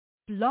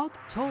Blog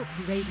Talk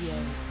Radio.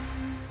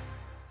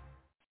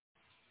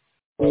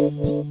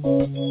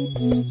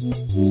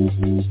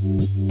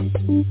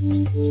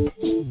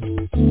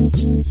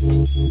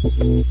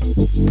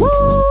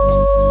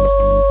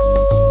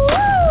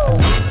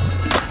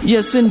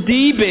 Yes,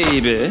 indeed,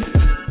 baby.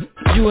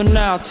 You are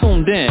now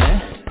tuned in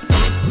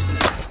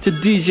to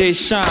DJ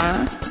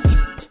Shine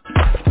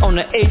on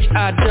the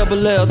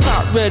HILL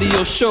Top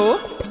Radio Show.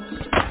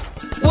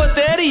 What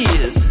that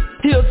is?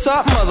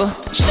 Hilltop, mother.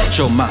 Shut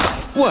your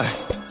mouth. What?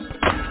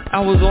 I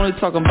was only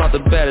talking about the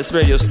baddest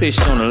radio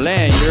station on the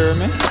land, you heard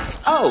me?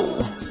 Oh,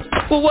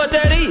 well, what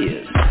that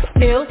is?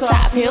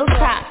 Hilltop,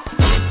 Hilltop.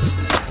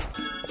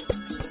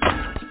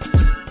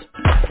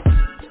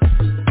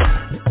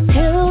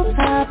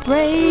 Hilltop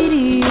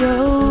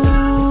Radio.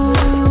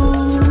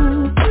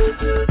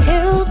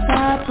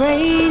 Hilltop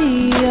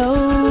Radio.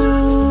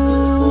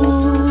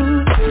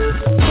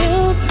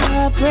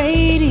 Hilltop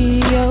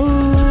Radio.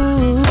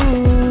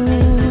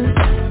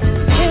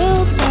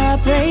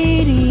 Hilltop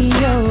Radio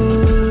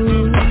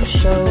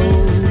Show.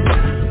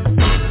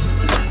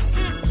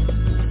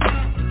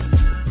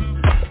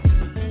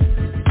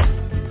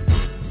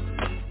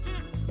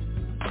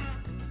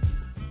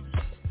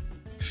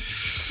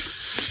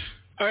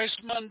 All right, it's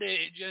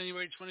Monday,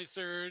 January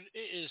 23rd.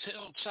 It is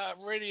Hilltop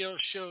Radio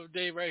Show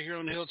day right here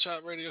on the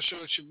Hilltop Radio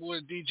Show. It's your boy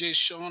DJ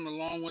Sean,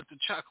 along with the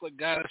chocolate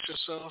goddess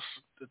herself,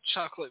 the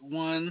chocolate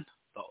one,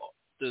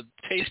 the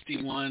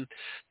tasty one,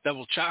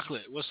 double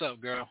chocolate. What's up,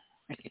 girl?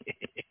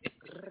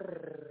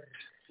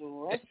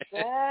 What's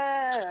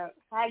up?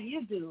 How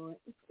you doing?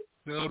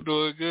 I'm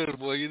doing good,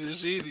 boy. You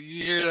didn't see it.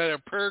 You hear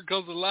that purr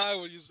comes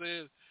alive when you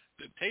said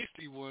the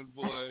tasty one,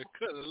 boy.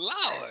 Good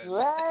Lord.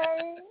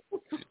 Right.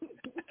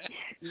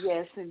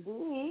 Yes,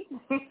 indeed.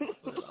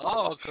 It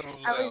all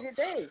comes How out. was your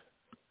day?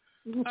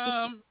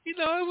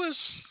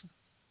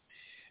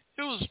 It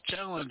was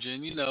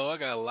challenging. You know, I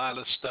got a lot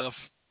of stuff.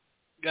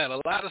 Got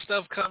a lot of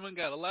stuff coming.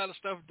 Got a lot of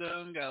stuff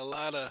done.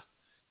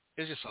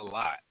 It's just a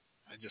lot.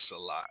 Just a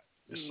lot.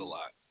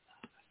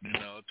 You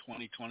know,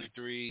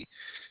 2023.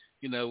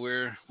 You know,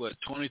 we're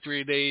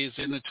 23 days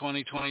into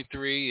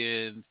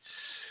 2023, and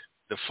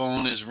the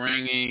phone is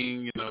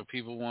ringing. You know,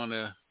 people want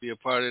to be a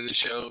part of the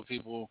show.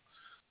 People,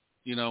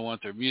 you know,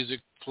 want their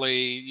music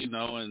played. You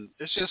know, and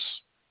it's just,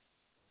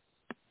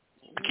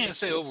 I can't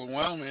say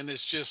overwhelming.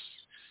 It's just,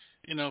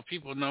 you know,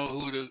 people know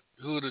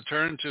who to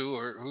turn to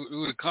or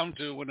who to come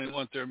to when they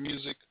want their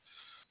music,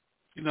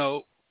 you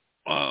know,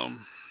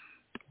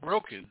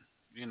 broken.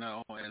 And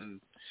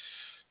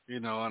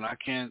I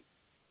can't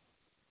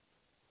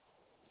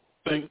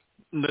thank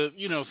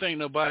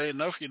nobody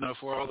enough, you know,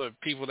 for all the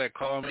people that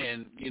call me.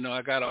 And, you know,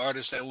 I got an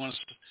artist that wants,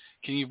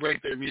 can you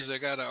break their music? I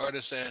got an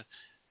artist that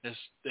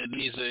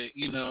needs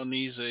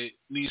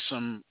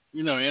some,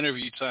 you know,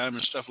 interview time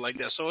and stuff like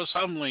that. So it's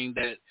humbling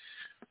that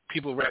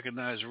people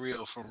recognize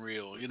real from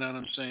real. You know what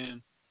I'm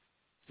saying?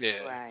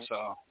 Yeah. Right.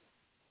 So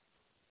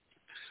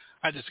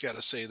I just got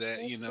to say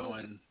that, you know,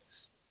 and,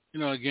 you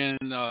know, again,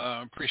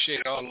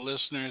 appreciate all the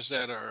listeners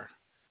that are,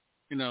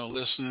 you know,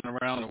 listening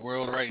around the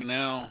world right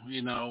now.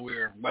 You know,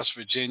 we're West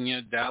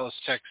Virginia, Dallas,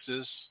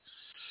 Texas,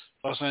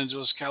 Los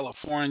Angeles,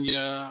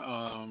 California.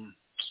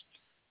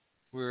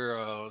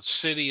 We're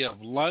city of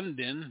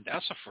London.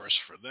 That's a first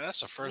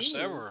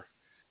ever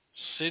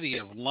city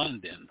of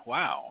London.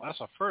 Wow, that's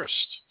a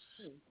first.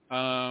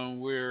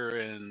 We're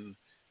in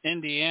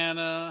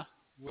Indiana.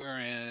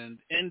 We're in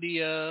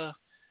India.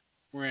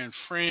 We're in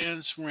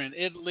France. We're in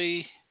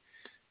Italy.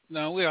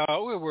 No,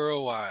 we're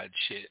worldwide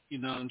shit. You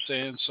know what I'm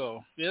saying?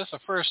 So yeah, that's the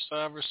first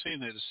I've ever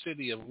seen it, the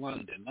city of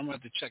London. I'm going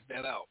to have to check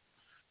that out.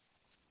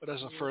 But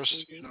that's the first,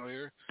 you know,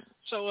 here.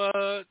 So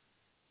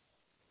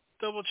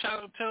double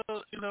chocolate, tell,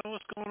 you know,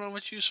 what's going on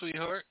with you,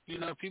 sweetheart? You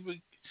know, people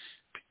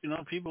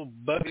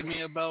bugging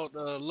me about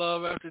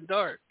Love After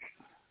Dark.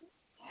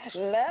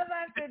 Love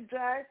After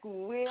Dark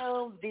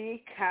will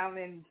be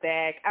coming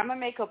back. I'm going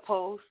to make a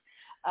post.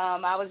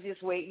 I was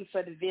just waiting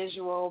for the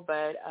visual,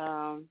 but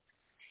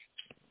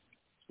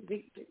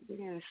we're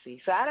going to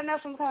see. So I don't know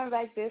if I'm coming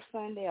back this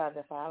Sunday or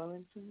the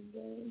following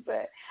Sunday,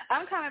 but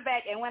I'm coming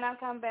back. And when I'm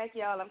coming back,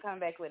 y'all, I'm coming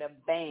back with a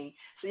bang.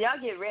 So y'all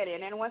get ready.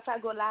 And then once I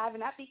go live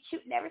and I be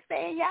cute and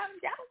everything, y'all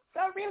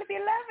don't really be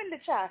loving the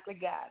chocolate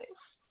goddess.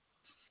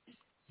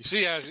 You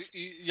see how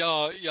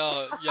y'all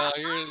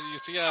hear? You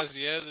see how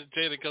she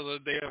hesitated because of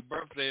her damn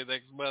birthday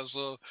next month.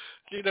 So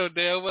you know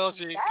damn well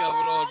she ain't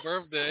coming on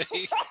birthday.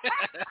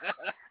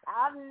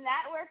 I'm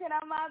not working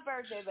on my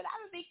birthday, but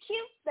I'm gonna be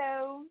cute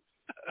though.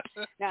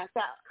 Now,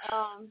 so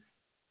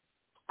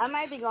I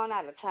might be going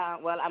out of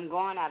town. Well, I'm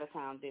going out of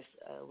town this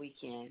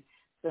weekend.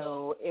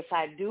 So if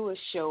I do a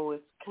show,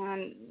 it's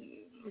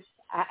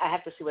I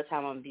have to see what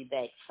time I'm gonna be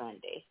back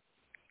Sunday.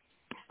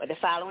 But the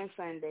following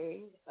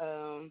Sunday,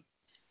 I'm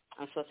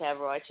supposed to have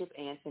Roy Chip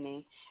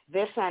Anthony.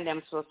 This Sunday,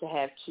 I'm supposed to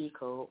have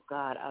Kiko.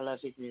 God, I love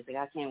his music.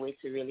 I can't wait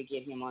to really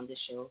get him on the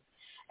show.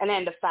 And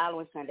then the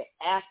following Sunday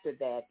after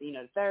that, you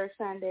know, the third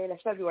Sunday,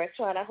 that's February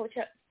 12th. I hope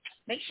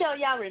make sure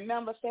y'all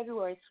remember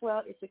February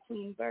 12th is the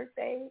Queen's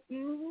birthday.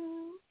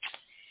 Mm-hmm.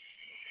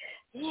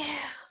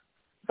 Yeah.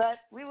 But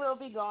we will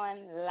be going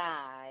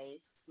live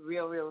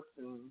real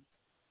soon.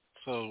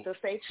 So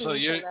stay tuned so to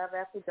you're Love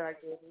After Dark.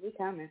 We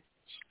coming.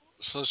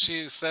 so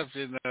she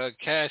accepted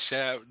Cash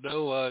App,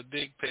 no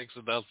dick pics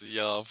or nothing,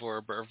 y'all, for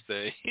her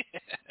birthday.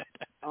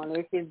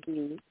 Only if it's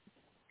big.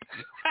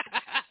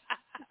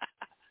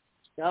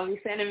 Don't be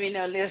sending me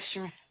no little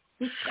shrimp.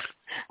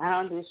 I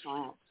don't do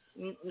shrimp.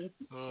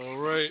 All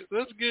right,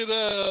 let's get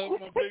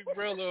my big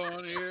brother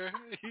on here.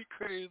 He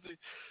crazy.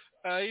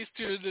 He's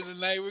tuned in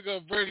tonight. We're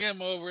gonna bring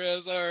him over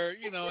as our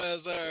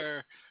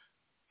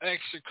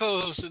extra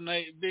co-host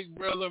tonight. Big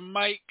brother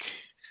Mike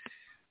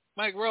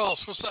Ross.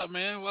 What's up,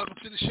 man? Welcome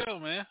to the show,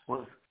 man.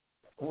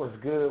 What's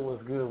good?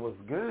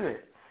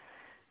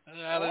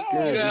 You out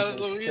of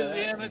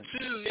Louisiana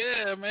too,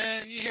 yeah,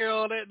 man. You hear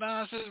all that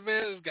nonsense,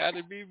 man? It's got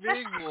to be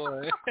big,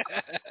 boy.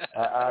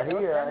 I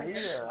hear. I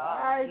hear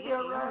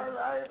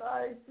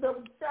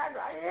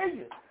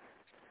you.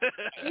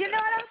 You know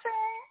what I'm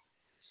saying?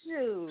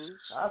 Shoot.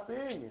 I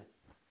feel you.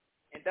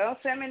 And don't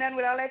send me nothing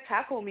with all that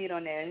taco meat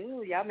on there.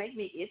 Ooh, y'all make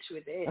me itch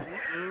with that.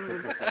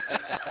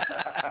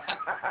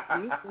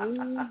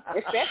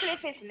 Especially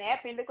if it's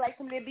napping, look like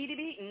some little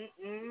bitty.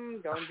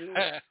 Don't do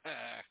it.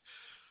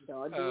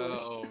 Don't do it.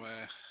 Oh,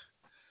 man.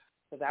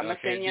 Because I'm going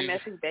to send you a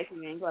message back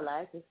and you ain't going to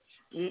like it.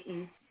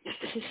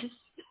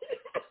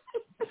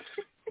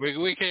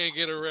 We can't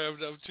get her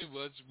revved up too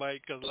much,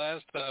 Mike, because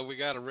last time we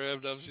got her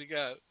revved up, she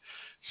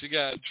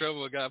got in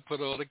trouble and got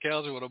put on the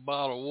couch with a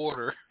bottle of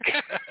water.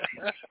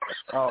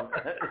 Oh.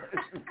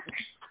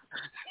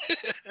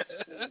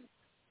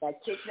 Got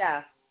kicked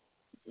out.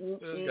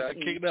 Got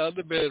kicked out of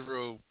the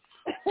bedroom.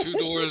 2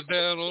 doors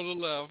down on the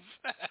left.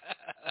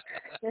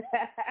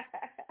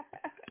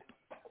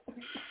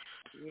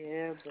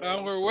 Yeah,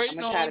 but we're waiting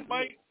on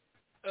Mike.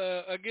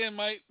 Again,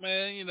 Mike,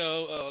 man,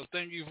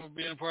 thank you for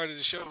being part of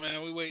the show,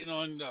 man. We're waiting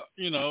on,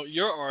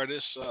 your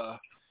artist.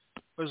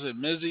 What is it,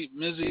 Mimsy?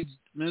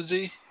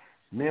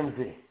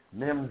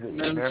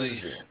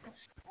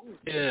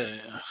 Yeah.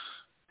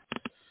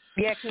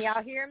 Yeah, can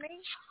y'all hear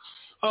me?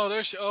 Oh,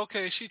 there she.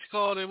 Okay, she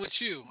called in with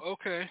you.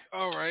 Okay,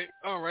 all right.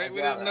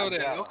 We didn't know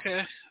that.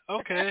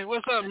 Okay.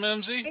 What's up,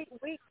 Mimsy?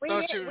 We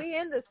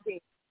in the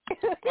city.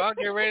 Well, I'll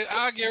get ready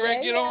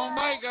to get on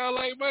Mike. I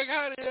like, Mike,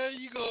 how the hell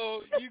you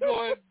go and you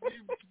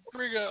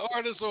bring an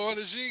artist on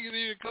and she can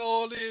even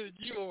call in and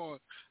you on.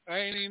 I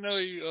ain't even know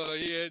you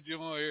had you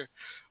on here.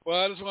 Well,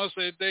 I just want to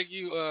say thank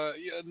you.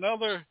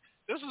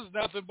 This is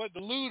nothing but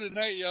the Lou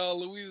tonight, y'all,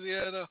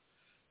 Louisiana.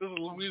 This is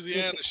a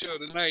Louisiana show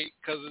tonight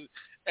because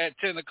at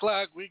 10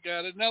 o'clock we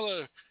got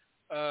another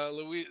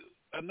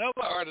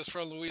artist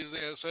from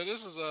Louisiana. So this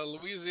is a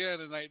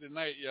Louisiana night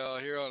tonight, y'all,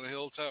 here on the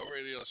Hilltop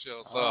Radio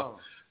Show. So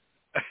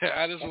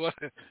I just want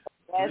to... To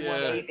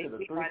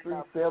the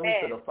 337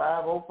 to the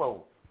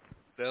 504.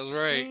 That's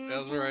right.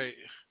 That's right.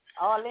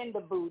 All in the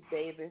boot,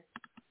 baby.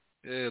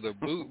 Yeah, the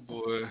boot,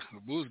 boy.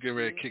 The boot's getting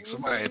ready to kick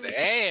somebody in the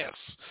ass.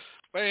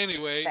 But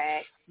anyway,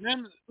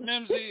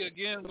 Mimsy,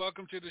 again,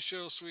 welcome to the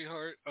show,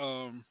 sweetheart.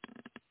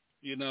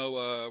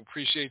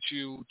 Appreciate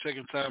you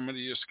taking time out of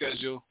your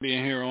schedule,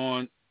 being here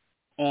on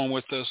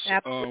with us.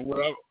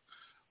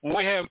 When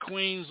we have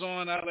queens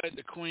on, I let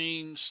the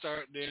queen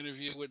start the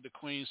interview with the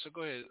queen. So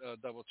go ahead,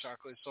 Double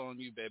Chocolate. It's on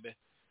you, baby.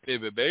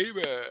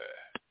 Baby.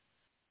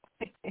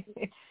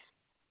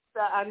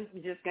 So I'm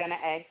just going to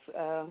ask,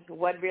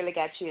 what really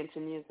got you into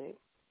music?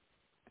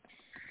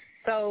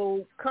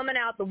 So coming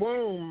out the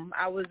womb,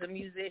 I was a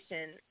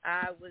musician.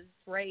 I was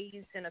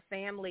raised in a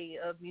family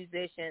of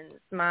musicians.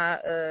 My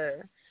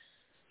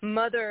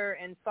mother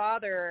and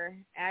father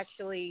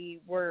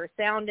actually were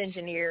sound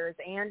engineers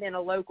and in a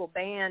local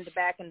band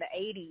back in the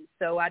 80s.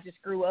 So I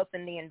just grew up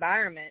in the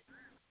environment.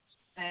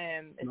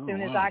 As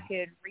soon as I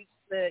could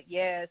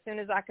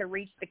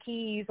reach the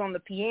keys on the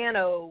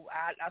piano,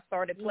 I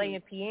started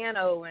playing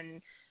piano and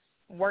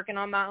working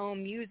on my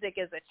own music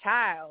as a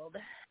child.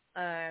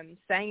 Sang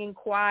in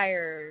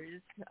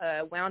choirs,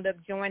 wound up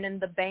joining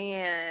the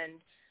band,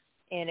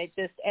 and it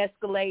just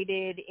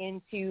escalated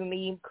into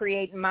me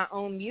creating my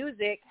own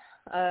music.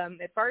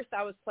 At first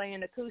I was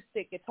playing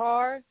acoustic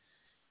guitar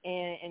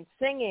and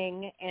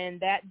singing, and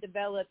that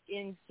developed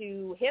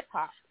into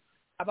hip-hop.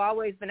 I've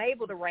always been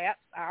able to rap.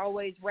 I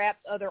always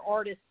rapped other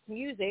artists'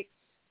 music,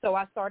 so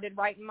I started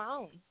writing my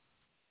own.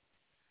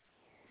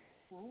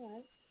 All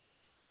right.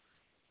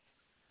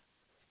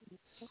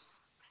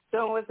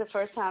 So when was the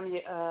first time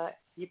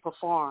you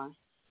performed?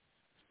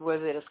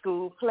 Was it a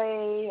school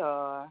play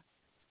or?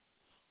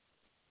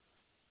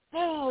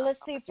 Oh, let's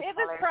see. It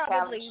was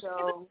probably.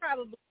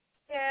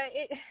 Yeah,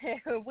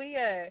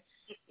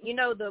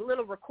 the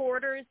little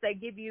recorders they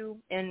give you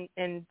in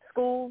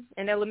school,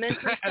 in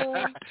elementary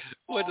school.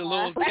 With the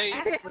little tape,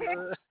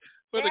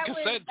 with a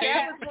cassette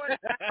tape.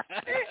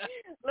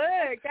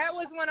 That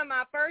was one of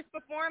my first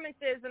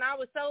performances, and I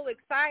was so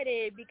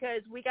excited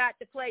because we got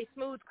to play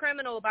Smooth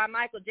Criminal by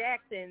Michael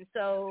Jackson.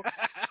 So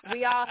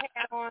we all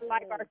had on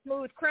like our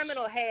Smooth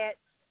Criminal hats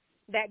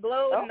that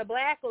glowed in the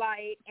black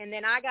light, and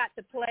then I got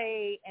to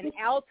play an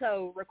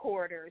alto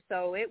recorder.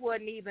 So it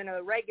wasn't even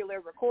a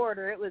regular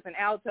recorder; it was an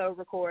alto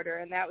recorder,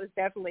 and that was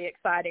definitely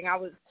exciting. I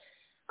was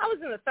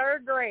in the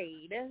 3rd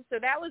grade, so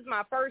that was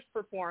my first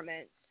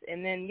performance.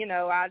 And then, you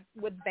know, I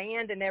with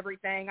band and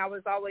everything, I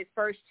was always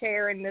first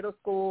chair in middle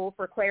school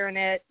for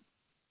clarinet.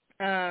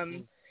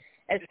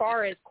 As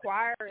far as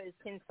choir is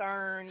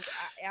concerned,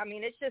 I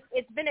mean,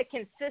 it's been a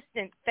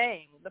consistent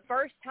thing. The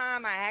first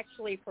time I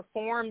actually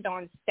performed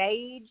on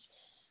stage,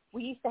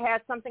 we used to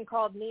have something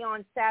called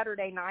Neon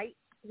Saturday Nights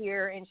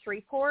here in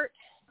Shreveport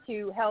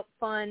to help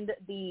fund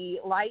the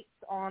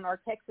lights on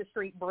our Texas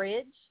Street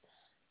Bridge.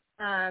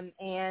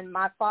 And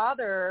my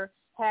father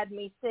had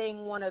me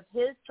sing one of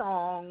his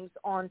songs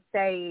on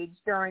stage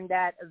during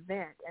that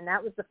event. And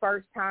that was the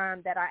first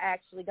time that I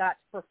actually got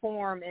to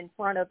perform in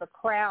front of a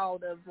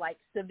crowd of, like,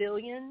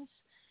 civilians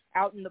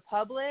out in the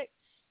public.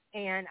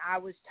 And I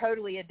was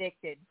totally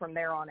addicted from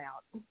there on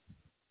out.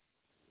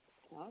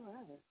 All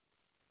right.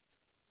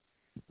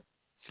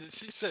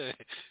 She said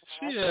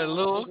she had a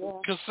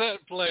little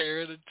cassette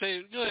player in the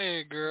tape. Go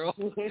ahead, girl.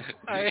 Go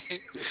ahead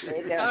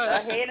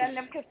on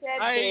them cassette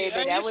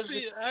baby. That was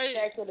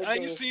I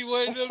can see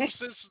one of them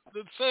since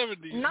the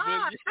 70s.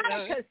 Not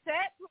a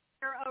cassette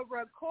player, a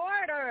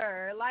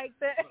recorder, like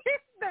the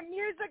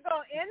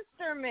musical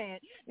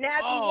instrument. Now,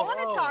 if you want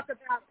to talk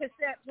about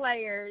cassette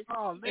players,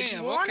 if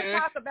you want to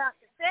talk about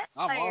cassette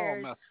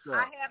players,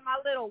 I had my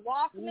little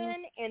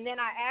Walkman, and then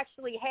I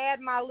actually had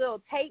my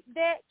little tape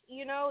deck,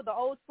 you know, the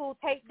old school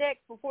tape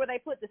decks before they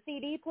put the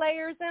CD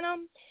players in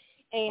them.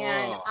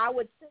 And I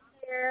would sit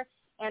there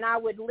and I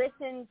would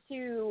listen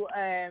to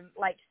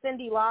like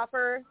Cyndi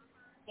Lauper,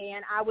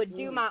 and I would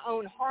do my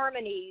own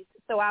harmonies.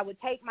 So I would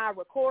take my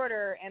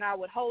recorder and I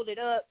would hold it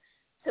up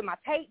to my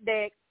tape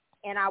deck,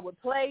 and I would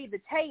play the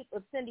tape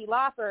of Cyndi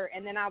Lauper,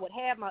 and then I would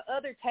have my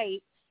other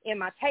tape in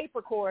my tape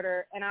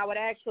recorder, and I would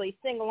actually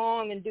sing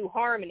along and do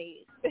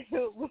harmonies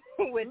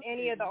with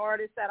any of the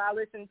artists that I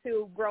listened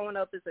to growing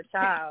up as a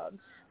child.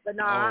 But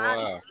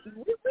no,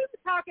 we were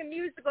talking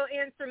musical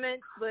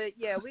instruments, but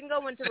yeah, we can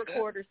go into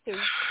recorders too.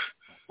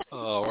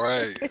 All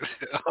right.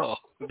 Oh,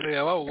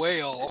 damn, I'm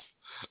way off.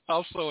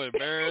 I'm so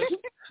embarrassed.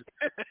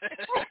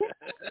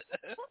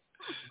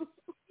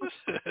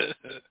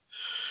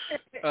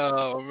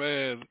 Oh,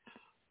 man.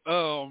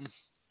 I'm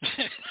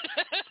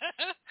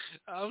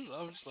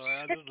sorry.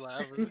 I'm just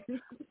laughing.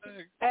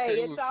 Hey,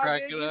 it's all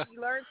good.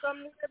 You learn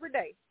something every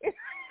day.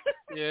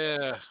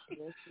 Yeah.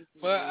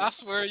 But I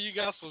swear you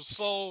got some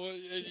soul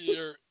in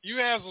your. You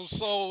have some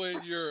soul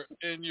in your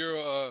in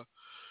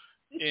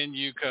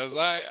you, because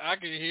I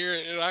can hear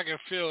it and I can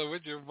feel it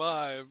with your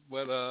vibe.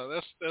 But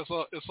that's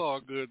all. It's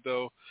all good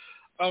though.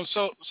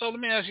 So let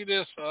me ask you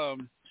this.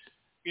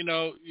 You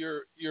know,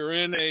 you're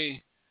in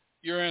a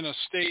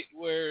state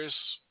where it's,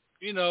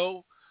 you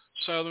know,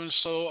 Southern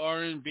soul,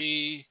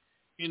 R&B,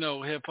 you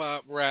know, hip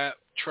hop, rap,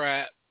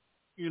 trap,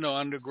 you know,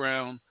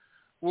 underground.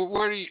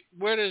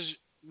 Where does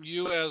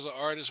you as an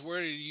artist,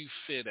 where do you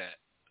fit at?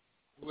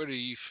 Where do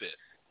you fit?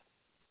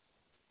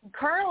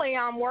 Currently,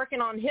 I'm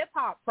working on hip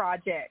hop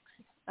projects.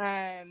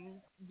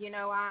 You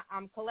know,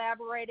 I'm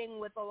collaborating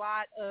with a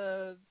lot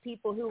of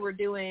people who are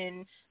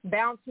doing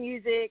bounce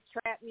music,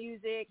 trap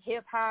music,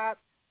 hip hop,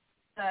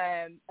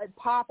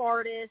 pop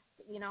artists.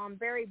 You know, I'm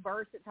very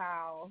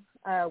versatile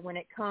when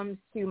it comes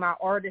to my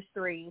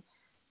artistry,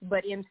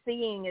 but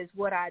emceeing is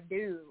what I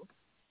do.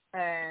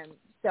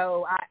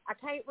 So I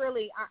can't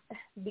really,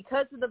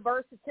 because of the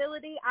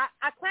versatility,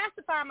 I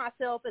classify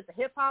myself as a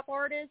hip-hop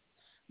artist,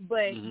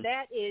 but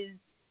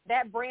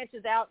that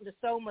branches out into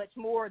so much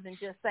more than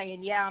just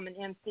saying, yeah, I'm an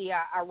MC,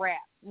 I rap.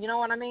 You know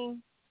what I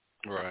mean?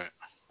 Right.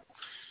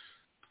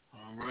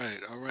 All right.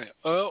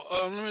 Well,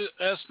 let me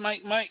ask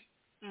Mike. Mike,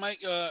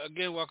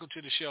 again, welcome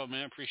to the show,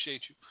 man.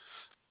 Appreciate you.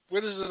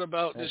 What is it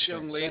about this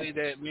young lady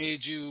that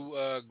made you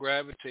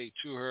gravitate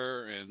to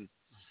her and,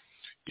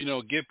 you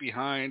know, get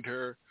behind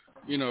her,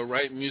 you know,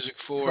 write music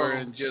for her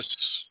and just,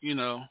 you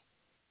know,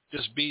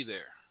 just be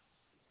there?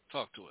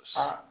 Talk to us.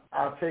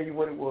 I'll tell you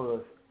what it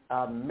was.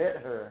 I met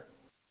her,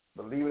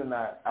 believe it or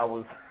not, I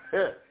was,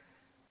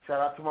 shout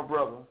out to my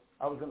brother,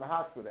 I was in the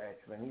hospital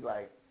actually, and he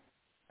like,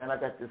 and I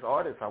got this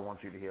artist I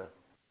want you to hear.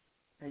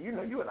 And you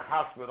know, you in the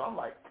hospital. I'm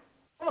like,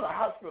 I'm in the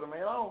hospital,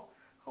 man. I don't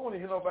want to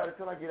hear nobody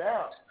till I get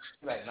out.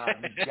 He's like, nah,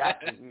 you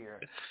got to hear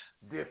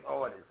this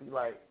artist. He's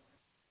like,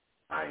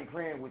 I ain't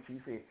playing with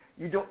you. He said,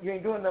 you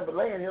ain't doing nothing but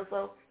laying here,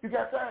 so you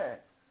got time.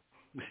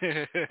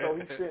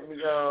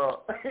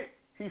 So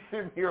he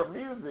sent me her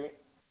music,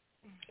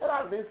 and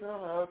I listened.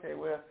 I'm like, okay,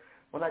 well,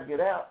 when I get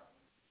out,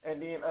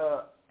 and then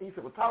he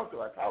said, well, talk to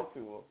her. I talked to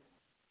her,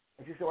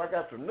 and she said, well, I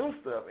got some new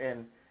stuff,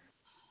 and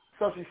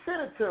so she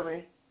sent it to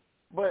me,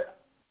 but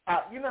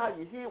you know how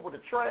you hear with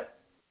a track?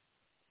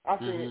 I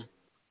said,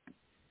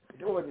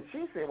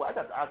 she said, well, I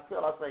got the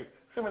acapella. I say,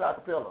 send me the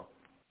acapella.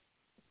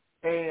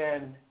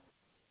 And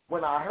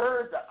when I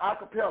heard the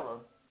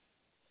acapella,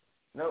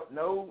 no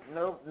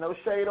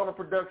shade on the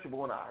production, but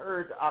when I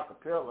heard the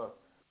acapella,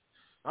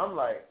 I'm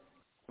like,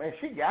 man,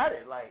 she got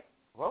it. Like,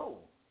 whoa.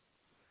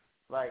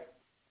 Like,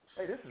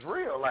 hey, this is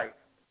real. Like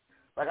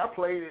I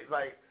played it,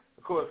 like,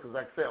 of course, because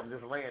like I said, I'm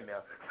just laying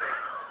there.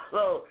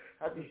 So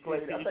I just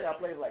played it. I think I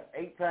played it like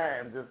 8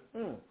 times. Just,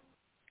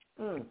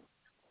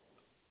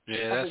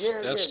 Yeah,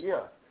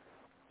 yeah.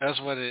 That's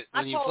what it,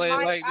 when you play it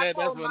like that,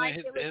 that's when it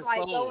hits the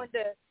soul.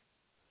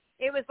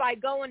 It was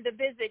like going to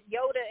visit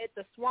Yoda at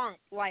the swamp.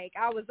 Like,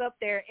 I was up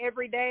there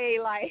every day,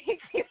 like,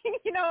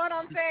 you know what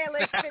I'm saying?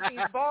 Let's spit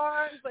these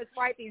bars. Let's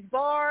write these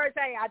bars.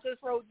 Hey, I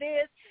just wrote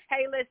this.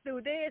 Hey, let's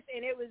do this.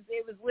 And it was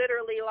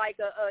literally like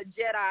a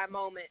Jedi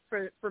moment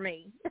for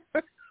me.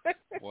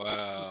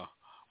 Wow.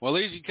 Well,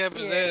 at least he kept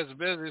his ass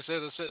busy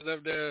instead of sitting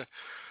up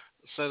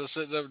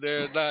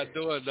there and not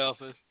doing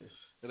nothing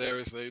and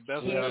everything.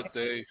 That's a good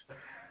thing.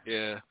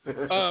 Yeah.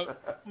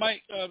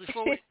 Mike,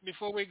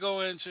 before we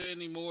go into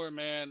any more,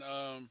 man,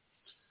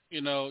 you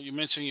know, you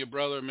mentioned your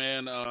brother,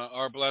 man,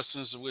 our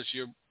blessings with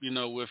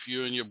with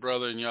you and your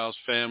brother and y'all's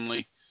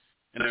family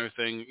and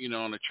everything, you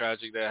know, on the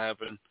tragic that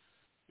happened,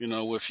 you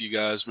know, with you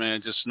guys,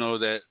 man. Just know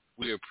that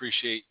we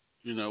appreciate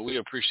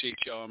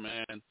y'all,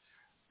 man.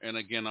 And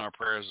again, our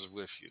prayers are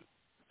with you.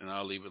 And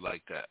I'll leave it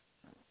like that.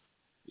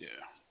 Yeah.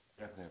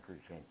 Definitely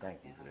appreciate it. Thank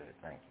you for that.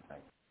 Thank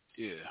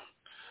you.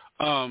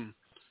 Yeah.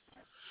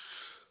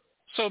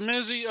 So,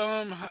 Mizzy,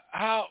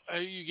 how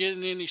are you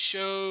getting any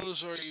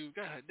shows? Or you,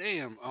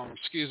 goddamn,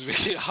 excuse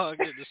me, I'll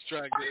get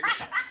distracted.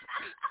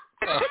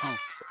 I'm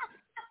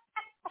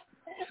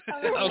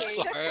sorry,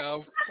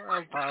 I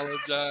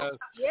apologize.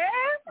 Yeah.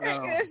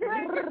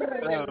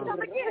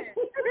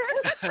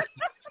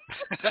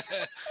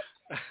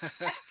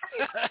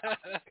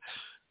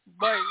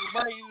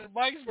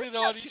 Mike's been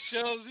on these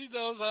shows. He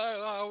knows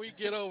how we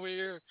get over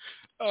here.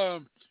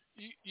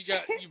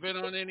 You've been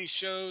on any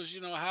shows?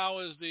 You know, how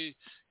is the,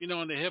 you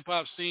know, in the hip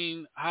hop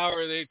scene? How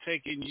are they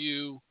taking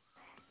you?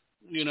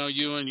 You know,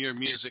 you and your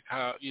music.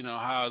 How, you know,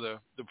 how the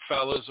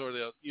fellas or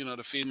the, you know,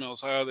 the females,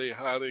 how they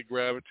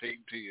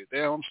gravitate to you?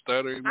 Damn, I'm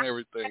stuttering and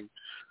everything.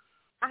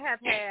 I have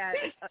had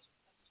a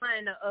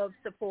ton of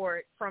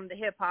support from the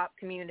hip hop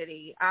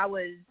community. I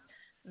was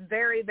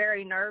very,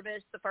 very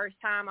nervous the first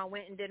time I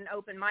went and did an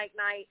open mic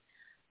night.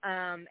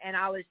 And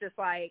I was just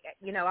like,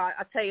 you know, I'll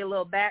tell you a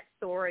little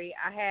backstory.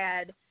 I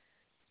had,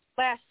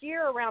 last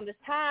year around this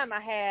time,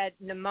 I had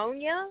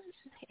pneumonia,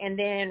 and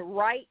then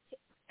right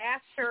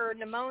after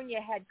pneumonia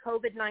had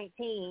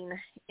COVID-19,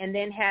 and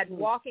then had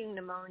walking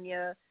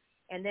pneumonia,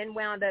 and then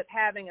wound up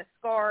having a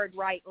scarred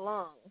right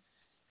lung.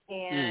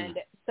 And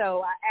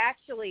so I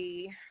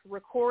actually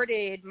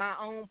recorded my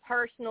own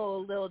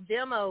personal little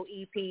demo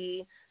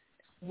EP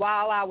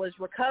while I was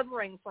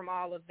recovering from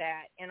all of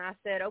that. And I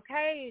said,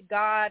 okay,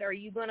 God, are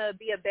you going to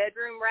be a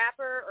bedroom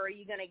rapper, or are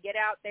you going to get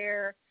out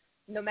there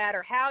no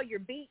matter how your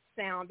beats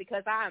sound?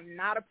 Because I'm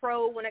not a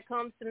pro when it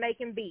comes to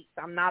making beats.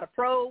 I'm not a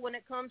pro when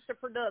it comes to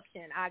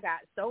production. I got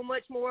so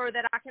much more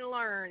that I can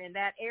learn in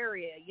that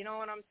area. You know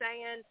what I'm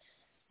saying?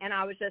 And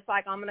I was just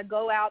like, I'm going to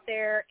go out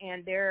there,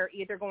 and they're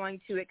either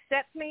going to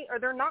accept me or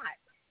they're not.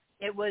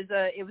 It was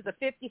a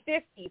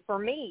 50-50 for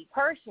me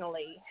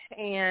personally,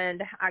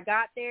 and I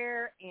got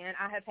there, and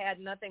I have had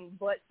nothing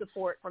but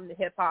support from the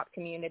hip hop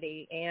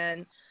community.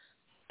 And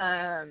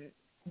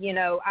you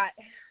know,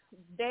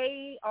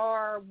 we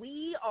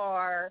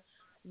are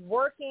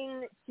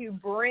working to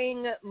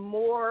bring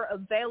more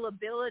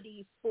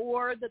availability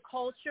for the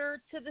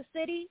culture to the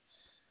city.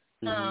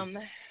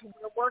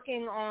 We're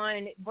working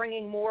on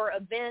bringing more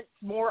events,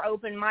 more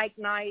open mic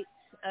nights.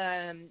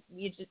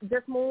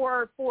 Just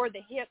more for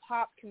the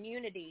hip-hop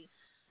community,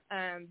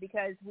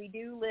 because we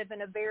do live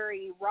in a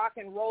very rock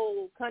and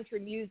roll country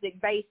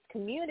music-based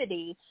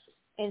community,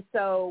 and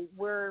so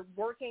we're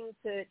working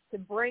to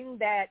bring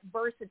that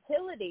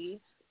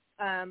versatility.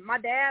 My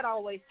dad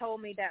always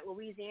told me that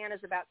Louisiana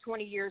is about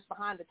 20 years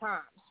behind the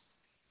times.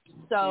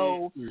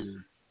 So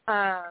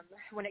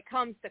when it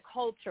comes to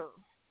culture,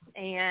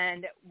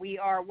 and we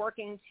are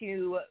working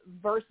to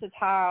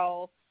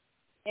versatile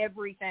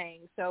everything.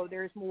 So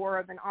there's more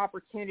of an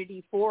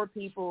opportunity for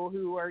people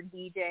who are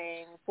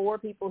DJing, for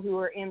people who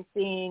are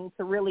emceeing,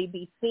 to really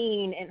be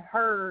seen and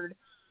heard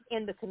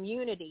in the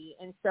community.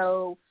 And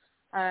so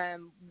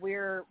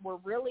we're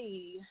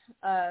really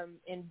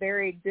in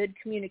very good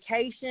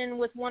communication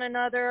with one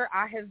another.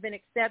 I have been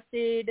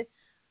accepted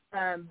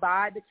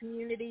by the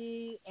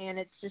community, and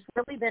it's just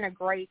really been a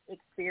great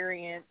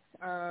experience.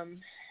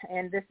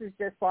 And this is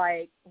just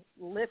like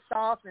lift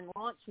off and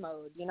launch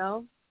mode, you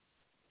know?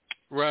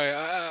 Right.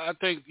 I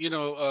think, you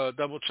know,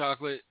 Double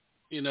Chocolate,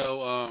 you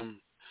know,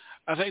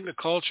 I think the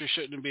culture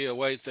shouldn't be a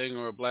white thing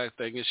or a black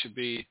thing. It should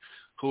be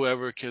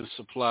whoever can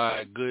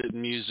supply good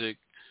music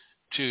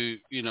to,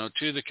 you know,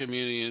 to the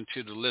community and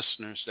to the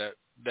listeners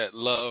that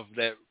love,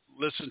 that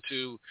listen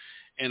to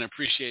and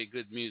appreciate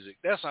good music.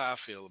 That's how I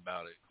feel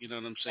about it. You know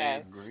what I'm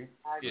saying? I agree.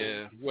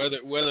 Yeah.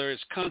 Whether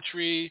it's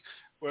country,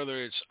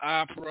 whether it's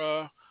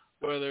opera,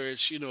 whether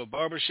it's, you know,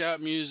 barbershop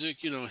music,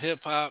 you know,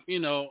 hip hop, you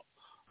know,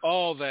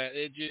 all that.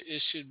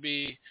 It should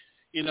be,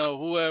 you know,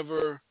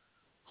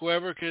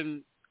 whoever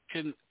can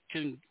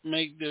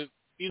make the,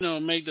 you know,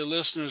 make the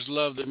listeners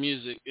love the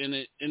music, and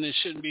it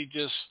shouldn't be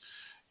just,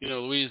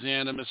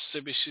 Louisiana,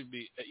 Mississippi should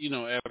be,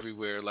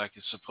 everywhere like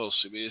it's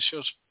supposed to be. It's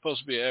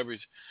supposed to be everywhere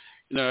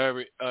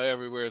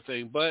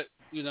thing. But,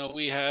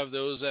 we have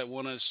those that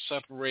want to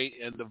separate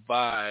and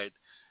divide,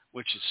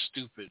 which is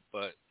stupid.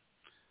 But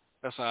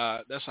that's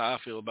how I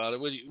feel about it.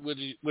 What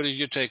is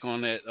your take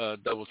on that,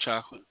 Double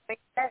Chocolate?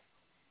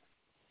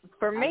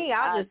 For me,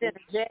 I'll just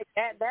interject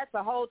that's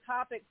a whole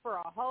topic for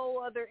a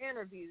whole other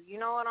interview. You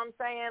know what I'm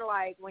saying?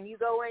 Like when you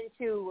go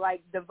into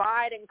like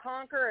divide and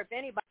conquer, if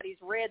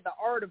anybody's read The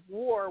Art of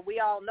War,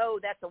 we all know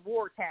that's a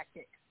war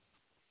tactic.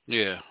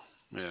 Yeah.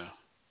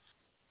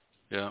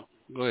 Go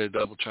ahead,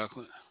 Double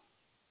Chocolate.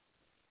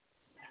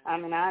 I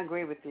mean, I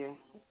agree with you.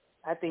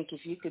 I think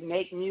if you could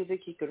make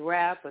music, you could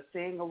rap or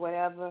sing or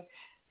whatever.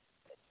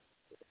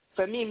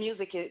 For me,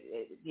 music,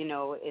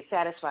 it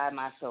satisfied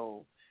my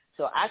soul.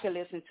 So I could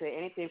listen to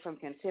anything from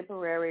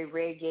contemporary,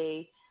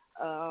 reggae.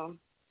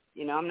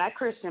 I'm not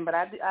Christian, but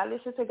I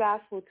listen to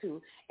gospel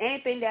too.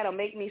 Anything that'll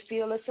make me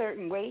feel a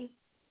certain way.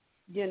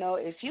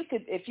 If you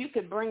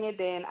could bring it,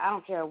 then I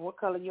don't care what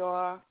color you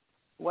are,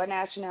 what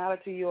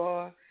nationality you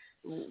are,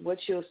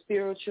 what's your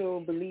spiritual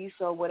beliefs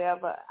or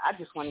whatever. I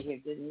just want to hear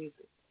good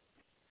music.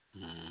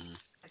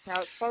 That's how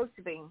it's supposed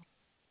to be.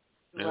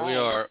 Yeah, right. We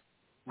are.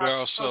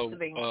 We're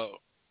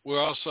We're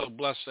also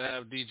blessed to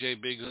have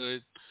DJ Big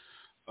Hood.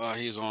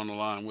 He's on the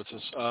line with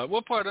us.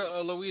 What part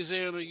of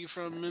Louisiana are you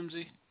from,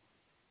 Mimsy?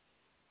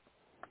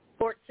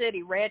 Port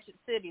City, Ratchet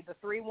City, the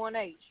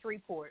 318,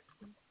 Shreveport.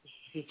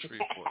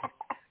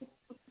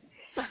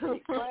 I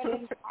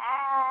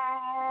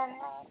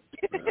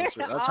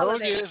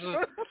told you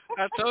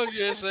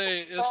it's a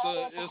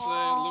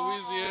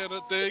Louisiana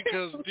thing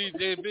because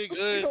DJ Big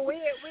Hood. we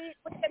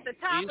at the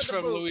top he's of the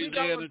from booth.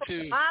 Louisiana we too.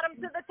 From bottom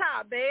to the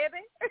top,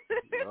 baby.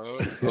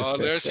 Oh,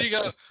 there she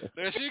go.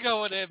 There she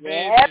go with that baby.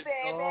 Yeah, baby.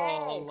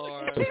 Oh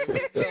Lord, here we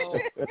go.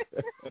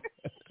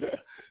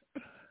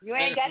 You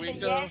ain't got the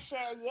yes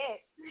share yet.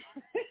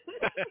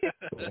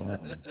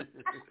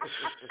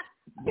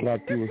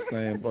 Like you were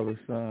saying, Brother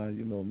Sean,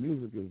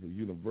 music is a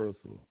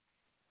universal.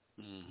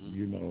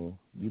 Mm-hmm.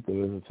 You could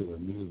listen to the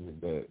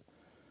music that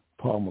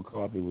Paul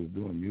McCartney was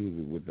doing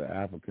music with the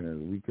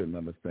Africans. We couldn't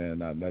understand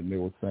nothing they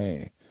were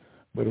saying,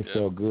 but it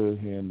felt good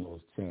hearing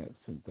those chants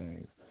and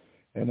things.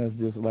 And that's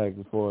just like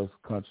as far as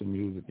country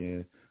music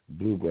and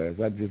bluegrass.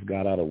 I just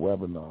got out of a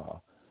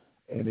webinar,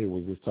 and it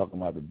was just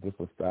talking about the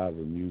different styles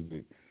of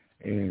music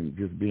and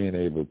just being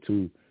able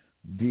to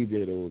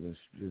DJ those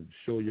and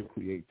show your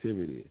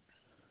creativity.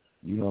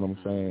 You know what I'm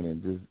saying?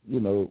 And just,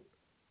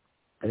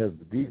 as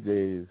the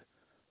DJs,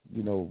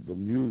 the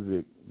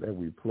music that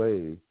we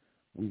play,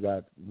 we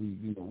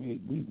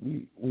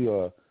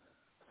are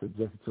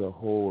subjected to a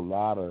whole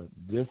lot of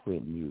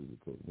different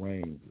musical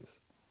ranges.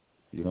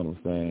 You know what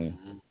I'm saying?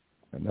 Mm-hmm.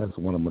 And that's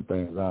one of the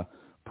things I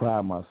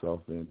pride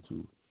myself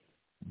into,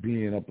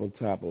 being up on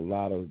top of a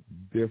lot of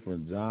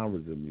different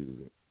genres of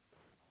music.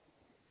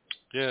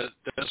 Yeah,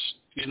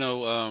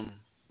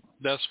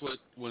 that's what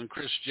when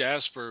Chris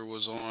Jasper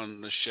was on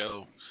the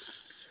show,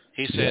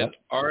 he said,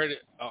 art.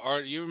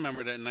 You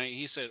remember that night?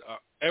 He said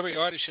every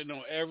artist should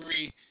know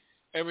every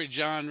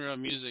genre of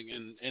music,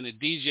 and a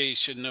DJ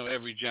should know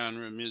every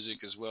genre of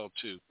music as well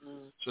too.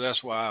 So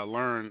that's why I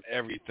learned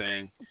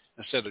everything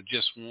instead of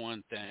just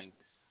one thing.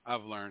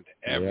 I've learned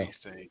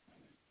everything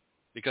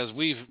because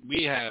we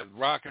had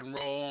rock and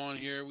roll on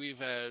here. We've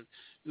had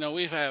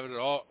it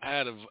all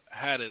had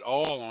it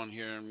all on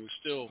here, and we're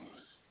still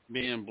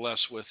being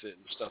blessed with it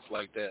and stuff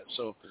like that.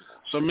 So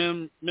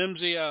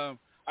Mimsy, I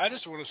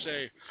just want to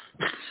say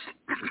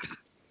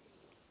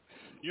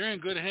you're in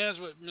good hands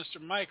with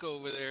Mr. Mike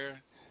over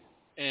there,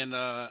 and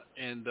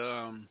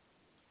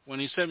when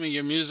he sent me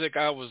your music,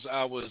 I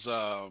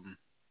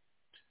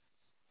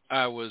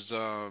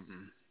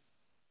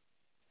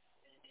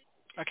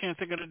can't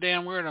think of the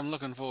damn word I'm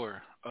looking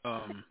for.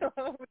 Damn,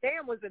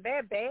 was it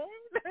that bad?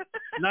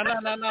 No. I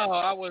don't know.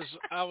 I wouldn't.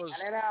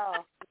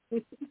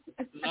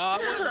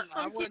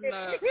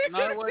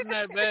 No, it wasn't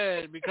that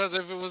bad because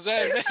if it was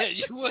that bad,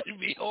 you wouldn't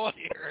be on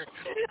here.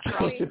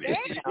 Trust me.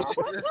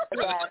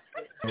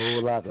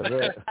 Whole lot of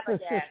that.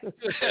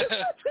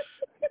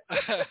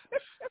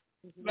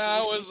 No,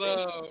 I was.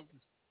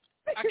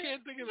 I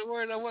can't think of the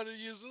word I want to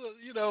use.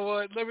 You know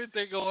what? Let me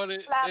think on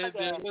it.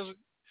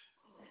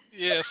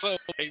 Yeah, something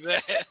like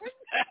that.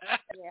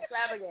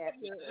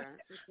 Flabbergasted.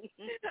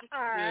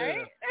 All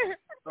right.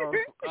 I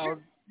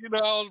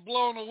was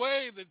blown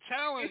away. The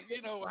talent,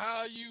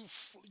 how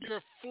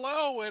your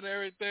flow and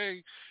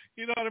everything.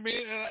 You know what I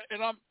mean?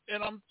 And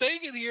I'm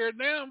thinking here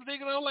now. I'm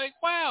like,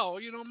 wow.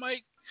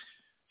 Mike,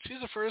 she's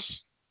the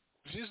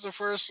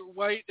first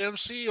white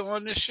MC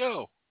on this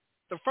show,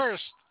 the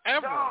first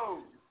ever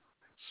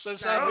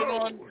since I've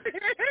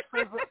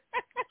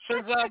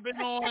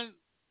been on.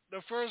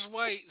 The first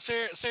white,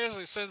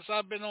 seriously, since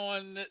I've been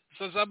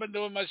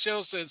doing my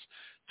show since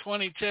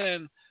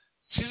 2010,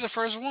 she's the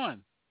first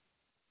one.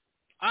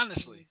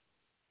 Honestly,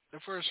 the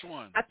first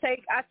one. I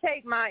take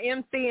my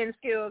MCing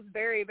skills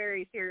very,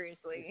 very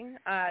seriously.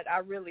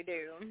 I really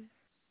do.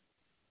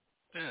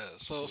 Yeah.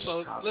 So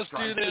let's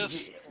do this.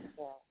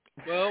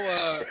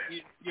 Well,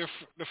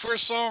 the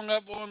first song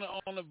up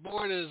on the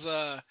board is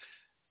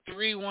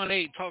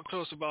 318. Talk to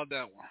us about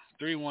that one.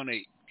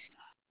 318.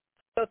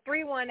 So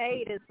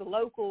 318 is the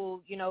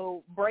local,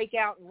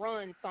 breakout and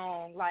run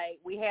song. Like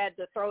we had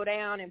to throw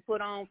down and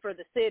put on for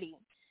the city.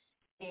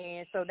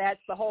 And so that's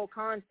the whole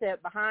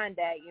concept behind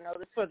that.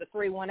 This for the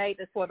 318,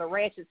 this for the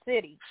Ratchet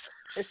City.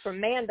 This for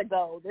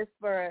Mandigo. This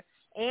for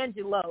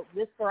Angelo.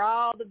 This for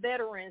all the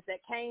veterans that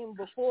came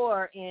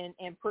before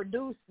and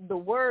produced the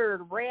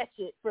word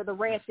Ratchet for the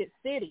Ratchet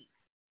City.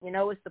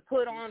 It's to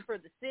put on for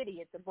the city.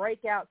 It's a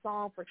breakout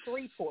song for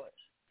Shreveport.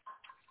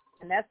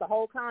 And that's the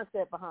whole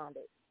concept behind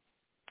it.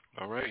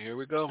 All right, here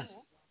we go.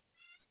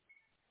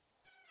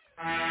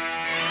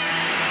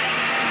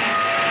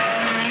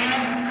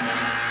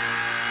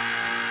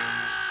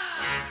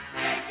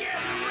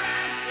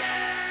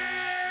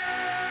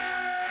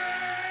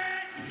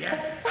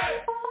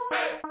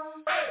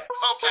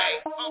 Okay.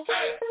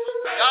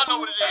 Y'all know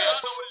what it is.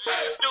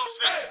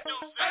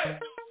 Deuces.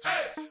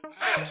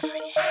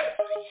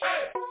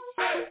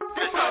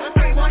 This for the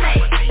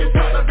 318. This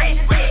for the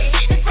Ratchet City.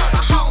 This for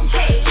the home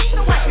team.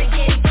 So watch me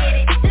get it.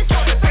 This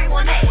for the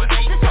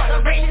 318. This for the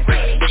Ratchet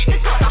City.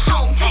 This for the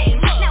home team.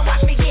 Now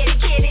watch me get it.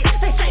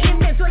 They say you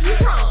miss where you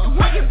from.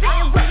 Where you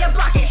been? Where you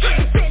blocking?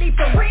 Hit city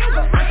for real.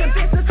 Go run your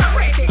business, I'm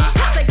ratchet.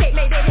 Top the gate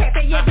made it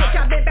happen. Yeah, bitch,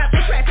 I've been about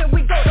the traffic.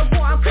 We go to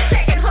war. I'm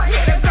protecting her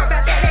head and girl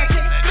about that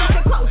action.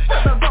 Listen close to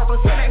the bubble,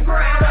 sitting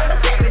ground on the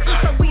savage.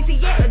 From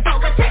Louisiana,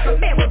 don't attack a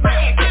man with my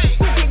action.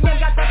 Virginia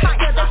got the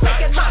fire, the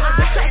second law of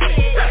the second.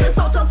 Southern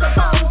Soul took the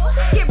phone.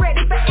 Get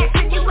ready for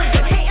action, you in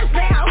your hands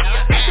now.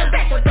 Back to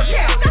back with the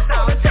pound, that's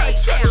all it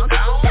takes down.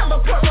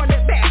 Teleport on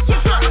it back,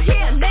 your girl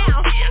here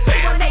now.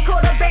 318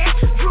 quarterback,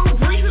 Drew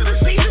Brees in the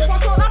season.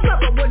 Once on our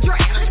double would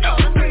draft. Let's go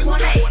to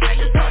 318.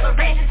 This for the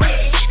Ratchet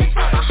City. This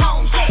for the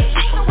home team.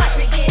 So watch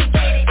me get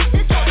it.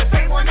 This for the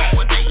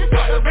 318. This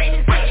for the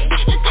Ratchet City.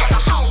 This for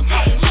the home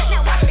team.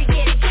 Now watch me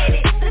get it.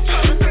 This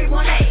for the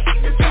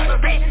 318. This for the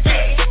Ratchet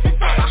City. This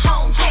for the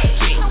home team.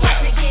 So watch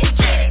me get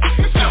it.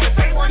 This for the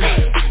 318.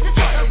 This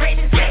for the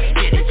Ratchet City.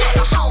 This for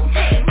the home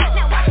team.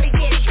 Now watch me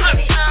get it.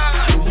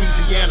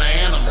 Louisiana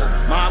animal,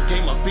 mob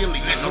game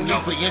affiliate. No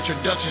need for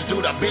introductions,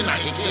 dude. I've been out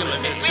here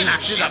killing it.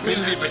 Shit, I've been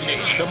living it.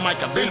 The mic,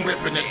 I've been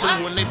ripping it.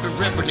 Through when they been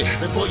ripping it.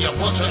 Before you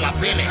bust till I've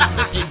been it.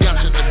 Let's get down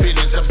to the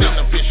business. I've been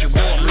official,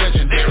 I'm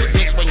legendary.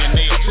 Big swinging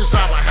nails. Since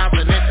I was house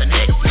and that's the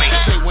next place.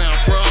 Say where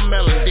I'm from,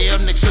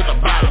 Mellondale, next to the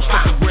bottom.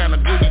 Fucking ground,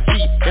 a goody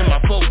G, and my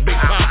folks big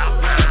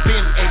pop.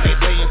 Been every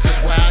since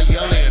wild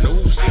yelling and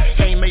ooze.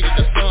 Ain't made it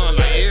to sun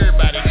like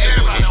everybody.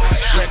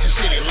 Ratchet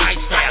City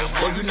lifestyle,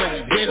 boy, you know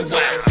we been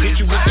wild.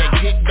 Hit you with that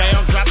kick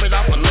down, drop it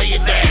off and lay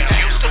it down.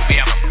 Used to be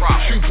a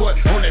prop.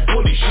 Shreveport on that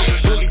bully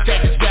shit. Bully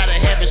tactics gotta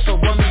have it, so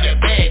run me that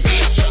bag,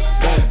 bitch.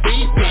 Won't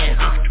be then,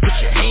 put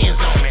your hands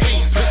on me.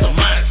 Put the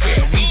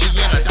mindset,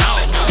 Louisiana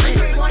dog on me.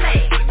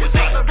 318, this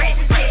for the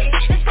Ratchet City.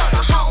 This for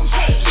the home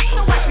team.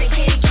 So watch me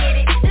get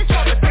it. This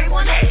for the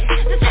 318.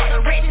 This for the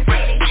Ratchet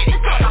City. This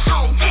for the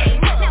home team.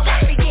 Now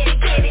watch me get it.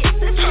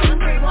 This for the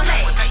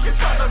 318. This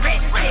for the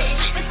Ratchet City.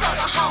 This for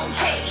the home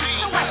team.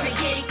 So watch me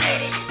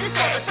get it. This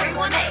for the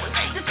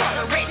 318. This for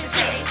the Ratchet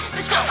City.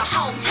 This for the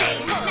home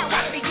team. Now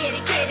watch me get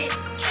it.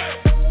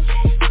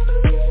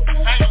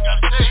 I ain't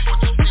gotta tell you what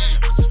you did.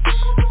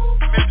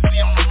 Remember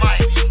see on the mic.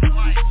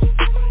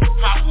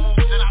 Top moves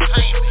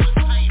entertainment.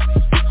 I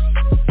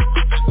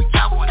think we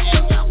got one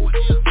here. No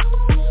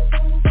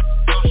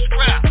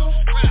scrap.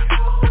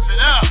 Sit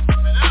up.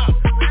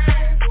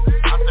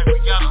 I think we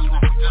got us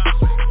one.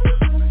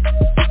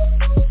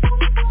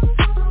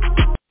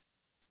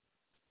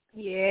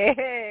 Yeah.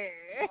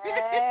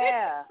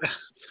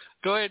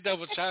 Go ahead,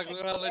 Double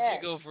Chocolate. I'll let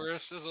you go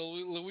first. It's a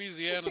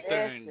Louisiana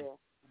thing.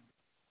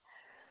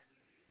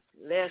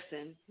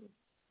 Listen.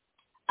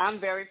 I'm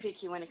very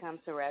picky when it comes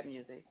to rap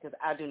music because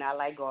I do not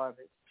like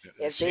garbage.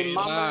 If they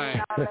mumble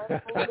and all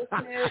that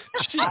foolishness,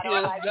 I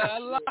don't like it.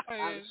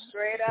 I'm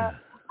straight up.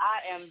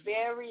 I am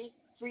very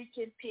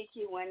freaking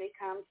picky when it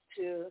comes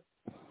to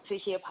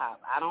hip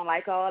hop. I don't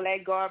like all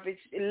that garbage.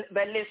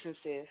 But listen,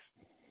 sis,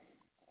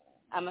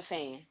 I'm a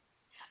fan.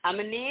 I'm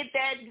going to need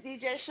that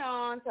DJ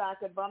Sean so I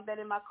can bump that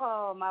in my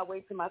car on my way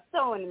to my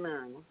store in the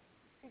morning.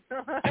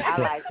 I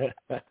like it.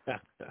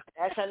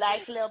 That's a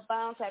nice little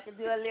bounce. I can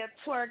do a little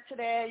twerk to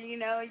that, Yeah.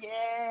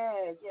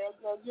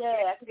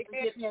 I can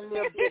get me a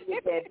little bit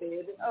with that,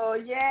 baby. Oh,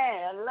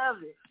 yeah. I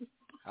love it.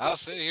 I was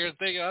sitting here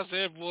thinking, I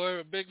said,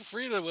 boy, Big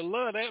Frida would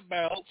love that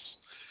bounce.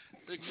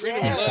 Big Frida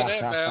would love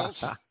that bounce.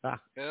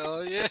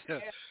 Hell yeah.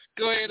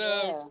 Go ahead,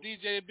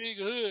 DJ Big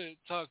Hood.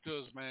 Talk to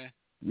us, man.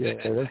 Yeah,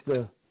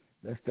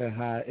 that's that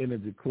high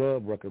energy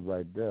club record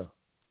right there.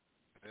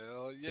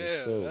 Hell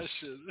yeah, that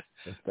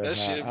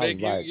shit I make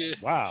you like,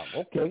 get. Wow,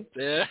 okay.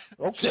 Yeah.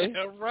 Okay.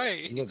 Yeah,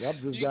 right. Look,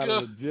 I've just got in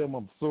the gym.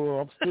 I'm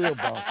sore. I'm still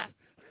bouncing.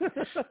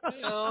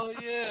 Hell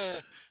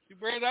yeah. You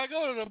better not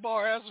go to the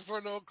bar asking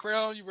for no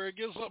crown. You better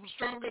get something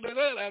stronger than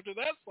that after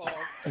that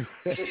song.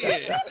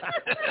 Yeah.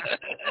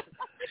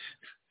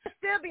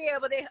 Still be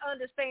able to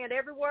understand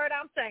every word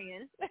I'm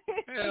saying.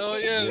 Hell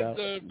yeah.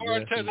 The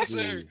bartender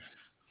said,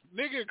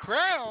 nigga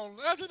Crown.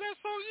 After that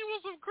song, you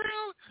want some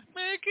Crown?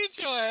 Man,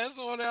 get your ass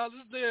on out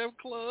this damn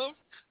club.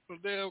 Some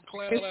damn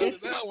clown after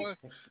that one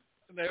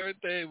and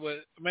everything.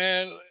 But,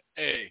 man,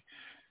 hey,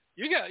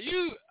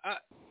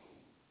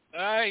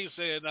 I ain't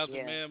saying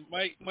nothing, man.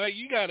 Mike,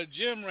 you got a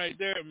gem right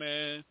there,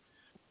 man.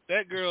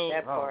 That girl.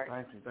 That part.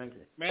 Thank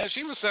you. Man,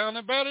 she was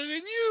sounding better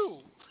than you.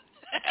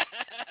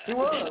 She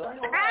was. I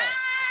ain't gonna lie.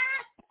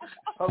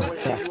 Oh,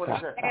 wait, you want to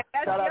say?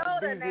 Shout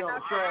out to DZ on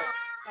the track.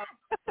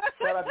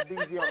 Shout out to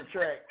DZ on the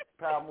track.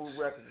 Power Move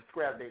Records, the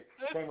Scrap. They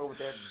came up with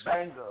that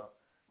banger.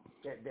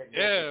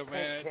 Yeah,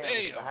 man.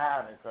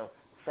 Behind it. So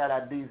shout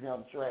out to DZ on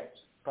the track.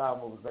 Power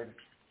Moves, baby.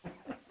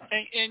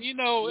 And you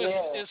know,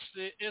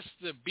 it's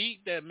the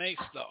beat that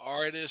makes the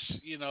artist,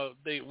 you know,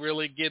 they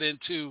really get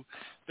into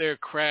their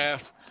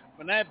craft.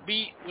 When that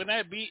beat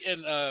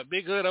and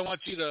Big Hood, I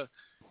want you to,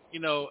 you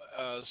know,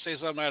 say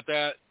something about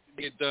that,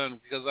 get done,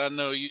 because I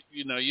know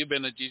you know you've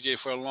been a DJ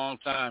for a long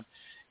time.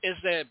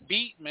 It's that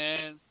beat,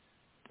 man.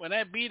 When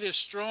that beat is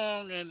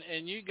strong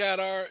and you got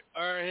our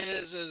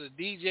heads as a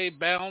DJ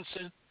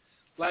bouncing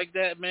like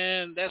that,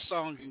 man, that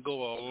song can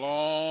go a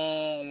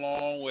long,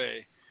 long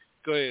way.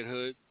 Go ahead,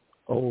 Hood.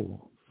 Oh,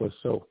 for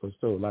sure.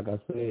 Like I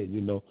said,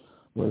 you know,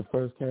 when it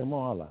first came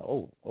on, I was like,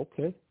 oh,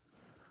 okay.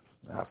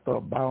 I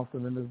start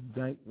bouncing in this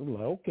jank. I'm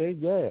like, okay,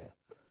 yeah.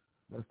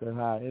 That's that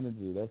high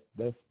energy. That's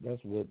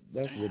what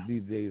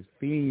DJs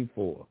feed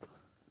for.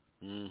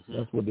 Mm-hmm.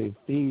 That's what they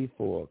feed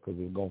for, because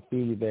it's gonna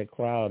feed that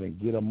crowd and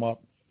get them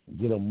up, and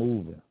get them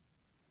moving.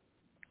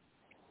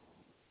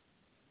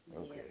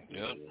 Okay.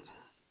 Yep.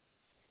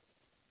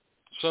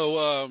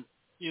 So,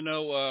 you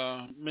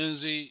know,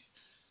 Minzy,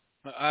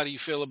 how do you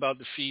feel about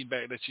the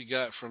feedback that you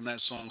got from that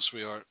song,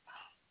 Sweetheart?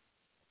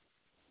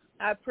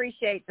 I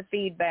appreciate the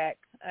feedback.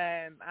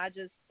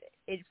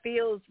 It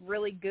feels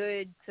really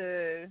good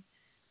to,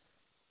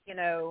 you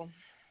know,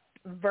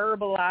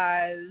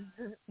 verbalize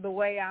the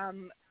way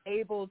I'm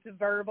able to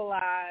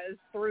verbalize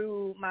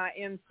through my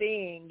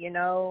emceeing, you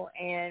know,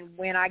 and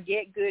when I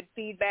get good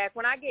feedback,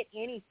 when I get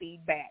any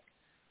feedback,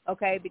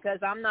 okay, because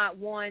I'm not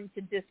one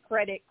to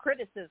discredit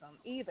criticism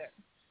either.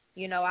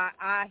 You know,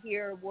 I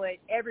hear what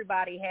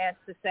everybody has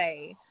to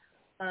say,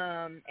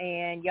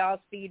 and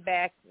y'all's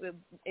feedback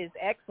is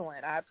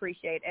excellent. I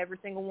appreciate every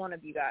single one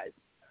of you guys.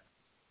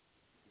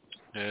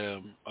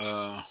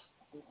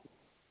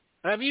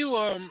 Have you,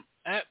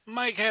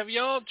 Mike, have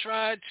y'all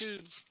tried to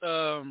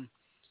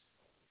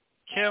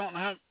count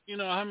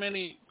how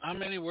many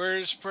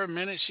words per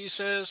minute she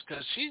says?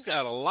 Because she's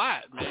got a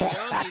lot, man.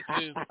 Y'all need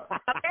to.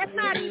 That's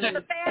not even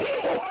the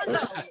fastest one,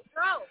 though,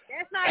 bro.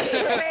 That's not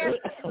even the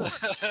fastest one.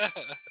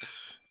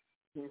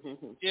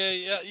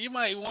 Yeah, you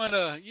might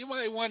wanna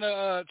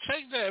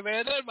check that,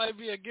 man. That might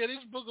be a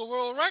Guinness Book of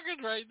World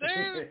Records right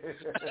there.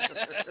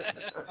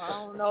 I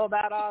don't know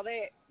about all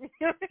that.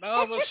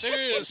 No, but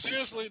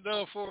seriously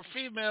though, for a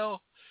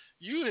female,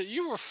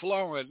 you were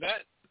flowing.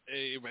 That,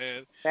 hey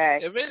man.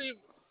 Right.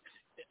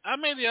 How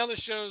many other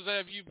shows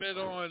have you been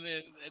on,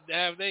 and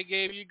have they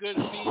gave you good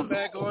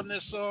feedback on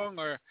this song,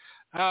 or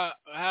how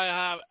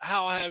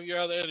have your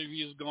other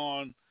interviews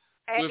gone?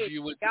 Hey, with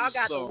you with y'all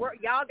got song?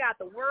 y'all got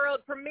the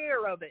world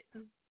premiere of it.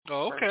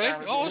 Oh, okay.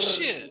 Oh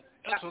shit,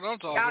 that's what I'm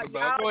talking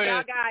about. Go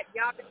ahead.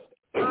 Y'all got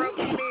the world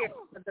premiere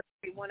of the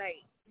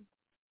 318.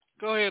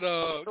 Go ahead,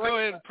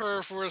 and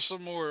purr for us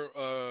some more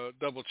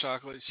double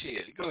chocolate.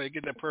 Shit, go ahead,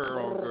 get that purr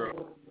on,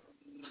 girl.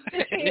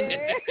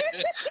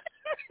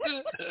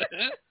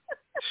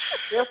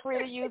 Feel free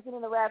to use it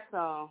in a rap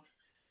song.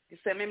 You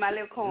send me my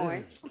little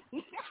coin.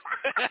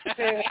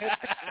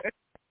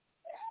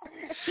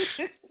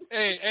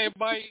 Hey,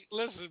 Mike,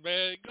 listen,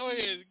 man. Go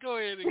ahead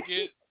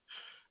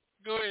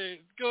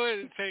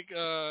and take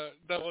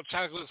double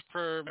chocolate's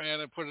purr,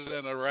 man, and put it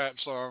in a rap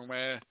song,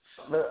 man.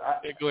 Look,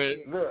 go ahead.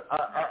 Look,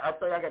 I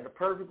think I got the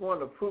perfect one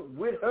to put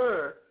with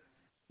her,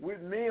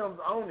 with Mims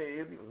on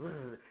it.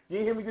 You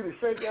hear me do the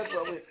shake up?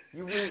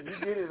 You did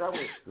it. I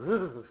went.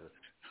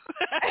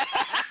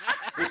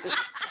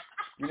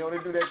 You know, they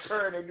do that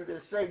turn, they do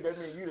that shake. That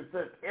means you just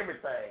touched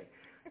everything.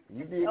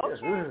 You did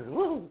this.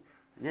 Woo.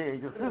 Yeah,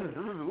 just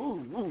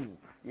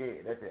yeah,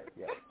 that's it.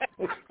 Yeah.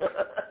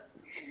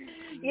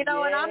 You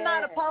know, and I'm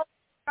not opposed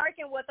to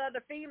working with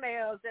other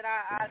females.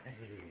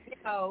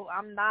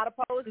 I'm not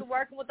opposed to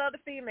working with other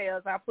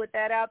females. I'll put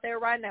that out there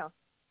right now.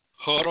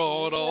 Hold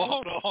on.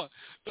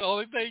 The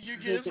only thing you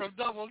get from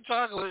double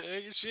chocolate,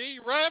 she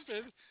ain't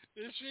rapping.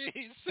 She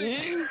ain't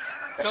singing.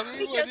 She just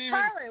purring.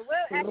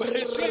 She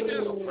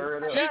just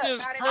purring because.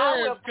 And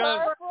I will put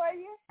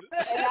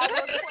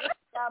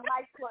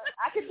Mike.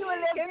 I could do a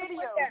little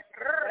video,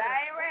 but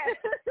I ain't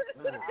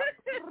rapping.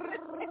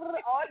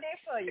 All day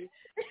for you.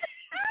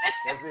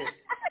 That's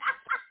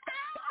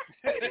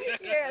it.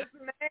 Yes,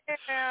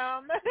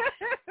 ma'am.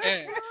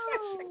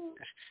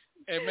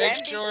 And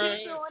make sure.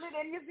 Keep doing it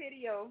in your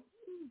video.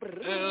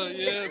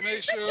 Yeah,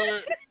 make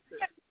sure.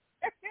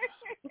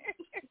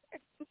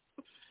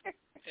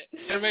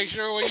 And make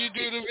sure when you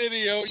do the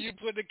video, you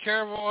put the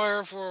camera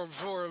on her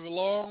for a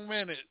long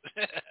minute.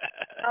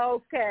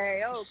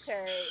 Okay.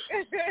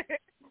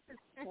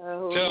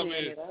 Tell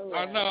me.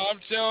 I know. I'm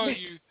telling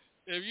you,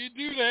 if you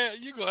do that,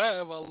 you're going to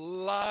have a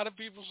lot of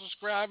people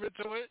subscribing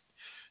to it.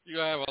 You're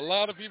going to have a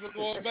lot of people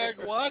going back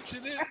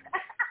watching it.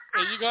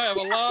 And you're going to have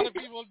a lot of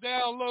people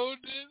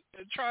downloading it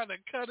and trying to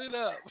cut it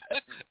up.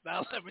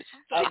 Now let me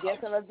stop. I guess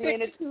I'm going to be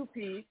in a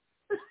two-piece.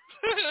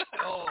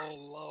 Oh,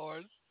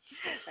 Lord.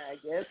 I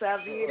guess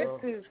I'll be in a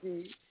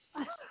two-piece.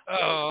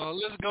 Oh,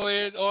 let's go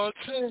ahead on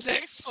to the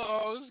next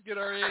song. Let's get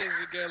our heads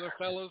together,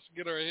 fellas.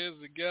 Get our heads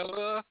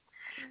together.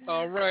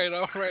 All right.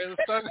 Let's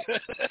start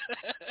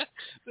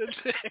the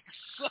next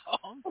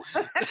song.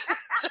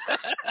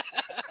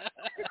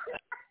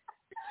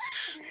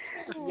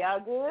 Y'all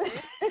good?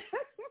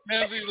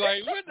 Messy's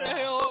like, what the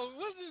hell?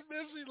 What's this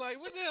Messy like?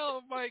 What the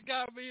hell Mike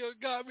got me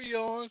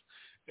on?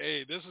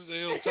 Hey, this is the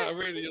Hilltop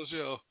Radio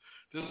Show.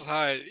 This is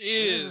how it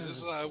is. This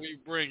is how we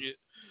bring it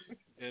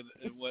and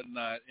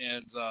whatnot.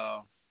 And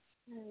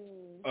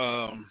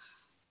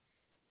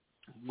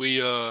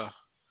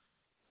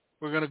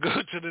we're gonna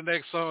go to the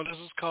next song. This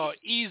is called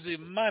Easy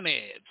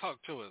Money.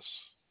 Talk to us.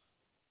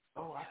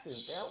 Oh, I said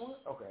that one?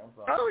 Okay, I'm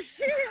sorry. Oh,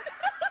 shit.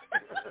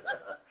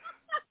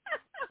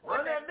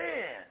 Run that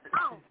then.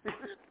 Oh,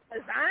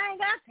 'cause I ain't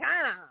got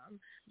time.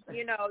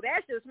 You know,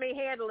 that's just me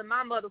handling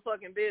my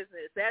motherfucking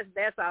business.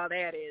 That's all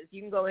that is.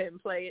 You can go ahead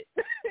and play it.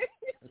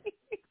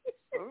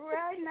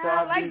 Right now, So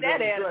I like that on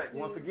the track attitude.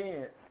 once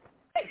again.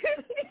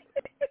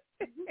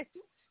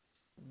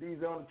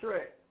 D's on the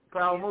track.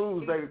 Power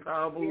moves, baby.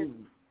 Power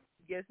moves.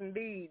 Yes,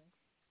 indeed.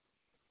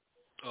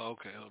 Oh,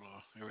 okay, hold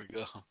on. Here we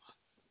go.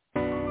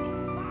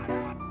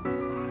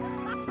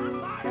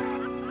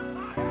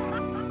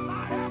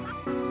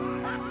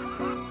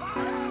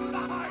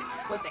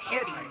 What the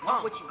hell do you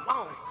want? What you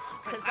want?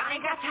 'Cause I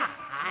ain't got time.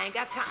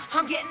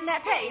 I'm getting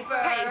that paper.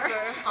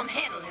 I'm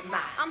handling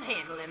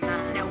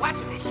mine. Now watch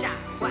me shine.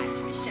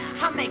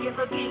 I make it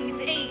look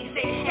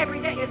easy. Every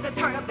day is a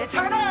turn up.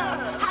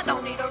 I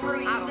don't need a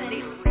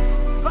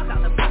reason. Fuck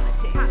all the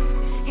politics.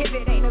 If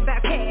it ain't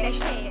about cash,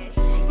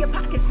 your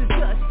pockets is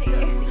dusty.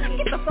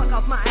 Get the fuck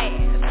off my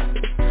ass.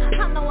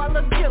 I know I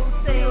look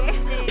juicy,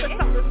 but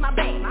so does my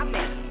bag.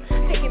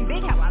 Thinking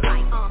big how I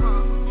like.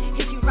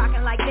 If you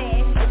rockin' like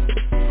that,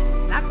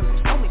 not gonna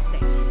show me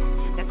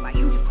things. That's why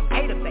you just a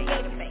hater, baby.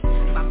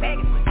 My bag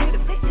is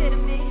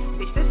legitimate.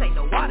 Bitch, this ain't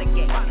no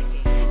Watergate.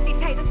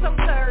 These haters so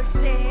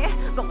thirsty.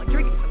 Go and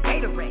drink some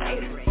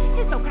Gatorade.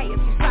 It's okay if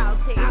you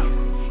salty.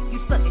 You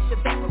sluggish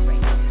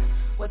evaporate.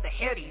 What the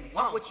hell do you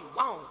want? What you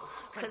want?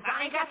 'Cause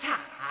I ain't got time.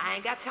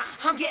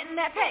 I'm getting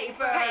that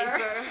paper.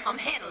 I'm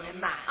handling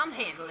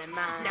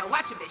mine. Now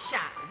watch me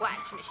shine.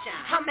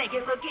 I make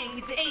it look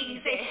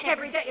easy.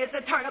 Every day is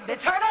a turn up.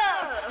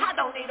 I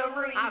don't need a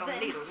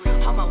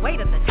reason. On my way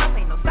to the top,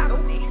 ain't no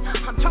stopping me.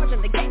 I'm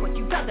charging the game what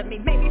you done to me.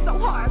 Made me so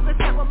hard, let's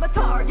have my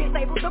target.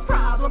 Label the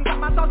problem, got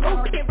my thoughts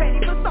over, get ready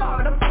for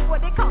stardom. Fuck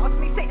what it cost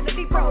me,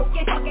 sanity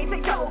broken. Fuck ain't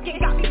say joking,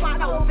 got me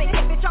wide open.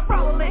 Hey bitch, I'm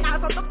rolling.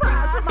 Eyes on the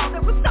prize, from all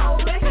that was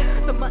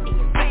stolen. The money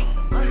is fame.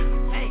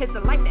 It's a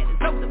life that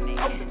is open to me.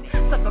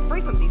 Sucker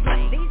free from these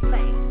lanes.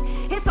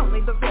 It's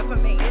only the real for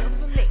me.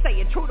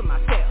 Staying true to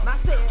myself.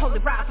 Only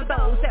ride for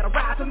those that'll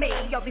ride for me.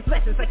 All these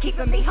lessons are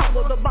keeping me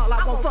humble. The ball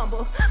I won't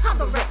fumble. I'm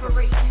the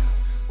referee.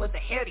 What the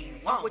hell do you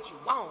want? What you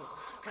want?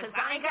 'Cause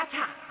I ain't got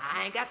time.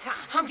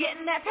 I'm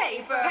getting that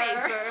paper.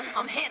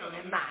 I'm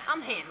handling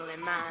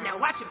mine. Now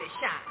watch me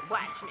shine.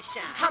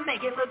 I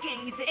make it look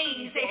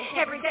easy.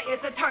 Every day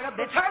is a turn up.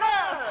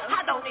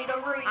 I don't need a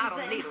reason.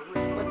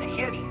 What the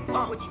hell do you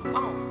want? What you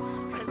want?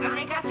 'Cause I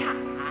ain't got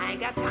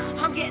time.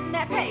 I'm getting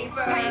that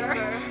paper.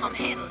 I'm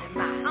handling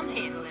mine.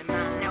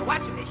 Now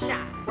watch me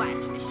shine.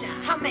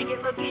 I make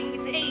it look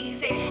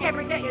easy.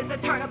 Every day is a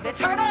turn up.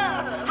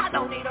 I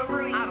don't need a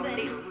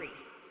reason.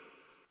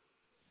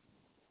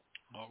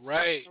 All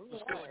right.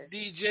 Let's go with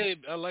DJ.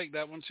 I like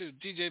that one too.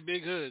 DJ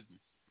Big Hood.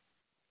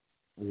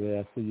 Yeah,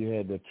 I see you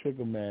had the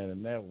Trigger Man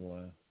in that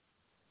one.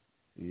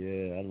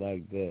 Yeah, I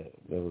like that.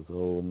 That was a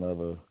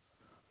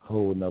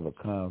whole nother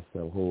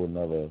concept, whole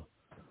nother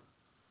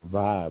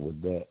vibe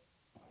with that.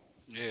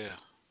 Yeah.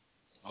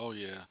 Oh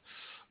yeah.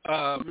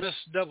 Miss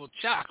Double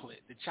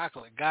Chocolate, the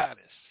chocolate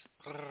goddess.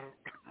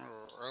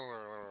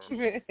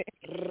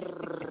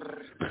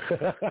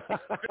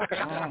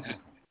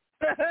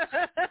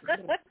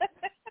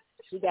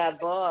 She got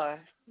bars.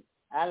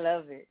 I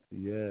love it.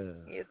 Yeah.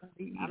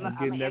 I'm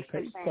getting that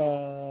extra paper.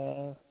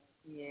 fan.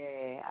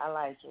 Yeah, I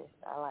like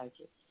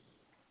it.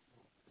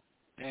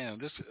 Damn,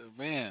 this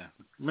man,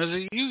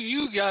 Mizzy,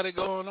 you got it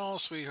going on,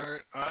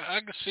 sweetheart.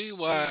 I can see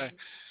why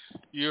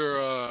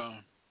you're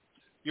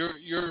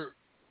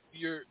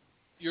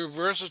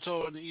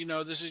versatile. And, you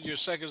know, this is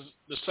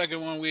the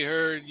second one we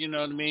heard. You know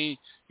what I mean?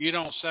 You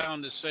don't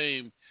sound the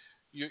same.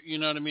 You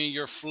know what I mean?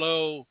 Your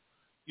flow,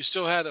 you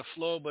still had a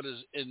flow, but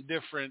it's in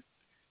different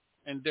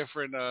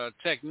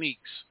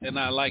techniques, and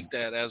I like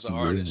that as an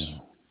artist.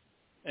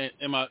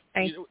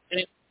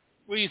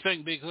 What do you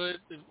think, Big Hood?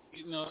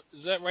 You know,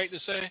 is that right to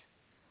say?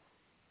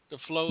 The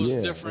flow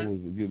is different.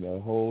 It was, a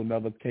whole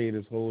nother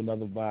cadence, whole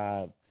nother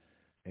vibe,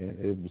 and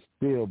it was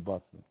still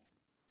busting.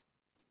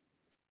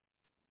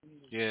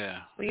 Yeah.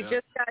 We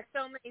just got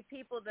so many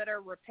people that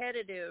are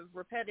repetitive,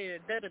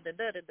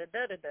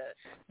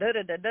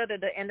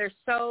 da-da-da-da-da-da-da-da-da-da-da-da-da-da, and there's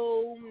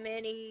so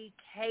many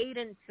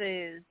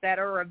cadences that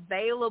are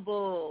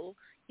available,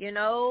 you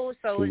know?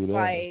 So it's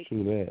like,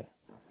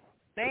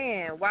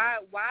 man, why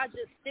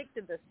just stick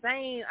to the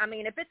same? I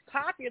mean, if it's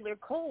popular,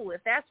 cool.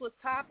 If that's what's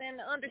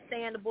popping,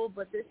 understandable,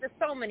 but there's just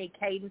so many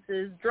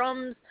cadences.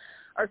 Drums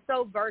are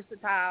so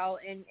versatile,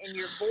 and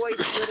your voice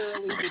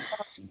literally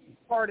becomes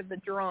part of the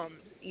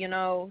drums, you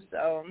know?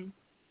 So...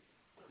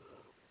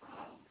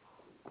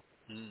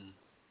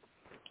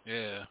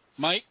 Yeah.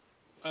 Mike,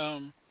 what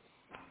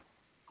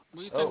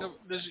do you think of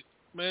this?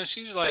 Man,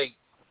 she's like,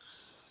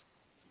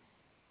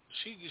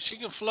 she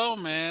can flow,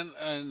 man.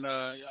 And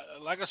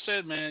like I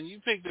said, man,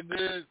 you picked a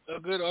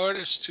good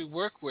artist to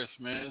work with,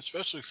 man,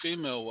 especially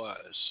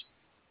female-wise.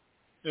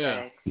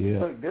 Yeah.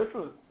 Yeah. Look, this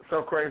was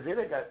so crazy.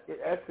 It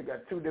actually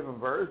got two different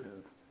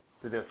versions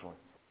to this one.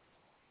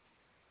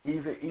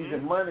 Easy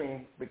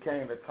Money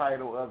became the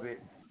title of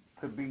it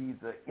to be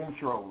the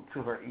intro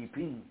to her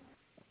EP.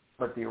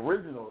 But the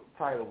original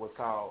title was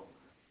called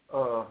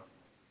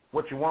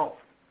 "What You Want,"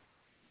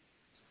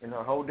 and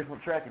a whole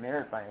different track and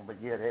everything. But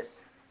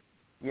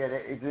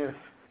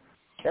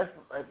that's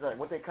like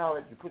what they call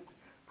it. You put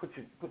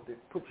your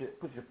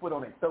foot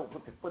on their throat,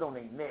 put your foot on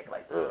their neck,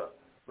 like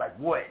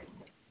what?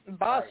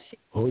 Boss.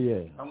 Oh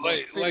yeah.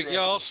 Like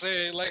y'all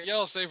say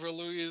for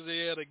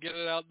Louisiana, get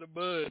it out the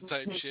mud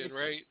type shit,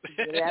 right?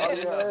 Get it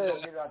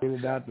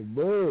out the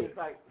mud. It's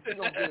like, get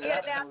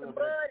it out the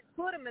mud,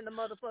 put them in the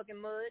motherfucking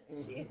mud.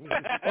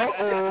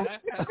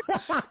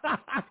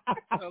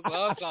 That's what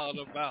I'm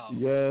talking about.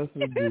 Yes,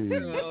 indeed.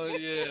 Oh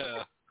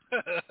yeah.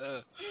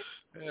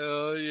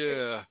 Hell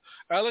yeah.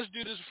 All right, let's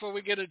do this before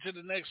we get into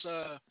the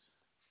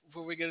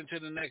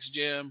next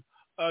jam.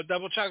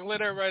 Double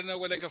Chocolate, everybody know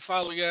where they can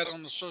follow you at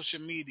on the social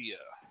media.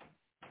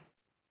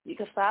 You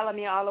can follow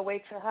me all the way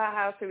to her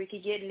house so we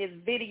can get in this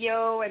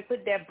video and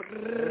put that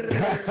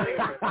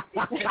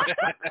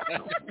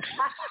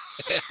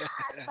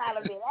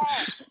follow me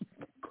that.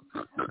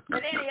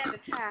 But any other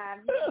time,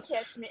 you can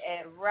catch me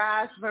at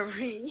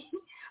Rosemary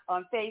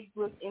on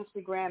Facebook,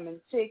 Instagram,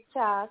 and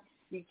TikTok.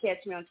 You can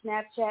catch me on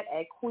Snapchat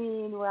at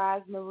Queen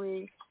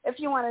Rosemary. If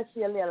you want to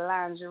see a little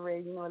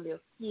lingerie, a little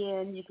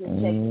skin, you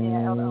can check me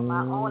out on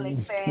my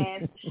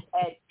OnlyFans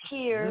at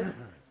Tears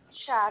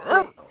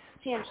Chocolate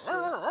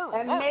Tincture.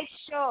 And make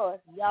sure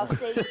y'all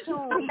stay tuned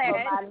for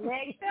my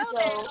next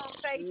show,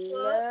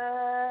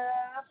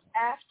 Love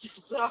After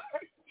Dark.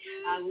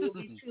 I will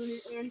be tuning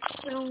in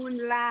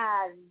soon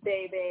live,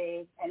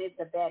 baby. And it's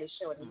the baddest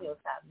show on the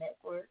Hilltop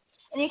Network.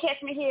 And you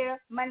catch me here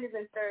Mondays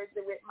and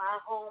Thursdays with my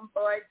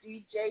homeboy,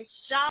 DJ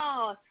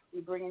Sean.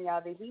 We're bringing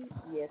y'all the heat.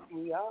 Yes,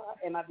 we are.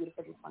 And my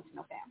beautiful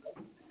dysfunctional family.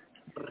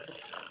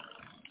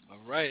 All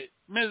right.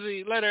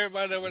 Mizzy, let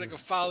everybody know where they can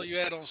follow you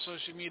at on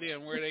social media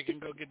and where they can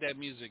go get that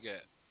music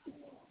at.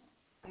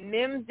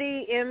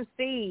 Mimzy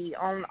MC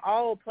on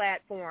all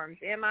platforms.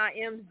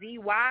 MIMZY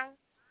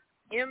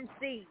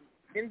MC.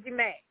 Mimzy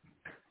Mac.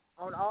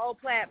 On all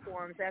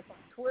platforms. That's on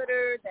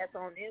Twitter, that's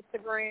on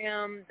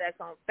Instagram, that's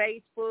on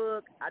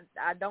Facebook.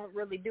 I don't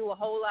really do a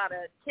whole lot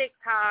of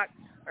TikTok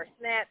or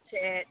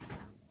Snapchat.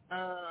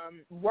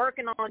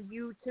 Working on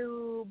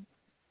YouTube.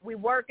 We're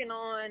working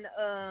on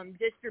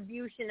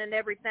distribution and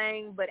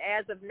everything, but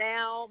as of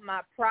now,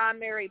 my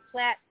primary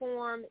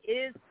platform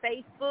is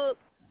Facebook.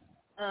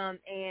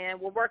 And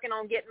we're working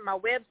on getting my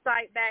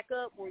website back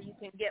up where you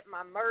can get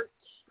my merch.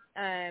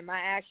 I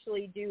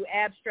actually do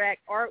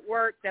abstract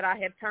artwork that I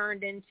have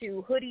turned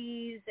into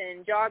hoodies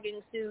and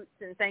jogging suits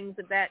and things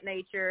of that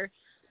nature.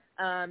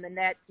 And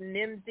that's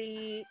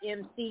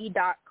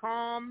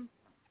mimzymc.com.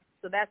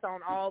 So that's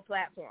on all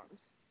platforms.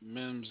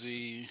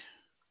 mimzc.com.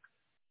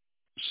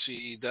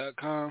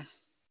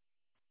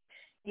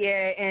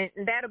 Yeah, and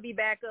that'll be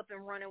back up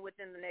and running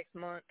within the next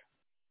month.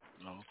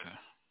 Okay.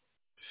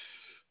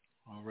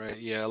 All right.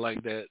 Yeah, I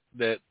like that.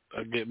 That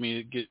get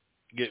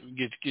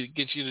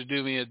you to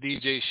do me a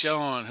DJ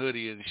Sean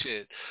hoodie and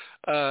shit.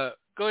 Go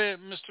ahead,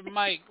 Mr.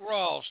 Mike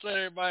Ross. Let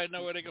everybody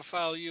know where they can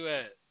follow you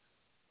at.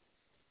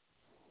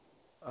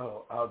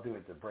 Oh, I'll do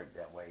it to break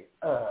that way.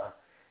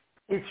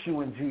 It's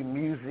UNG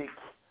Music,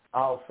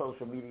 all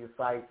social media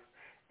sites,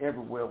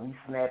 everywhere. We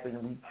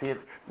snapping, we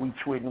tip, we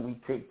tweeting, we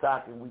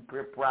TikToking, we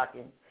pip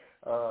rocking,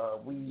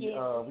 we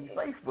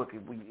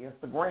Facebooking, we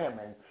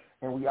Instagramming,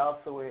 and we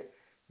also at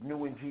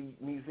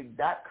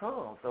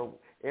newngmusic.com. So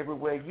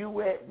everywhere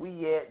you at,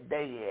 we at,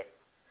 they at.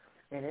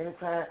 And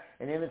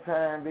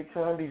anytime Big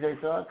Sean, DJ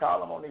Sean,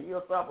 call them on the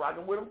Hilltop,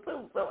 rocking with them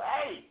too. So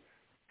hey,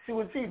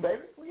 UNG,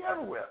 baby, we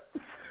everywhere.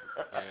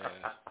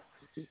 Yeah.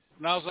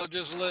 And also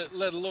just let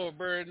a little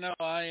bird know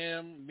I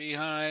am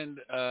behind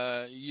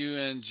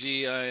UNG.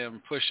 I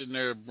am pushing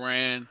their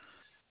brand,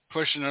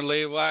 pushing their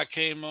label. I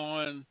came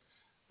on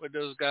with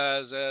those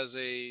guys as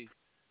a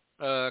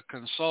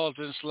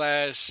consultant /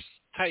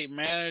 type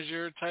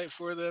manager type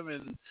for them,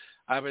 and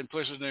I've been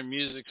pushing their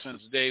music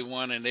since day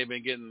one, and they've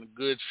been getting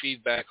good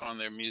feedback on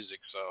their music.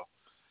 So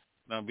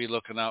I'll be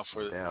looking out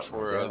for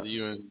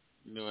the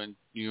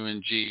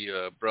UNG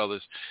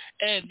brothers.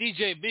 And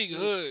DJ Big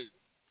Hood.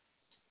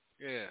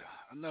 Yeah,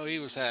 I know he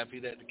was happy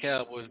that the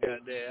Cowboys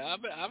got there.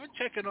 I've been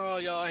checking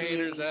all y'all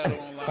haters out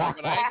online,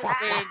 but I ain't been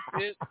saying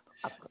shit.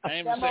 I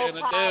ain't been saying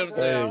a damn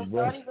thing.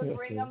 Don't even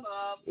bring them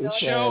up.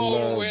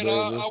 Show when I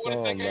want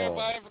to thank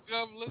everybody for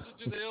coming listen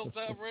to the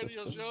Hilltop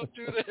Radio Show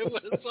today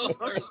with the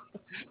Soulers.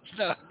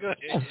 No, go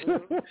ahead.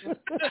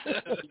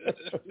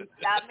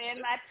 Stop me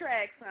in my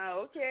tracks, huh?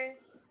 Okay.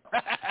 I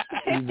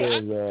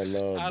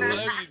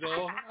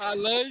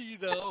love you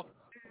though.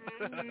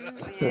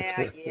 Yeah.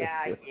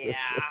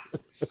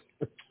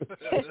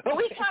 But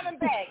we coming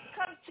back.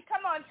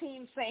 Come on,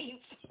 Team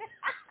Saints.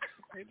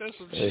 Ain't that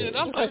some shit? I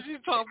thought she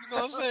was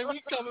gonna say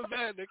we coming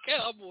back to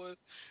Cowboys.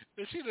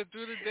 But she done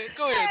threw the day.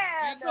 Go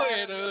ahead. Go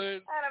ahead,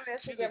 Hood.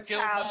 She done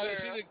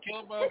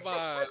killed my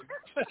vibe.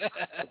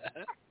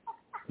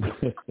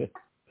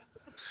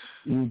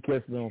 You can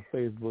catch me on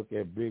Facebook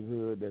at Big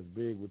Hood. That's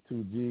Big with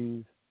 2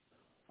 G's.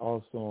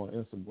 Also on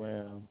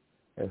Instagram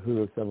at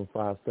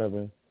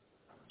Hood757.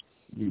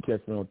 You can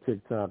catch me on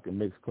TikTok and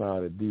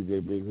Mixcloud at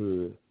DJ Big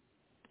Hood.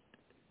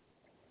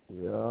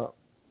 Yeah.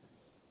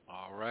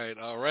 All right.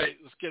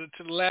 Let's get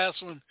into the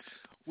last one.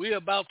 We're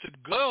about to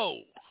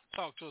go.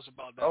 Talk to us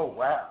about that. Oh,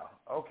 wow.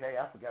 Okay,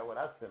 I forgot what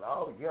I said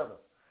altogether.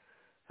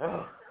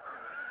 Oh.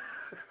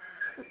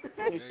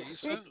 Yeah, you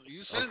said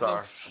I'm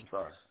sorry.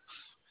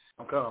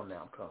 I'm calm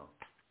now.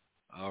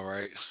 All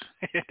right.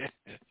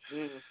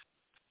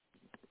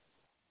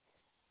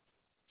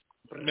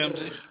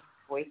 Mimsy.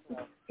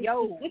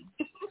 Yo.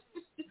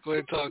 Go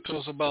ahead and talk to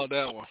us about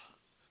that one.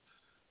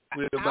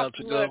 We're about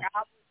to go. I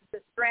was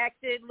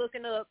distracted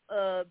looking up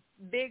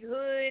Big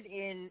Hood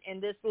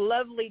and this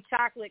lovely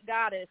chocolate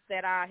goddess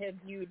that I have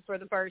viewed for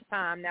the first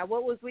time. Now,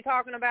 what was we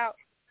talking about?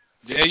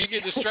 Yeah, you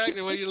get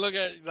distracted when you look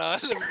at it. Nah,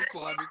 let me be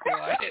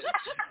quiet.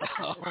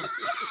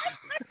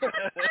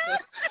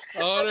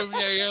 All them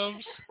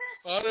yams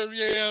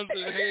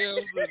and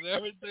hams and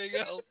everything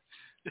else.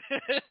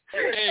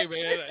 Hey,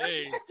 man,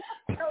 hey.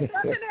 No,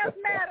 nothing else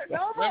matters.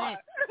 No more.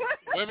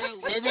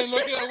 Women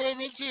look at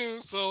women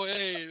too. So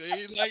hey,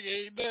 ain't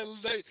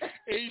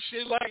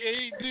shit like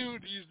ain't new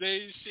these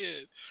days.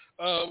 Shit.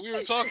 We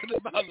were talking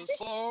about the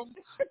song.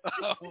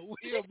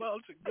 We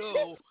about to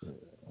go.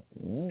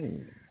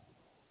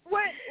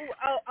 What?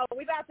 Oh,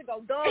 we about to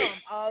go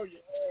dumb. Oh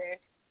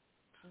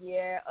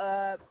yeah.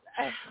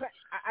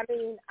 I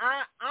mean,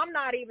 I'm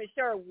not even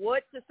sure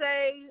what to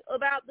say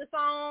about the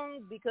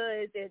song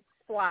because it's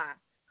fly.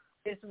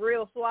 It's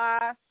real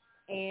fly,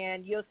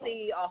 and you'll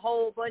see a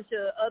whole bunch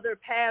of other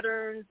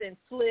patterns and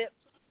flips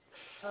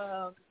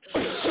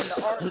in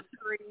the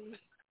artistry,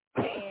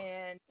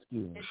 and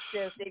it's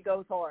just it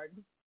goes hard.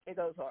 That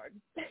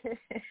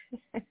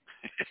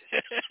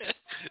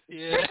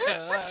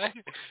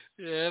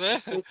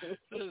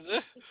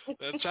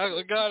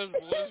chocolate goddess,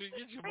 boy, she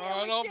get your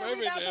mind off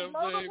every damn thing,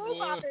 boy.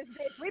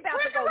 We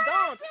about to go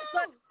dumb.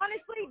 But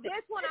honestly,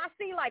 this one I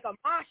see like a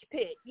mosh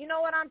pit. You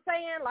know what I'm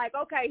saying? Like,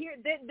 okay, here,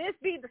 this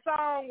be the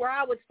song where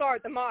I would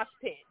start the mosh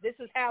pit. This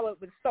is how it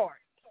would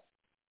start.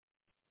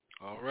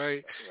 All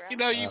right. You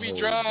know, you be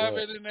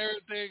driving and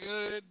everything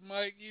good,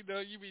 Mike. You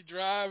know, you be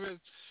driving.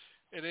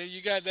 And then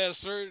you got that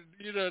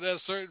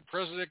certain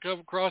person that come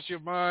across your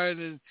mind,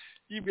 and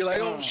you be like,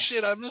 "Oh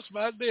shit, I missed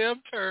my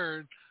damn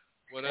turn."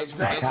 Well, that's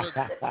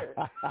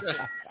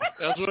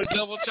what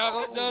double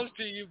chocolate does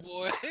to you,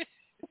 boy.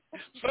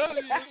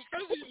 Especially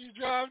if you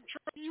drive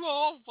truck, you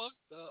all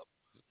fucked up.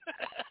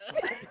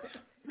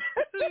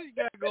 You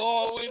gotta go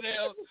all the way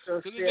down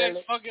to the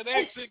next fucking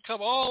exit,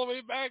 come all the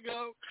way back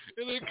up,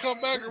 and then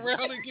come back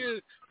around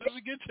again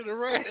to get to the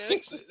right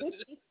exit.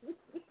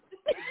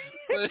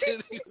 But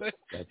anyway,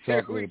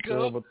 here we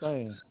go.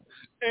 Thing.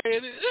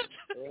 And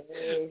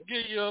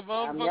get you a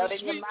motherfucking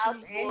sweet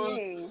tooth,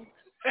 boy.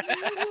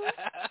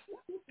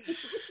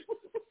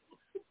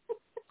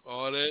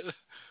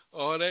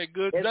 all that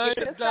good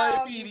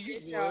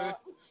diabetes, boy.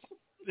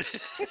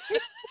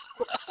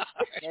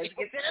 Let's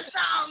get to the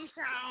song.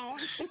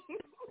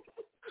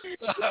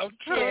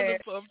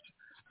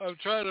 I'm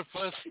trying to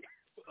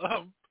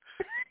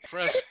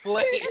press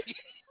play.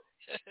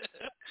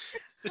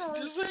 This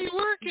ain't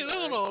working.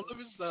 Hold on, let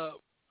me stop.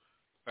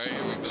 All right,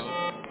 here we go.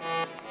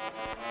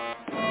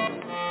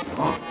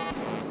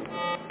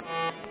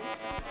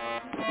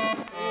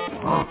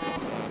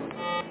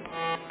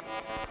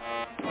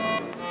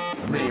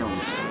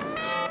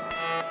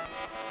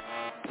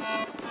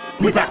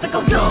 We about to go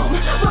dumb.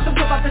 Welcome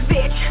to off this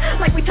bitch,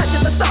 like we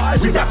touching the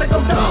stars. We about to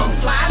go dumb.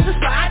 Flies the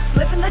slide,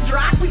 slip in the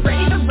drop. We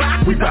ready to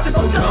rock. We about to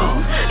go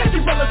dumb. Got you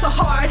rolling so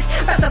hard,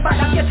 about to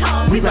bite off your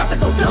tongue. We about to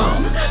go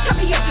dumb.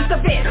 Turn me up just a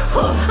bit.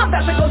 I'm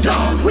about to go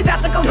dumb. We about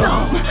to go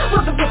dumb.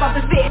 Welcome to off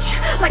this bitch,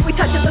 like we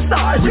touching the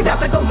stars. We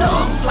about to go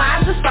dumb.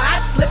 Flies the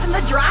slide, slip in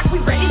the drop. We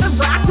ready to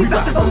rock. We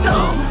about to go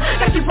dumb.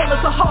 Got you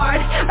rolling so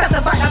hard, about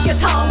to bite off your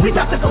tongue. We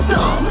about to go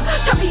dumb.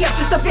 Turn me up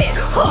just a bit.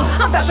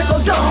 I'm about to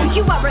go dumb.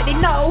 You already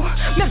know.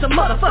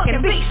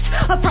 motherfucking beast.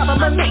 A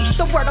problem unleashed,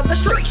 the word of the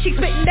street. She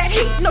spitting that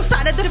heat, no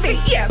sign of defeat.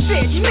 Yeah,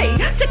 bitch, me.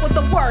 Sick with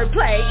the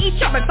wordplay,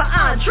 each other for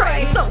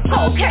entree. So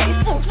cold case,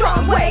 full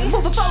strong way,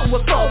 moving forward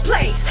with full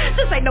plates.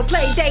 This ain't no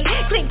play date,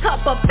 clean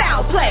cup of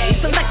foul play.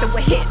 Selected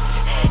with hits,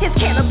 it's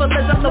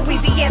cannibalism.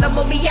 Louisiana,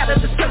 move me out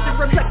of this prison.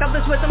 Reflect on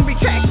this wisdom,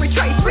 retract,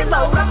 retrace,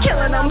 reload. I'm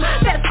killing them,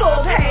 that's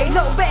full pay,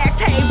 no back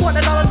pay. Want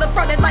it all in the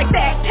front end like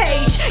back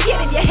page.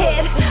 Get in your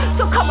head,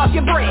 so come off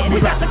your bread.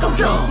 We got to go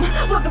dumb,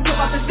 we're gonna rip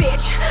off this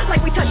bitch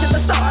like we touching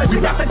the stars. We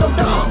got to go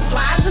dumb,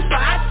 slide the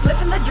spot, slip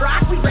in the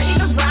drop. We ready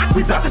to rock,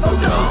 we got to go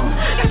dumb.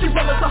 Got you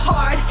rolling so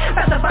hard,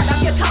 about to bite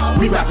off your tongue.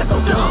 We got to go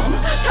dumb,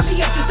 tell me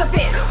up just a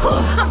bit.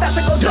 I'm about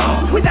to go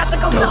dumb, we got to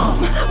go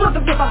dumb. We're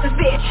gonna rip off this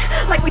bitch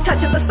like we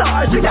touching the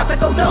stars. We got to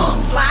go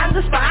dumb, slide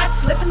the spot,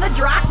 slip in the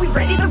drop. We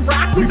ready to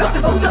rock, we got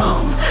to go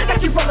dumb.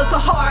 Got you rolling so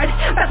hard,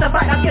 about to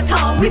bite off your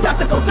tongue. We got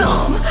to go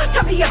dumb,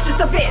 tell me up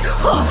just a bit.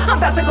 I'm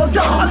about to go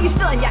dumb. Are you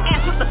still in your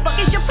ass? What the fuck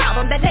is your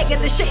problem? That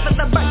negative shit for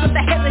the birds. What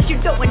the hell is you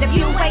doing? If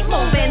you ain't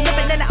moving,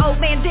 living in an old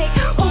man dick.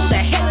 Who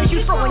the hell is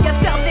you throwing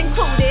yourself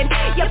included?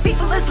 Your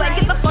people is like,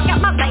 get the fuck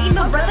out my lane.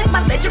 No, really,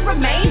 my legend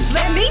remains.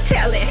 Let me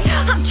tell it,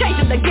 I'm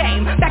changing the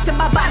game. Back to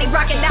my body,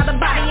 rocking out the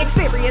body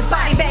experience.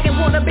 Body bagging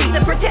wannabes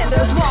and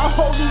pretenders. Wall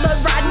holding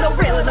the ride, no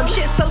reeling them.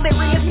 Shit's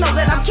hilarious, know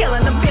that I'm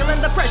killing them.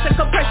 Feeling the pressure,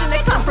 compression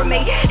that come from me.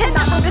 And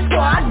not from the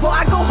squad,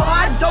 boy, I go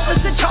hard. Don't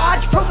listen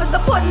charge, proving the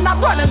pudding,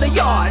 I'm running the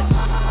yard.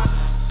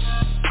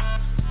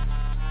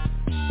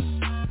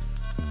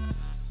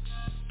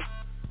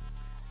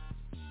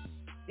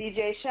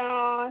 DJ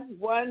Sean,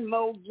 one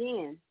more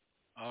again.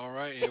 All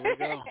right, here we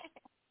go.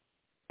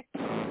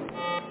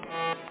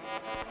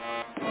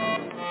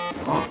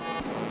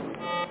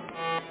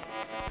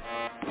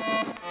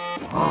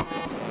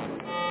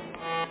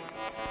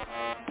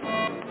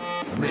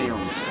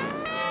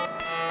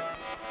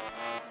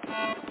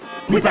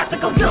 We got to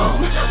go dumb,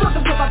 we're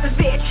gonna rip off this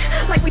bitch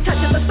like we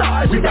touching the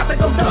stars. We got to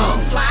go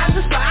dumb, slide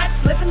the spot,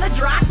 slip in the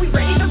drop. We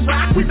ready to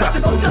rock, we got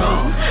to go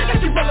dumb.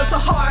 Got you rolling so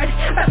hard,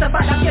 about to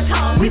bite off your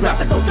tongue. We got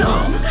to go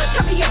dumb,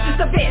 tell me up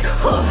just a bit.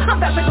 I'm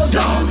about to go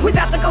dumb, we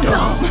got to go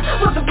dumb.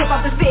 We're gonna rip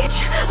off this bitch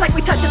like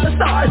we touching the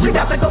stars. We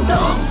got to go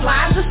dumb,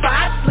 slide the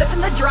spot, slip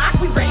in the drop.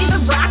 We ready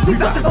to rock, we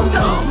got to go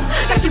dumb.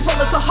 Got you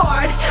rolling so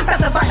hard,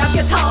 about to bite off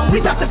your tongue. We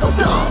got to go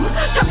dumb,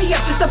 tell me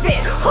up just a bit.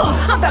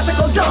 I'm about to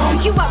go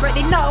dumb. You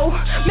already know,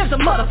 there's a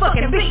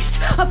motherfucking beast.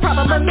 A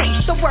problem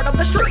unleashed, the word of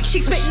the street.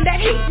 She spitting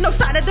that heat, no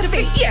sign of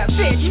defeat. Yeah,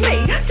 bitch, me.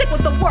 Sick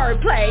with the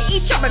wordplay,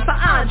 each other for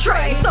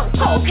entree. So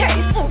cold case,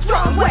 full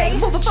strong way,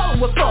 moving forward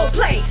with full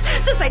plates.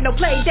 This ain't no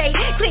play date,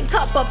 clean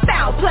cup of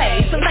foul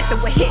play. Selected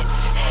with hits,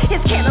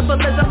 it's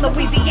cannibalism.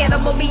 Louisiana,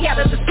 move me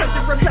out of this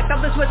prison. Reflect on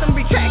this wisdom,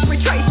 retract,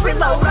 retrace,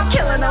 reload. I'm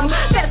killing them,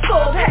 that's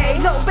full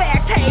pay, no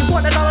back pay.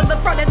 Want it all in the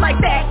front end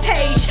like back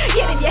page.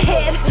 Get in your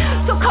head,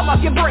 so come off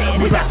your bread.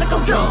 We got to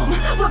go dumb,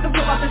 we're gonna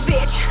rip off this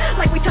bitch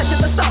like we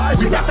touching the stars.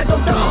 We got to go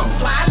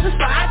dumb, slide the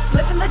spot,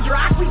 slip in the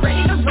drop. We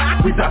ready to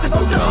rock, we got to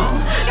go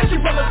dumb. Got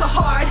you rolling so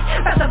hard,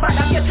 about to bite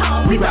off your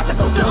tongue. We got to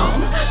go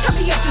dumb, tell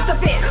me up just a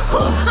bit.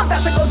 I'm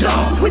about to go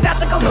dumb, we got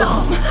to go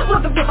dumb. We're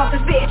gonna rip off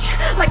this bitch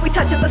like we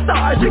touching the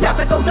stars. We got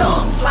to go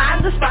dumb,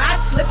 slide the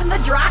spot, slip in the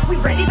drop. We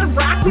ready to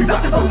rock, we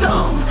got to go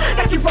dumb.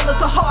 Got you rolling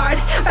so hard,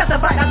 about to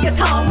bite off your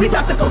tongue. We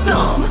got to go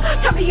dumb,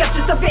 tell me up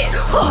just a bit.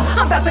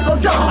 I'm about to go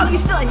dumb. Are you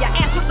still in your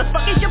ass? What the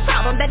fuck is your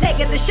problem? That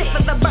negative shit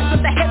for the birds.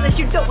 What the hell is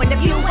you doing?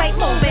 If you ain't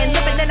moving,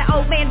 living in an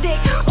old man dick.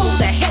 Who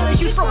the hell is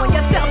you throwing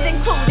yourself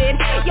included?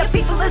 Your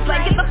people is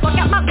like, get the fuck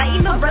out my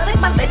lane. No, really,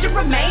 my legend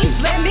remains.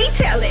 Let me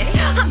tell it,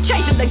 I'm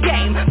changing the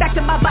game. Back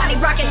to my body,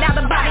 rocking out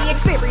the body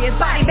experience.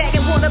 Body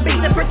bagging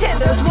wannabes and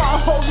pretenders. Wall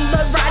holding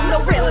the ride,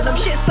 no reeling them.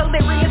 Shit's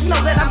hilarious,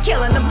 know that I'm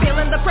killing them.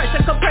 Feeling the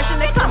pressure, compression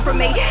that come from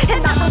me.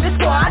 And not from the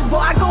squad,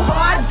 boy, I go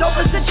hard. Don't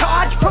listen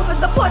charge, proving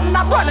the pudding,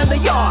 I'm running the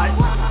yard.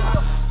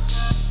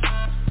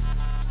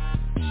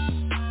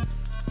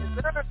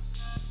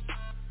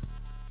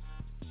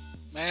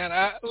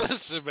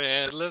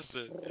 Man,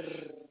 listen.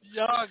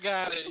 Y'all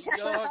got it.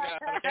 Y'all got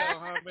to count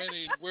how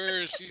many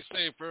words she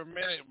say per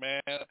minute,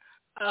 man.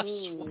 I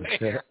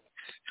swear.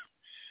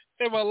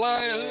 In my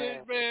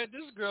livelihood, man,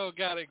 this girl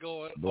got it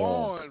going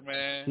on,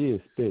 man. She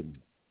is spitting.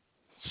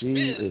 She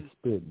is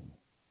spitting.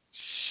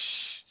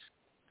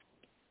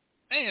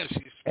 Man,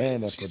 she's spitting.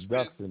 And the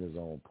production is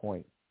on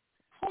point.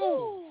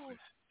 Whew.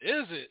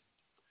 Is it?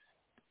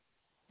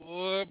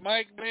 Boy,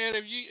 Mike, man,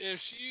 if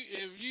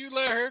you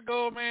let her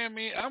go, man,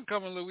 I'm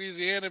coming to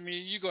Louisiana,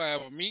 you gonna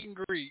have a meet and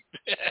greet.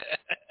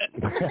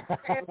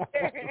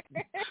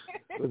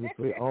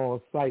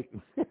 On site.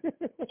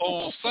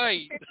 On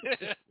site.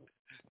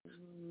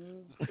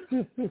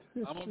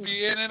 I'm gonna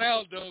be in and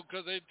out though,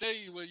 because they tell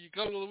you when you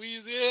come to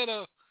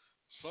Louisiana,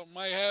 something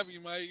might happen.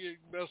 You might get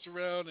messed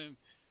around and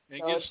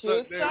get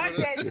stuck there.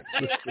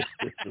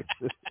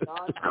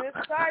 Don't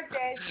start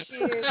that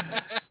shit.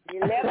 You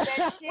left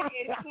that shit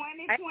in 2022.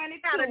 I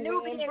got a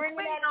newbie and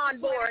queen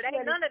on board.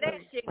 Ain't none of that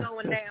shit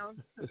going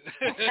down.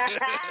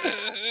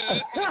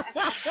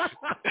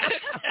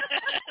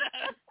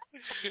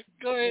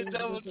 Go ahead,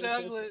 Double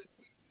Chocolate.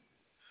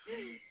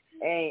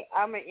 Hey,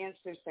 I'm an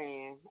instant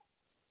fan.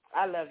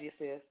 I love you,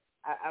 sis.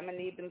 I'm going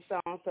to need them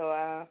songs, so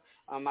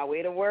on my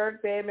way to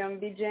work, baby, I'm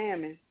going to be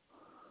jamming.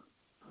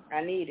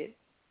 I need it.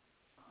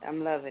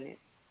 I'm loving it.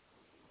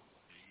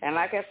 And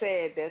like I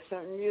said, there's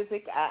certain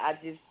music I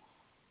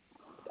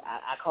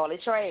call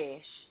it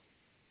trash,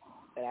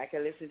 but I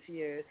can listen to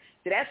yours.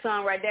 See, that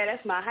song right there,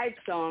 that's my hype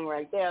song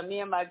right there. Me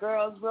and my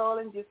girls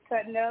rolling, just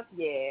cutting up.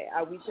 Yeah,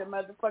 I wish your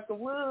motherfucker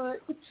would.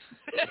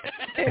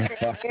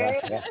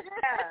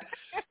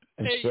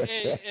 Hey,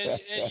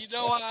 you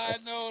know how I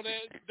know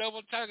that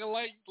Double Taco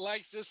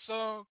likes this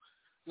song,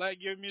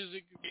 like your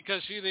music,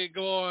 because she didn't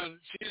go on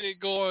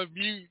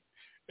mute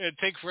and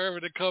take forever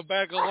to come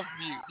back off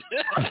mute.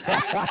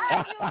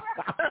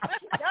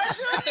 Don't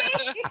do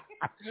me.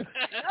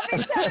 Don't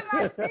be telling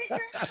my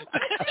secret.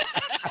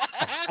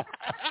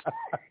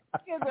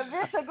 Because the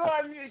bitch will go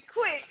on mute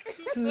quick.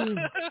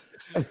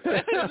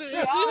 We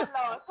all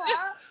lost,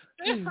 huh?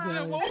 It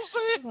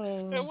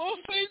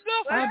won't say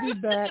nothing. I'll be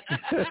back.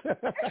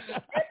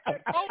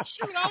 Oh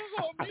shoot, I was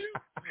on mute.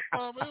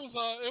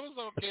 It was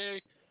okay.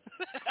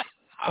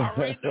 I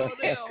already know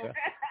now.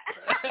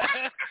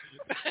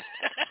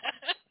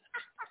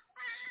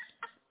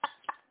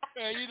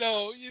 Man, you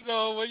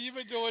know, when you've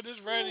been doing this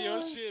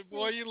radio shit,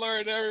 boy, you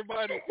learn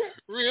everybody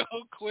real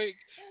quick,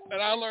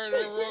 and I learned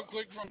it real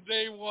quick from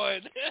day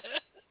one.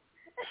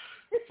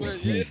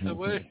 But yeah,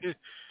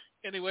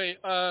 anyway,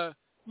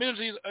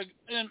 Mimsy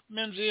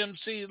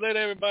MC, let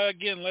everybody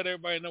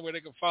know where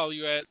they can follow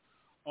you at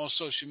on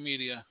social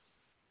media.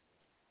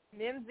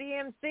 Mimsy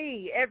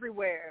MC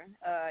everywhere.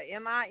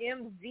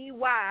 MIMZY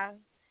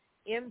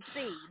MC.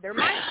 There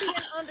might be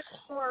an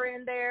underscore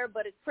in there,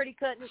 but it's pretty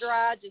cut and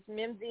dry. Just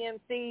Mimsy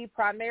MC,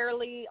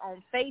 primarily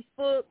on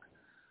Facebook.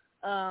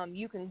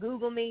 You can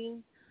Google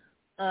me.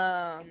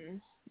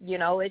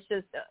 It's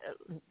just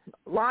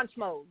launch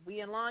mode.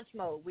 We in launch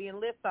mode. We in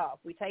liftoff.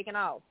 We taking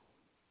off.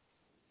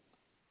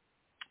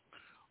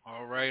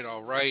 All right.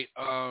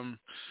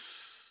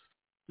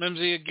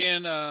 Mimsy,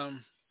 again,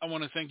 I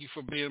want to thank you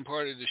for being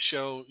part of the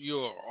show.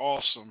 You are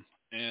awesome,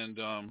 and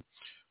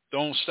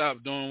don't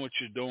stop doing what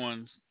you're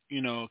doing.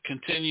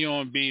 Continue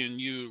on being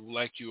you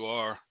like you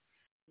are,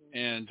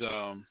 and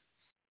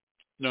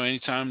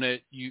anytime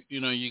that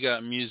you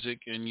got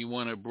music and you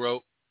want it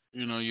broke,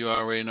 you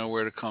already know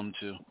where to come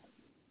to.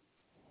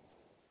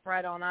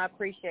 Right on. I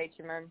appreciate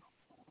you, man.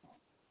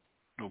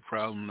 No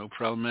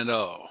problem at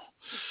all.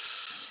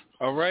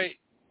 All right.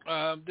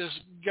 That's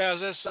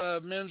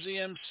Mimsy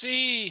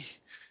MC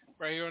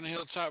right here on the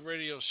Hilltop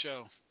Radio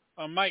Show.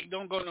 Mike,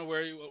 don't go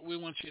nowhere. We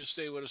want you to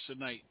stay with us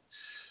tonight.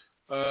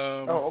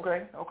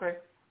 Okay.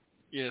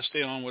 Yeah,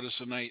 stay on with us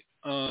tonight.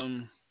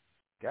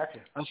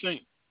 Gotcha. I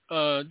think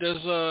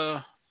there's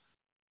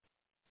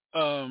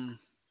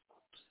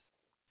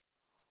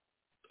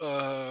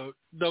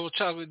Double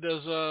Chocolate.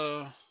 Does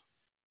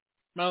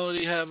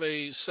Melody have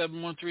a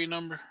 713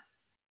 number?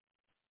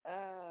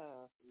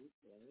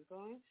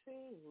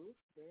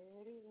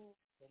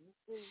 Let me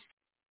see.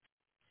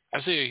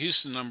 I see a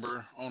Houston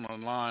number on the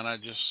line. I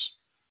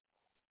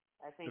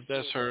think if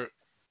that's her.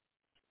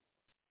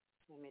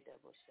 Let me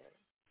double check.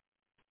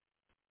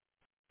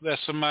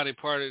 That's somebody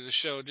part of the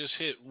show. Just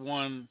hit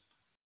one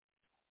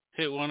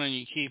on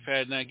your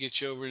keypad, and that gets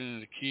you over into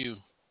the queue.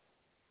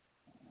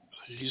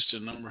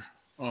 Houston number.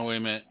 Oh, wait a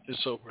minute.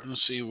 It's over.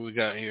 Let's see what we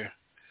got here.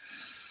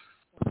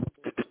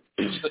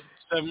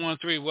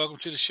 713, welcome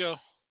to the show.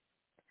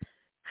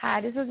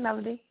 Hi, this is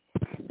Melody.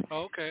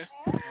 Oh, okay.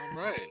 All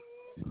right.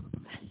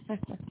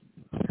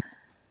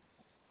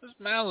 This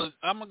Melody.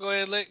 I'm gonna go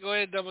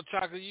ahead, Double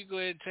Chocolate. You go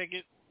ahead and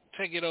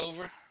take it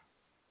over.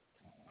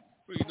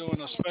 We're doing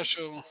a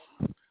special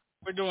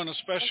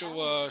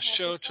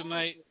show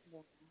tonight.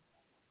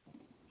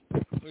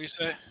 What do you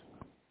say?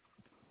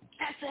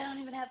 I said I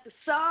don't even have the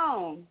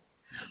song.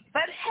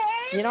 But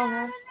hey, you don't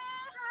have?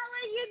 How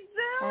are you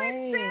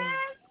doing,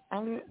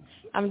 sis?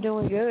 I'm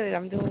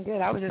doing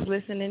good. I was just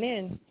listening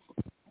in.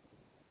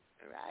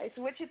 Right.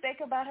 So what you think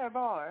about her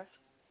bars?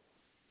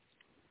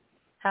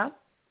 Huh?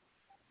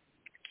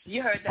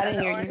 You heard that? I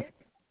didn't hear you.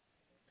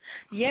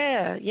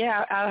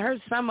 Yeah. I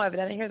heard some of it.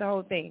 I didn't hear the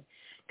whole thing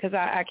because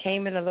I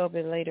came in a little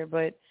bit later.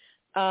 But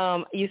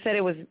you said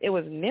it was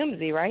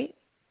Mimsy, right?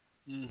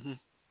 Mhm.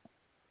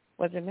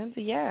 Was it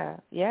Mimsy? Yeah.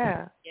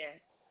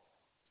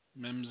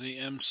 Mimsy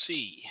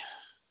MC.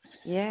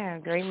 Yeah,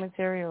 great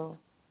material.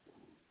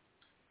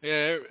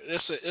 Yeah,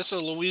 it's a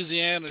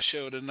Louisiana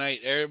show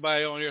tonight.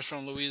 Everybody on here is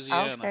from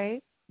Louisiana.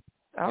 Okay.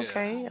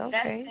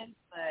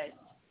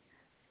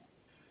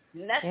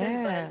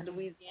 Nothing but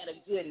Louisiana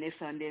goodness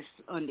on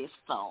this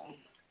phone.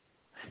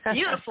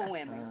 Beautiful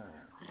women.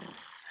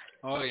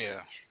 Oh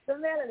yeah. So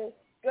Melody,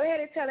 go ahead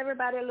and tell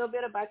everybody a little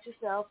bit about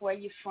yourself, where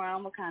you're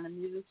from, what kind of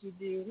music you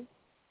do.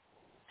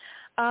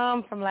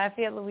 From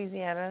Lafayette,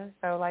 Louisiana.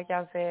 So like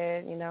y'all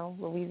said,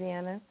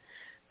 Louisiana.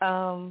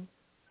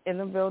 In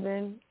the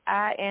building.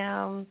 I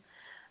am,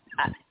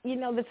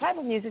 the type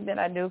of music that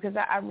I do, because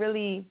I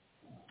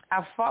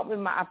fought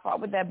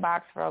with that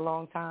box for a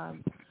long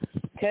time.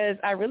 because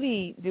I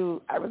really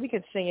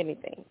could sing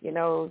anything. You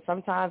know,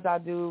 sometimes I'll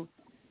do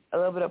a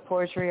little bit of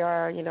poetry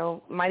or, you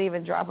know, might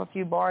even drop a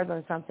few bars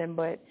on something.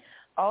 But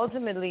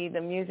ultimately,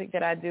 the music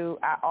that I do,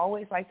 I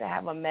always like to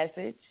have a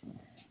message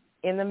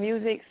in the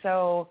music.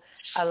 So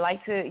I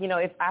like to, you know,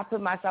 if I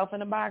put myself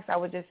in a box, I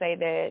would just say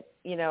that,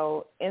 you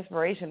know,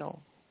 inspirational.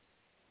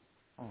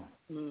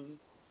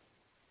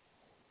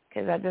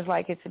 Because I just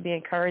like it to be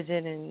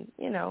encouraging and,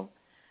 you know,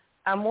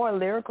 I'm more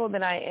lyrical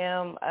than I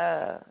am,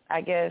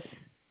 I guess,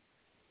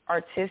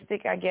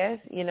 artistic, I guess,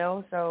 you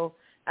know. So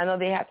I know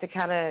they have to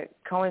kind of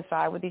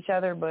coincide with each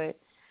other, but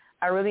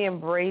I really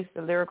embrace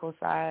the lyrical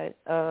side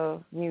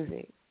of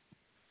music.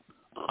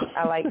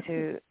 I like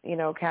to, you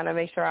know, kind of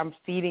make sure I'm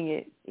feeding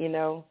it, you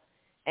know,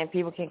 and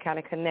people can kind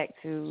of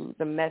connect to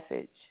the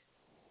message.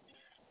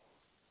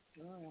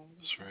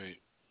 That's right.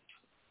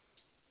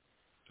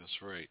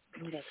 That's right.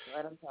 That's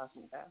what I'm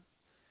talking about.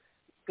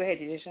 Go ahead,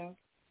 DJ Sean.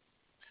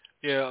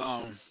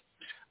 Yeah,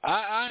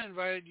 I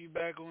invited you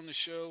back on the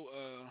show,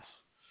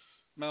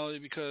 Melody,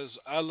 because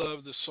I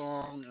love the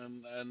song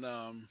and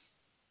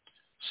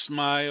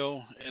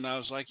Smile, and I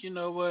was like, you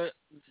know what?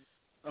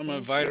 I'm going to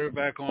invite her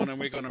back on, and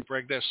we're going to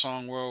break that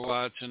song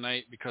worldwide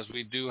tonight because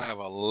we do have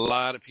a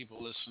lot of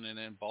people listening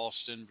in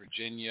Boston,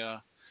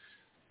 Virginia.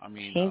 I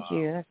mean, Thank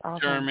you. That's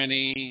awesome.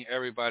 Germany.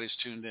 Everybody's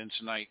tuned in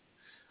tonight.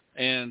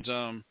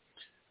 And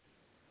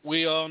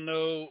we all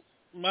know,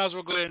 might as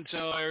well go ahead and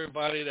tell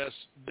everybody that's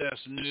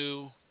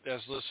new,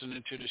 that's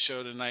listening to the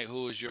show tonight,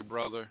 who is your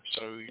brother.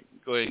 So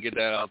go ahead and get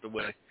that out the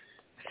way.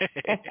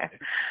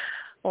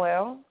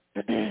 Well,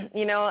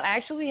 you know, I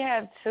actually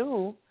have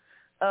two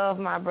of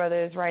my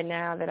brothers right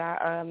now that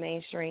are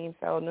mainstream.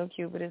 So New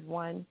Cupid is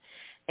one,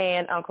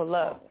 and Uncle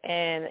Love.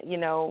 And, you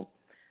know,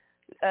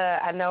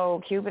 I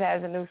know Cupid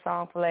has a new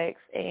song, Flex,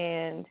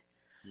 and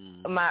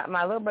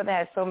my little brother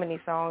has so many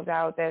songs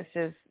out that's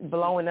just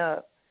blowing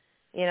up.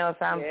 You know,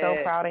 so I'm so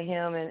proud of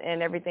him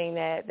and everything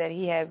that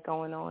he has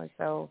going on.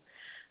 So,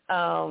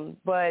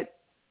 but,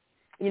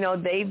 you know,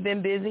 they've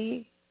been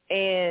busy,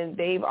 and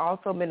they've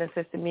also been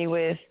assisting me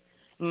with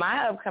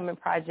my upcoming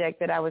project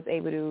that I was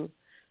able to,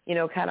 you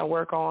know, kind of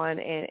work on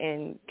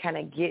and kind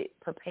of get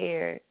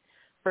prepared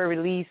for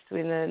release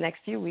in the next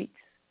few weeks.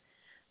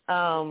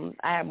 I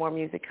have more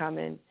music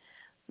coming.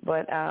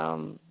 But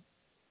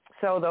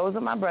so those are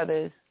my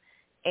brothers.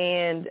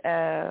 And,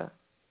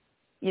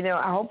 you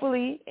know,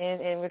 hopefully,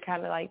 and we're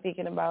kind of like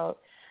thinking about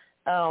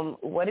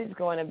what it's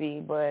going to be.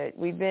 But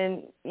we've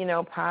been, you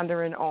know,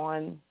 pondering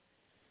on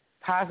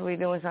possibly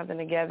doing something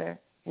together.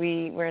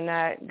 We're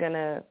not going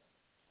to,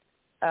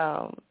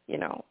 you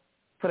know,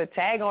 put a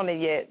tag on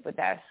it yet, but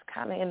that's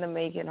kind of in the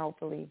making,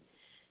 hopefully.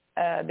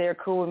 They're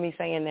cool with me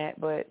saying that,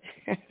 but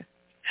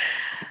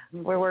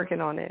we're working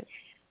on it.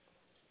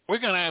 We're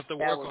going to have to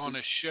work on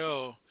a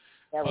show.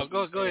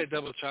 Go ahead,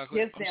 Double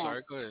Chocolate. I'm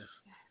sorry, go ahead.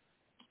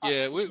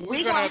 Yeah, we're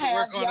going to have to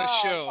work on a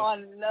show.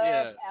 On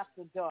Love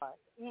After Dark.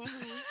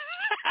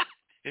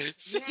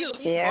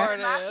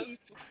 Smart ass.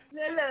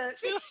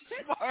 Look,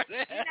 Smart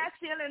ass. you're not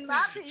stealing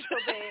my people,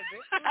 baby.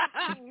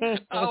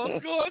 I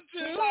was going to.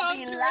 It's going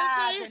to be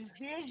live and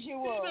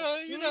visual.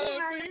 You know,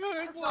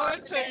 boy, I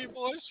tell you,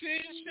 boy, she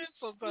ain't shit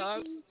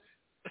sometimes.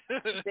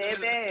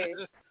 Baby.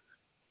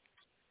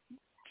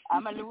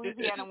 I'm a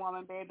Louisiana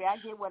woman, baby. I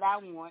get what I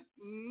want.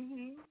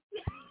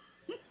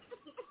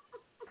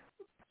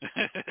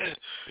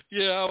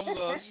 Yeah, I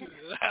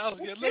was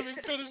let me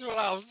finish what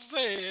I was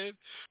saying.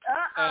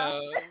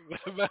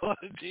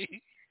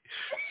 Melody,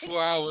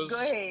 before I was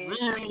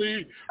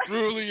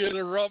rudely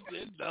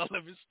interrupted. Now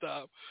let me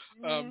stop.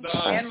 No, I'm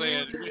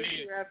saying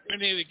we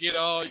need to get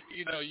all,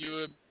 you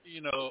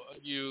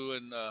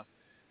and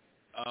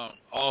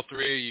all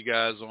three of you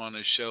guys on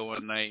the show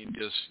one night and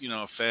just,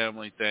 a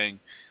family thing.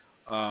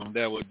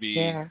 That would be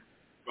a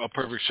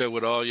perfect show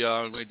with all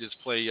y'all, and we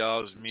just play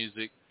y'all's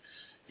music,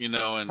 and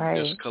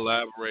just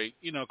collaborate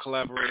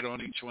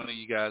on each one of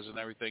you guys and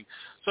everything.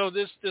 So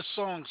this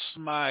song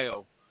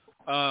 "Smile,"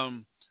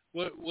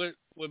 what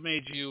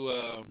made you?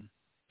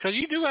 Because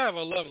you do have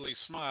a lovely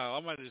smile. I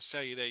might just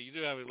tell you that you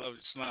do have a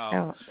lovely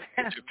smile.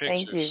 With your pictures.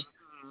 Thank you.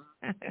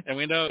 And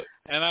we know,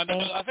 and I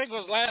think it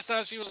was last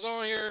time she was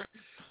on here.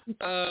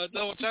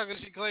 Double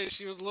Chocolate, she claimed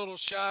she was a little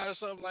shy or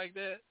something like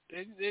that.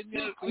 Didn't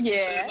you?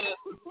 Yeah.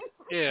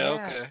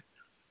 Okay.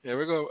 Yeah,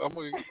 I'm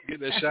gonna get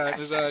that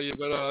shyness out of you,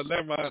 but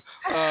never mind.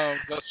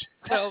 But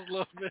tell us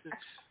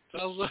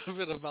a little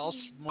bit about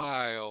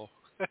Smile.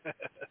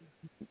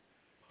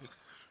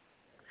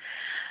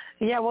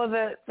 Yeah, well,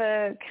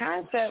 the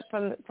concept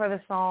for the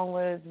song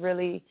was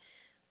really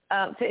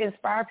to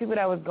inspire people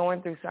that was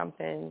going through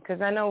something,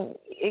 because I know,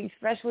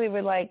 especially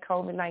with like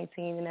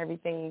COVID-19 and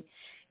everything,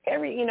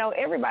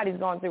 everybody's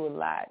going through a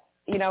lot.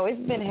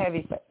 It's been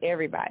heavy for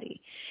everybody.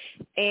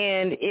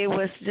 And it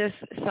was just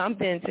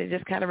something to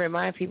just kind of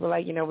remind people,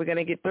 like, we're going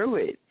to get through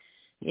it.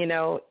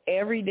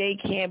 Every day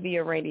can't be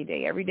a rainy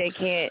day. Every day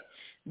can't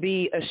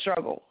be a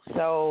struggle.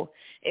 So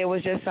it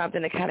was just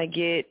something to kind of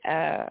get,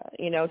 to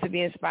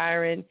be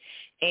inspiring.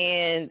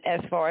 And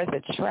as far as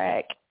the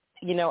track,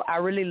 I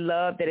really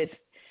love that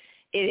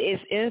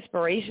it's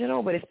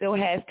inspirational, but it still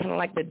has kind of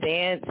like the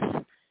dance,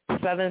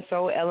 Southern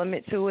soul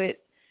element to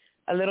it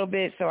a little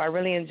bit. So I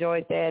really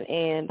enjoyed that.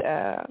 And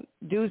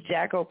Deuce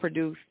Jacko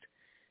produced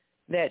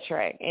that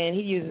track, and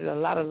he uses a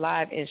lot of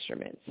live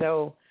instruments.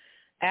 So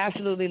I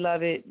absolutely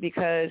love it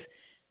because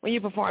when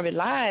you perform it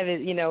live,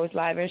 it's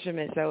live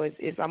instruments, so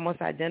it's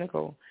almost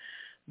identical.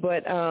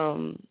 But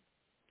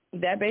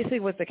that basically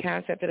was the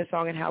concept of the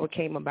song and how it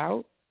came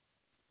about.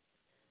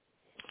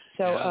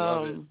 So I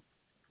love it.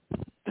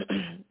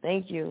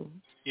 Thank you.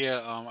 Yeah,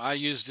 I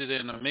used it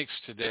in a mix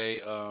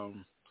today.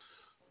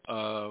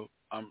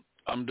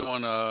 I'm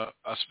doing a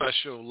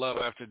special Love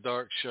After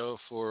Dark show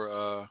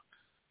for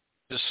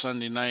this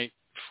Sunday night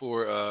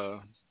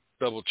for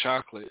Double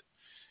Chocolate,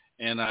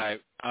 and I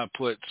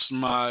put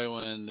Smile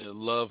in the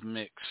Love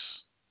mix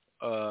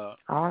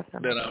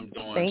awesome. that I'm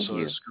doing. Thank so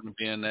you. It's going to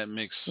be in that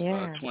mix,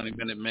 Yeah.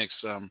 20-minute mix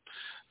that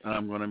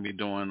I'm going to be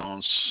doing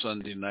on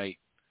Sunday night.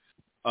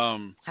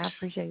 I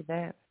appreciate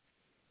that.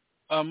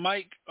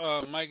 Mike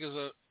is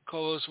a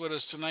co-host with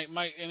us tonight.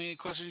 Mike, any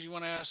questions you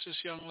want to ask this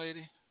young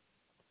lady?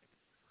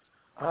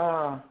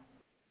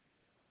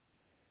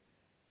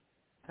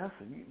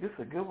 This is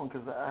a good one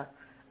because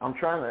I'm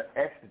trying to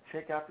actually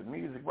check out the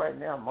music right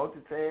now,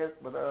 multitask,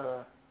 but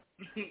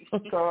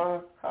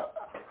so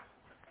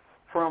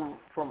from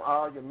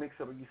all your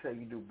mix-up, you say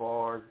you do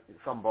bars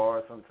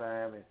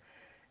sometime, and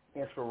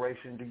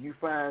inspiration. Do you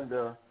find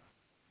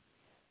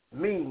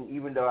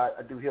even though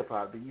I do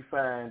hip-hop, do you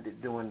find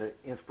that doing the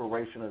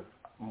inspiration is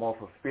more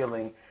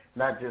fulfilling,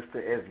 not just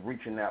as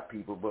reaching out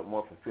people, but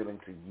more fulfilling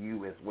to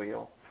you as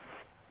well?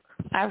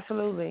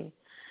 Absolutely.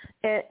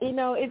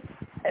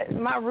 It's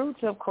my roots,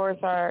 of course,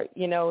 are,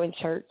 in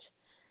church.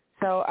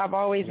 So I've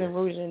always been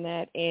rooted in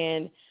that,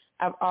 and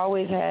I've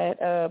always had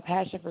a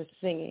passion for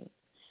singing.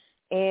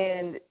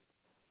 And,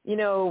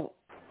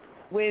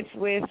 with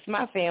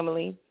my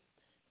family,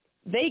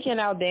 they can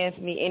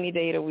outdance me any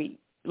day of the week.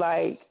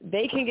 Like,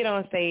 they can get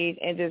on stage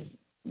and just,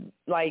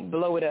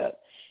 blow it up.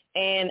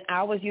 And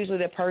I was usually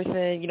the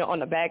person, on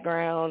the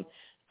background,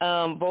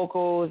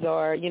 vocals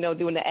or,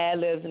 doing the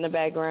ad-libs in the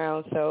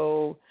background.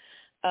 So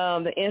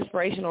the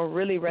inspirational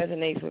really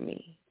resonates with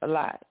me a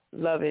lot.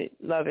 Love it,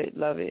 love it,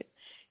 love it.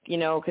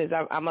 Because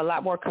I'm a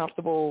lot more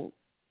comfortable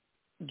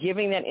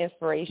giving that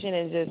inspiration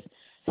and just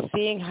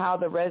seeing how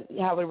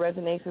how it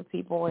resonates with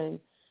people and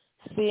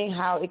seeing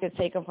how it could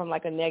take them from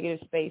like a negative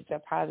space to a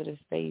positive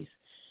space.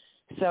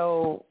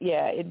 So,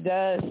 yeah, it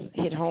does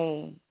hit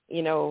home,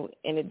 and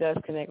it does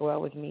connect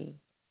well with me.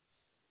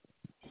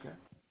 Okay.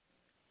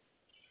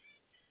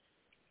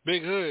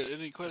 Big Hood,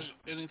 any question?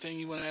 Anything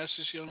you want to ask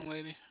this young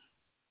lady?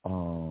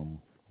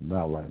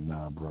 Not right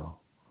now, bro.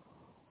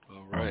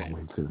 All right.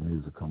 Wait till the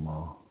music come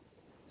on.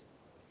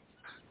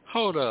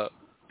 Hold up.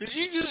 Did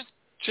you just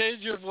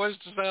change your voice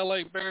to sound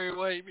like Barry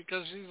White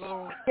because she's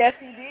on? Yes,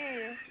 he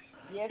did.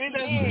 Yes, he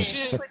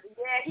did. Shit.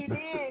 Yeah, he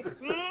did.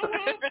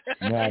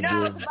 Mm-hmm. No, I I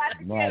was didn't. about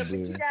to No, get I him, but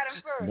you didn't. got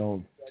him first.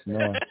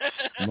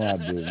 No, I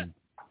didn't.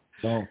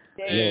 Don't,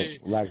 Hey.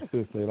 look, like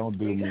sis say, don't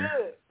do me.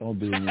 Don't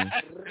do me.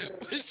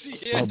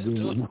 Yeah, Don't do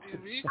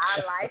me. I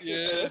like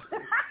it.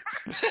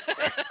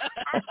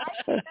 I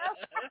like it.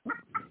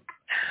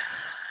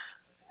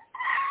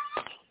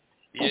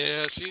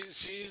 Yeah,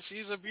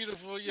 she's a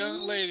beautiful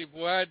young lady.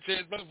 Boy, I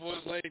changed my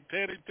voice like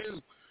Teddy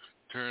too.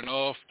 Turn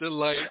off the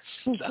lights.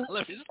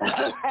 Let me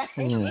stop.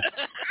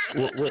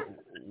 What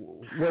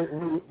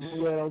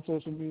on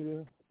social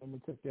media? I'm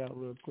gonna check you out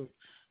real quick.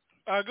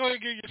 Go ahead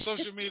and give your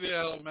social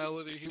media out,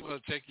 Melody. He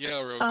want to check you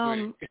out real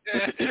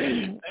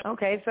quick.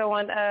 Okay, so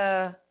on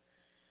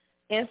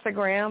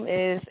Instagram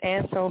is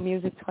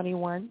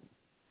AndSoulMusic21,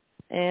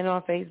 and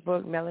on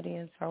Facebook, Melody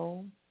and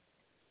Soul.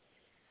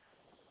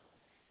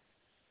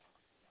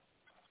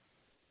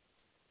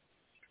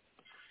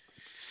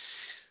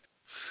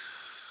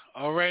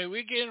 All right,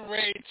 we're getting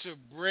ready to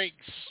break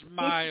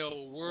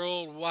Smile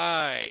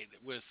worldwide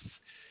with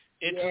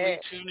Italy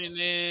tuning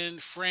in,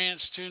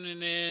 France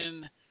tuning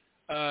in,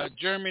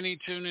 Germany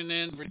tuning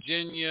in,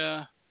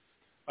 Virginia,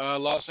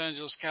 Los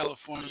Angeles,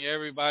 California.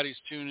 Everybody's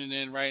tuning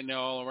in right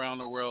now all around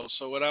the world.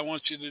 So what I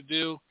want you to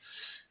do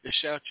is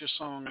shout your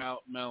song out,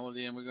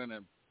 Melody, and we're going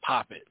to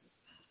pop it.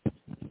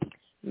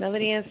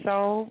 Melody and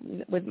Soul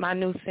with my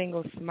new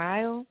single,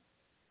 Smile.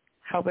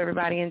 Hope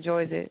everybody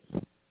enjoys it.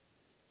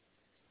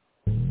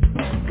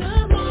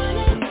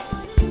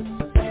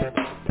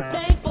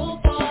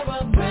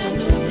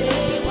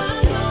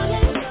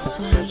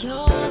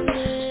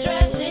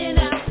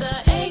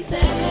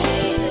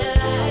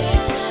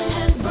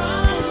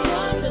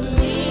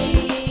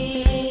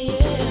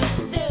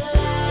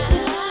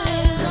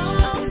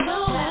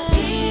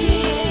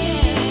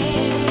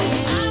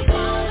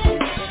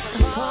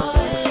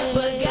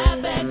 But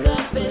got back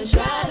up and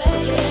tried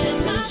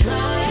again.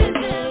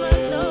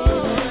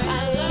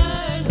 I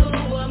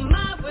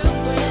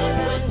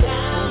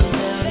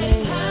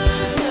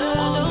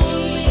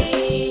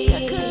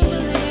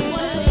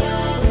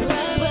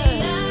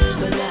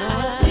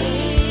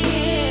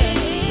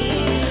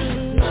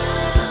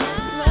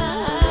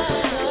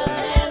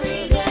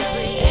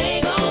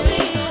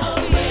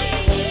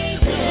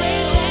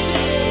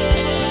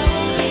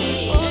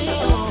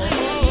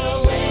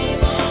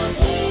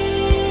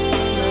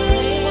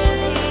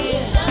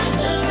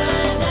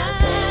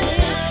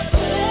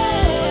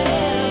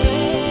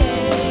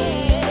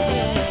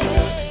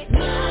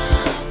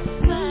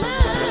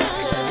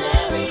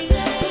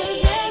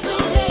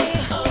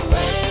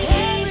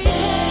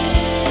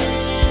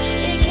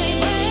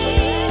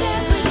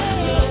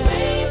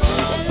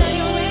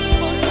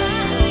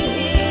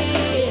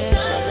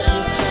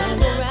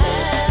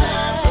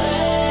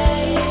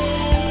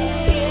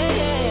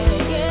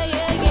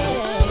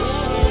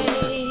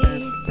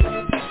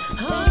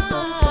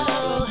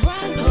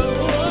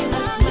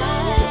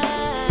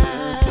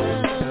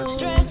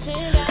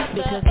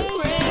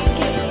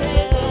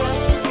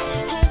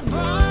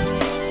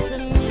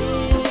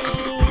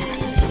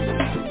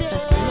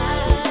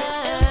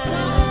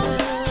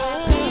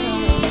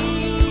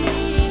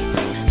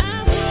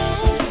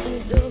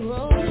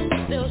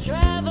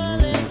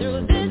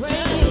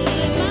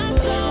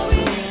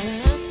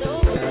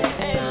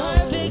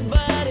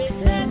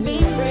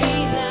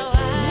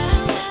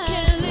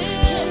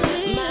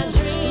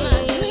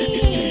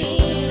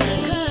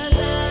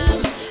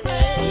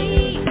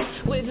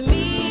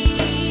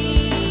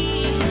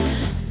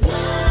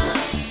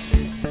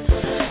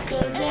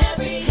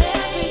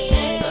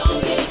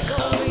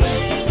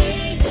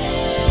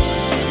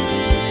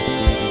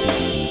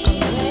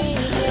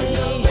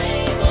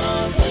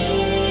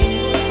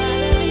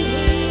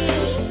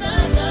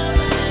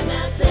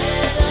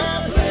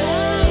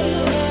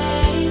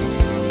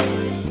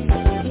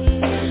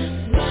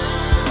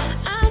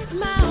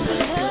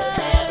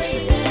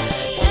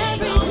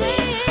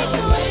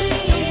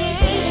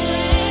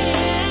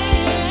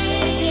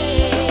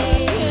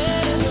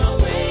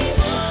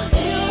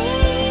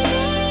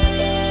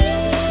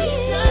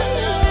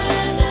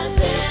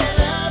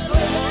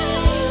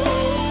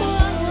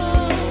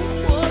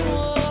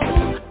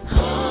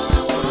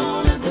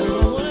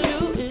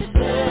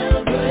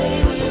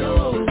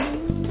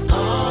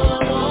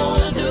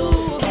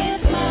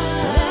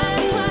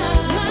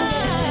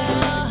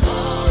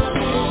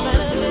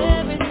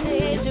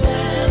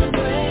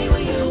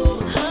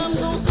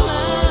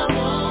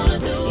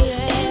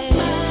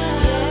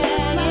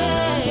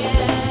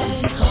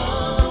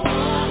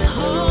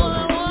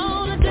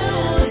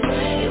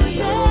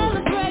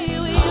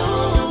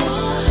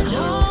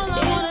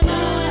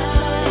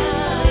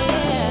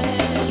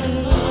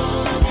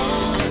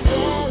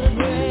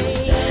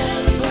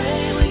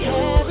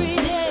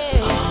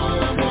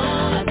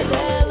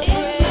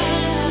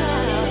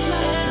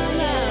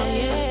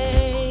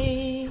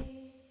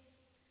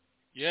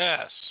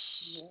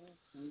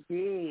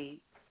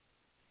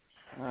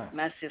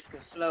My sister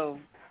Flo.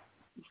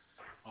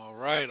 All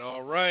right.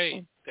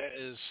 That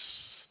is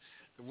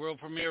the world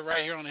premiere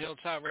right here on the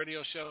Hilltop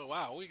Radio Show.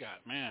 Wow,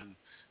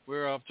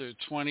 we're up to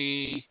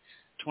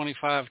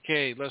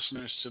 25K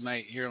listeners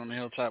tonight here on the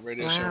Hilltop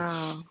Radio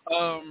Show.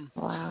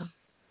 Wow.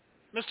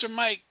 Mr.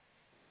 Mike,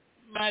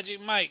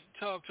 Magic Mike,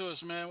 talk to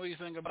us, man. What do you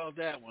think about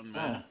that one,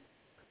 man?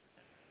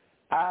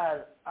 I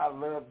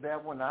love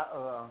that one.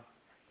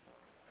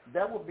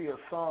 That would be a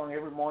song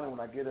every morning when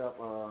I get up.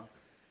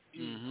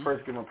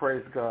 First, give my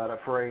praise to God. I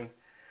pray,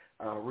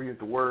 read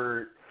the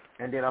Word,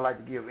 and then I like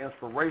to give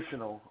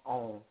inspirational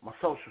on my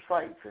social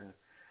sites. And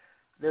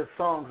there's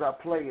songs I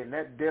play, and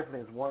that definitely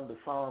is one of the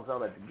songs I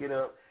like to get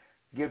up,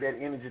 give that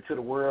energy to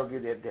the world,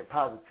 give that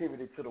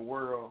positivity to the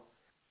world,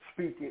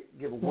 speak it,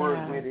 give a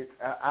word with it.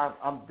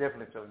 I'm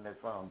definitely feeling that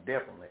song,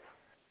 definitely.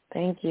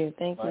 Thank you.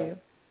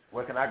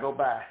 Where can I go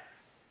by?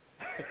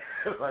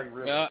 Like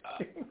really.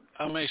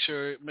 I'll make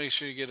sure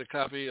you get a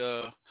copy.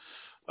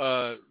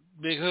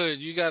 Big Hood,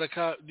 you got a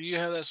copy? Do you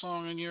have that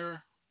song in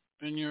your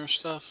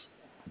stuff?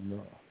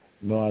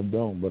 No, I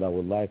don't. But I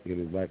would like it.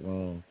 It's like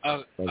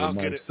I'll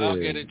get it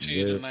to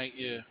you tonight.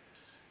 Yeah.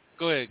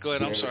 Go ahead.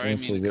 I'm sorry. I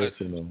didn't mean to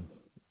cut you.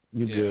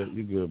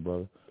 You good,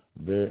 brother.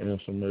 Very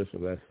instrumental.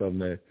 That's something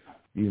that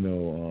I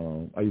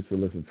used to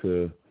listen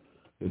to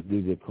this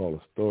DJ called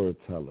a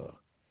Storyteller.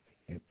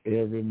 And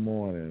every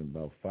morning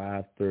about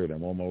 5:30,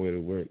 I'm on my way to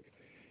work,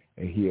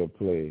 and he'll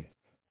play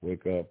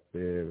 "Wake Up,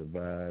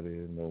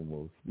 Everybody," no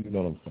more. You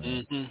know what I'm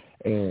saying?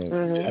 And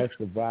that's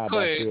the vibe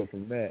I feel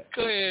from that.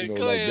 Go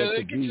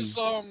ahead. Get your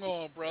song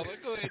on, brother.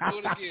 Go ahead, do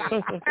it again.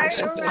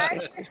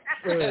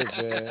 Good,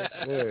 man.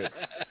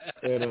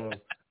 And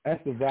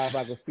that's the vibe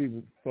I can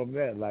see from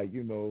that. Like,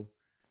 hey,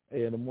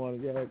 in the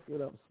morning, get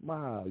up,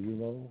 smile.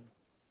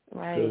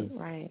 Right.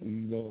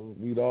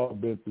 We'd all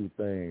been through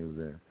things,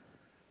 and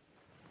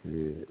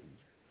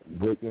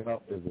waking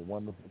up is a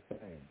wonderful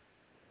thing.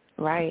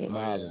 Right.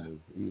 Smiling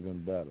is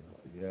even better.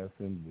 Yes,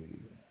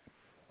 indeed.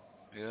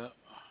 Yeah.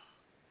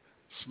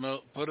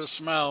 Put a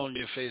smile on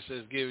your face.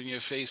 That's giving your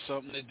face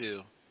something to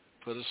do.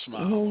 Put a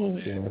smile on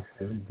there. Yes,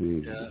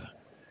 indeed. Yeah.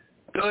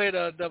 Go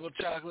ahead, Double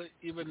Chocolate.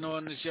 You've been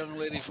knowing this young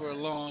lady for a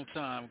long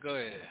time. Go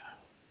ahead.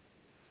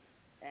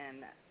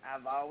 And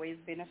I've always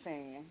been a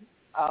fan.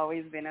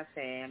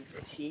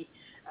 She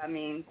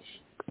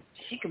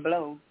could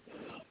blow.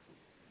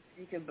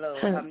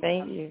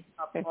 Thank you.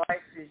 Her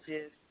voice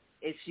is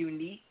it's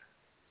unique,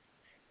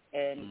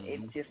 and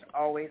it's just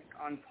always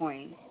on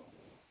point.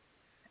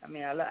 I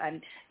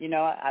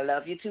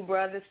love you two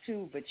brothers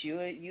too, but you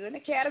in a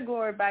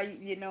category by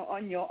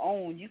on your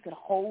own. You could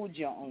hold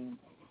your own.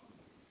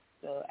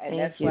 So, and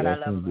that's what I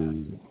love about you.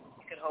 You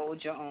could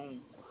hold your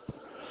own.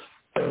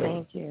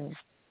 Thank you.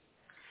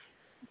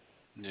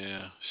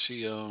 Yeah,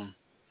 she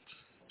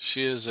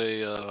is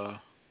a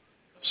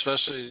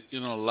especially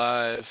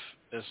live.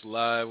 That's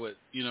live with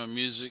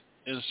music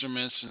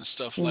instruments and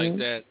stuff like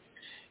that.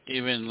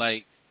 Even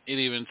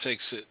it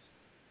makes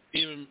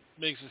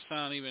it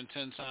sound even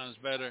 10 times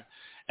better.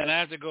 And I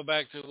have to go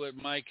back to what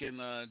Mike and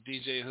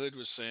DJ Hood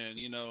was saying.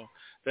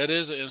 That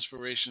is an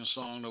inspirational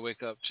song to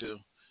wake up to.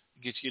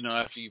 Get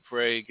after you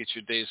pray, get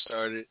your day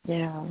started.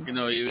 Yeah.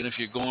 Even if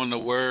you're going to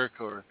work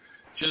or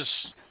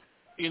just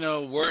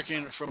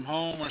working from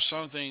home or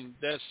something,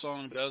 that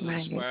song does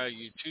inspire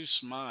you to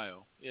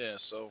smile. Yeah,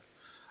 so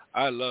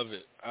I love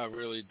it. I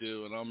really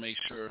do, and I'll make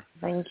sure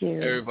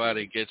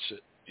everybody gets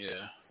it.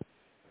 Yeah.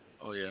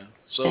 Oh yeah.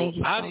 So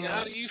how do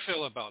you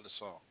feel about the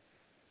song?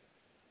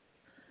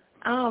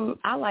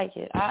 I like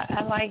it.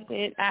 I liked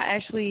it. I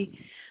actually,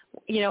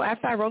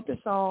 after I wrote the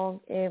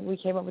song and we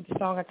came up with the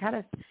song, I kind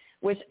of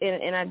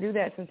and I do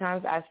that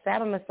sometimes. I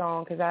sat on the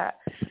song because I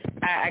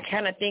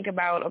kind of think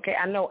about, okay,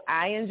 I know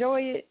I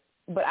enjoy it,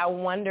 but I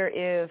wonder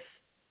if,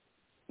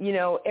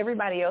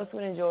 everybody else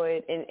would enjoy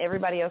it and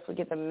everybody else would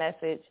get the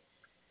message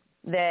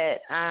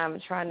that I'm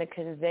trying to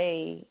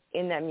convey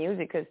in that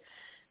music. Because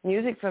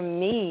music for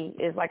me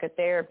is like a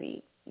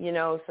therapy,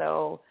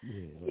 so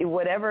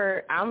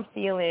whatever I'm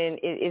feeling,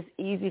 it's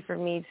easy for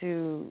me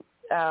to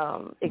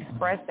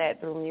express that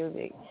through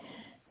music.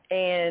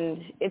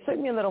 And it took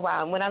me a little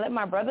while. And when I let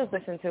my brothers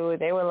listen to it,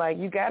 they were like,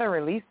 you got to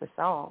release the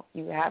song.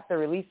 You have to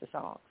release the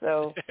song.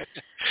 So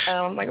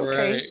I'm like,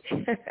 okay,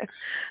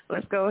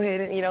 let's go ahead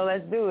and,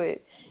 let's do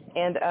it.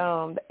 And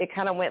it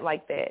kind of went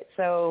like that.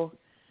 So,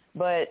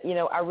 but,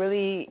 I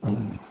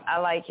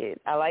like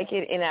it. I like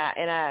it, and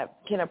I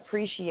can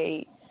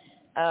appreciate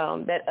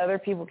that other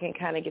people can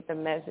kind of get the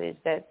message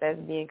that's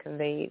being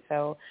conveyed.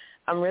 So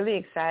I'm really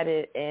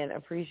excited and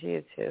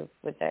appreciative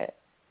with that.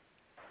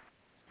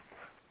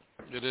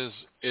 It is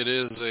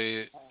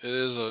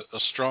a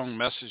strong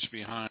message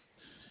behind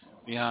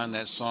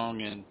that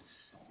song,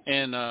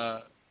 and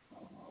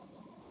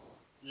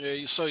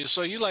yeah. So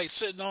you like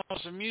sitting on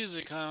some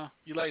music, huh?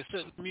 You like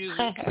sitting on music?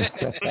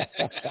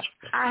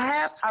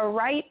 I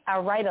write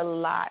a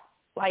lot.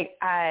 Like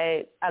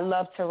I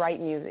love to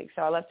write music,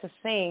 so I love to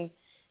sing,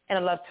 and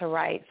I love to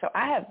write. So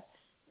I have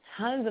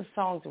tons of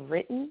songs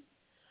written,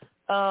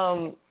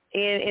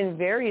 in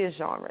various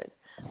genres,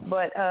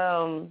 but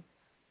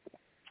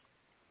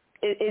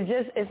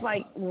it's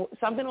like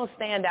something will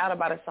stand out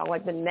about a song.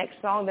 Like the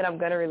next song that I'm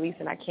going to release,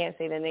 and I can't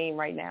say the name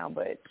right now,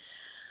 but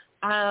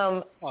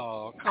I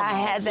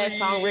had that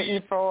song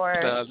written for,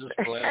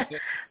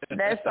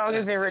 that song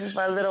has been written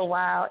for a little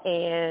while,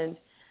 and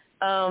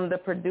the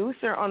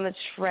producer on the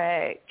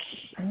track,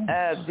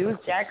 Deuce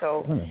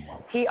Jacko,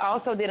 he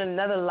also did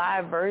another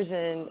live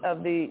version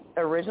of the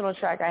original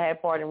track I had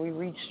for it, and we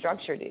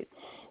restructured it.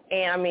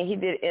 And I mean, he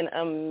did an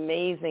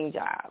amazing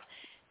job.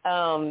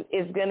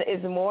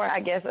 It's more, I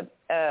guess,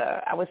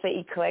 I would say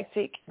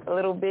eclectic a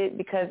little bit,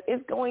 because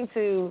it's going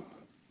to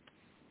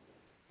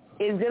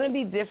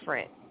be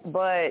different.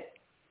 But,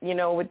 you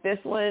know, with this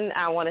one,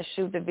 I want to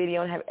shoot the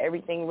video and have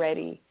everything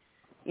ready,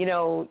 you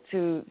know,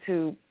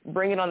 to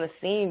bring it on the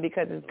scene,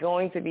 because it's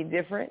going to be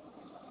different.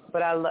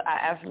 But I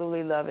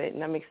absolutely love it,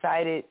 and I'm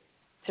excited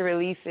to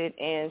release it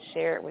and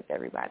share it with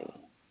everybody.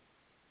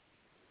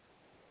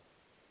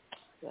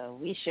 So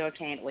we sure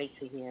can't wait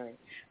to hear it.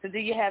 So do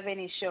you have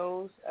any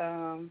shows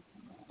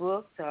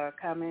booked or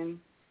coming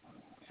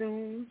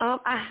soon?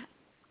 I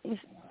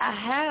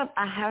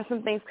have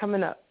some things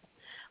coming up,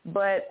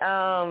 but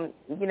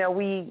you know,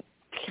 we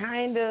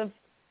kind of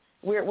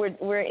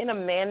we're in a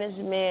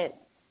management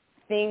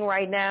thing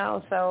right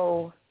now,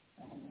 so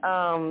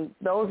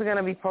those are going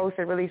to be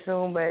posted really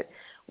soon. But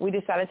we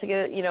decided to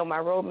get, you know, my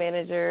road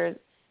manager.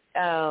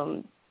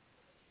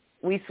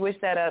 We switched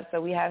that up, so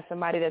we have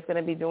somebody that's going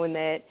to be doing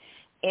that.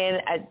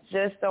 And I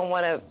just don't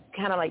want to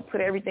kind of like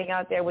put everything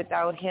out there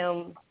without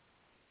him,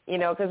 you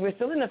know, because we're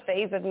still in the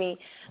phase of me.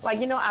 Like,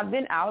 you know, I've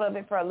been out of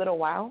it for a little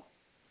while,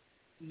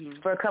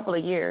 for a couple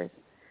of years.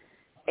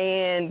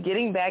 And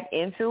getting back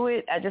into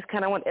it, I just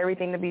kind of want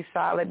everything to be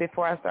solid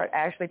before I start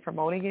actually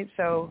promoting it.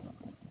 So,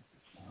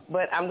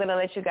 but I'm going to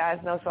let you guys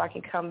know so I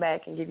can come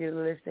back and give you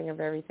the listing of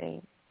everything.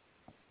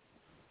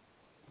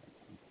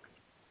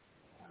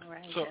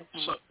 So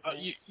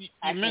you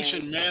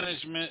mentioned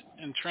management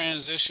and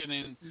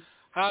transitioning.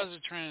 How's the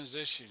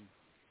transition,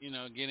 you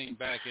know, getting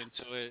back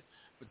into it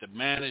with the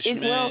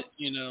management,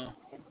 you know?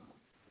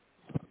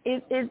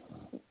 It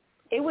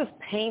was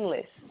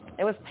painless.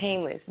 It was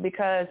painless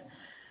because,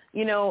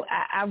 you know,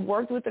 I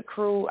worked with the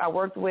crew. I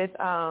worked with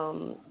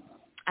I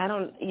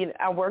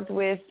worked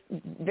with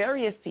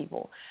various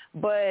people,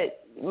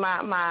 but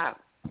my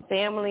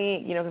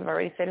family, you know, because I've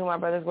already said who my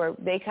brothers were,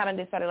 they kind of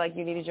decided like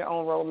you needed your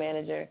own road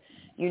manager.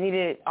 You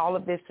needed all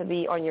of this to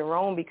be on your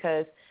own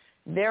because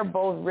they're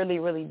both really,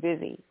 really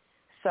busy.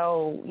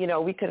 So, you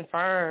know, we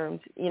confirmed,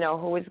 you know,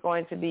 who it's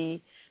going to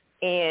be,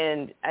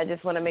 and I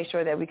just want to make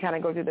sure that we kind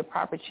of go through the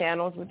proper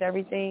channels with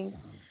everything.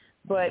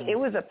 But it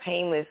was a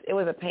painless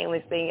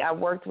thing. I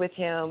worked with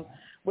him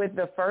with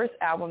the first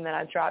album that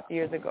I dropped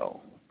years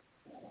ago.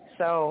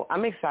 So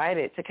I'm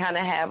excited to kind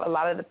of have a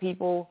lot of the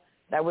people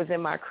that was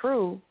in my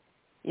crew,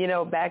 you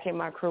know, back in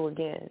my crew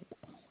again.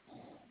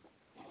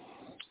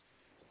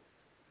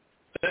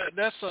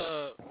 That's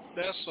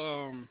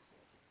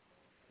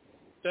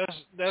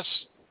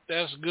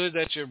good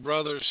that your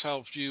brothers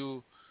helped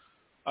you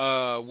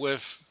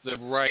with the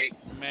right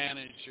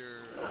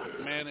managers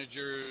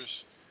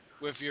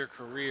with your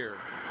career.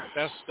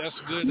 That's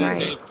good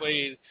that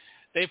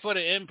they put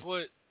an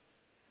input,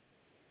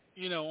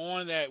 you know,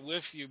 on that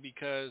with you,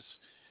 because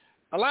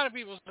a lot of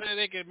people say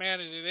they can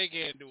manage it, they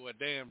can't do a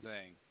damn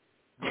thing.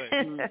 But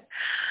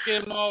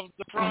get them off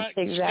the front,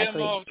 get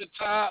them off the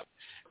top,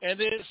 and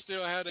then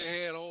still have their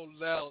head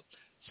holding out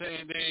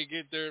saying they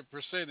get their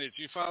percentage.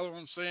 You follow what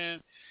I'm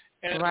saying?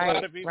 And a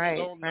lot of people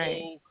don't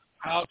know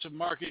how to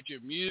market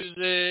your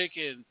music,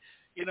 and,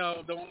 you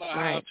know, don't know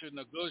how to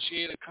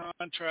negotiate a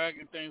contract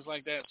and things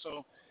like that.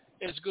 So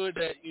it's good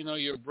that, you know,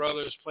 your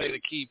brothers played a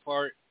key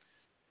part,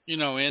 you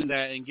know, in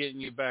that and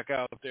getting you back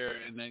out there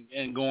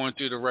and going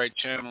through the right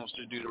channels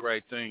to do the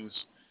right things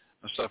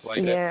and stuff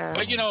like that.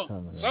 But, you know,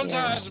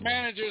 sometimes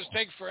managers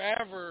take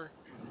forever.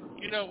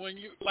 You know, when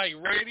you like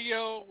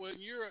radio, when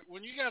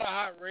you got a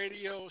hot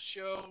radio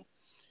show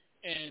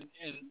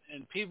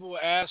and people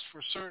ask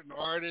for certain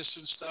artists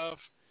and stuff,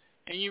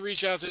 and you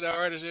reach out to the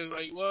artist and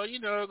like, well, you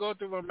know, go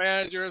through my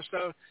manager and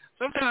stuff.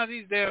 Sometimes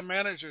these damn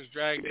managers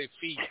drag their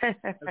feet.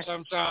 And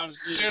sometimes,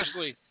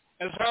 seriously,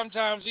 and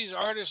sometimes these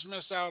artists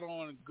miss out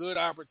on good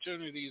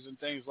opportunities and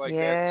things like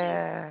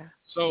that too.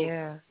 So,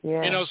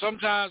 you know,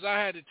 sometimes I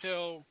had to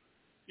tell,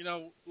 you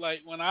know,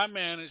 like when I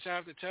manage, I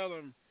have to tell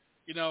them,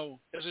 you know,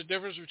 there's a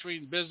difference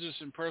between business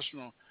and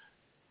personal.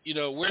 You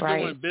know, we're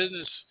doing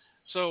business.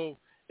 So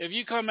if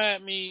you come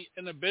at me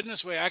in a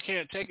business way, I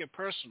can't take it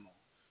personal.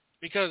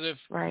 Because if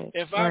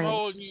I'm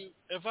holding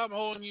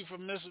you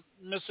from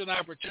missing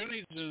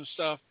opportunities and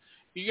stuff,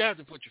 you have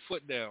to put your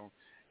foot down.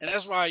 And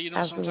that's why, you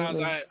know,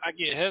 sometimes I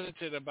get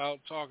hesitant about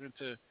talking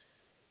to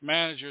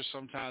managers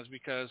sometimes,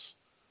 because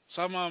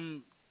some of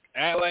them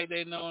act like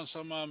they know and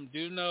some of them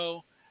do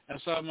know, and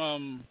some of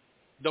them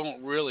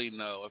don't really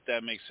know, if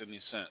that makes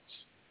any sense.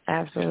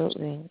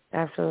 Absolutely.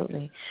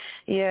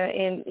 Yeah,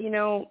 and, you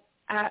know,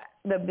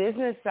 the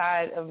business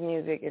side of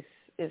music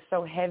is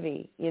so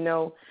heavy, you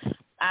know.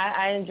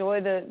 I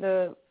enjoy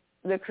the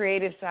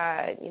creative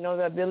side, you know,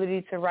 the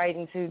ability to write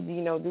and to,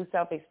 you know, do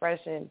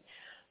self-expression.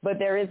 but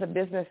there is a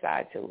business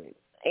side to it.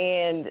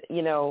 And,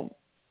 you know,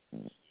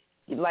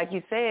 like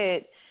you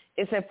said,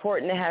 it's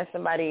important to have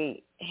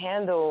somebody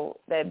handle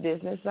that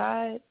business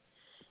side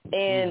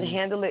and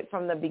handle it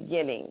from the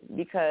beginning,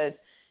 because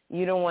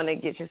you don't want to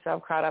get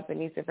yourself caught up in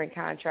these different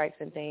contracts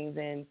and things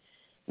and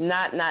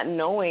not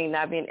knowing,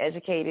 not being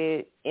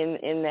educated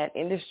in that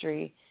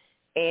industry,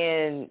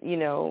 and, you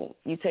know,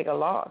 you take a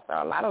loss or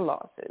a lot of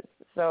losses.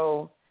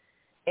 So,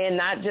 and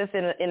not just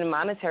in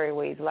monetary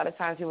ways. A lot of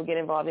times people get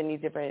involved in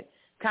these different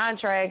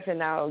contracts, and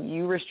now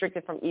you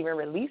restricted from even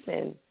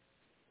releasing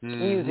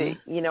music,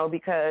 you know,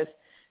 because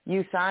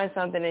you signed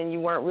something and you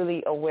weren't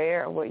really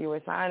aware of what you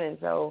were signing.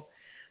 So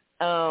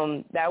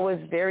that was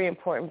very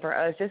important for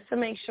us, just to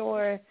make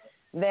sure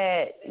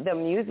that the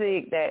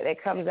music that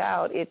comes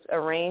out, it's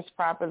arranged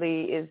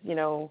properly, is, you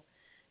know,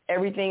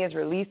 everything is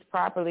released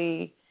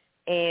properly,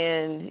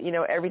 and, you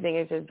know, everything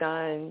is just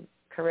done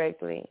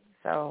correctly.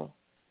 So,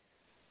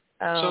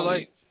 so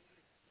like,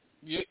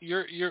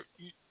 you're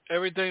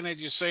everything that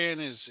you're saying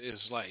is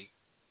like,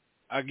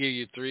 I give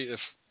you 3.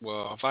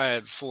 If I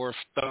had 4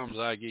 thumbs,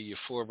 I'd give you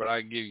 4, but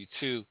I give you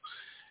 2.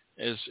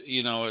 Is,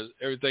 you know,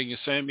 everything you're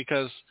saying,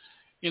 because,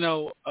 you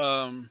know,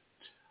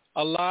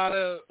 a lot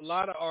of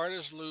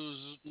artists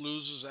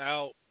loses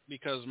out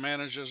because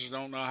managers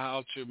don't know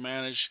how to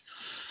manage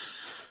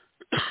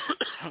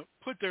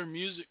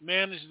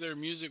manage their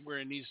music where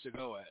it needs to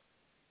go at.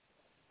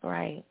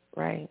 Right.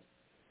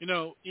 You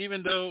know,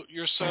 even though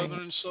you're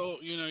Southern soul,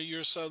 you know,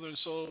 you're Southern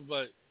soul,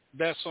 but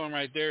that song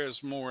right there is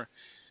more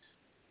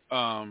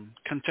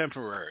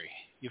contemporary.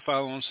 You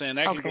follow what I'm saying?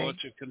 That can go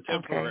into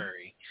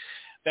contemporary.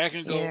 That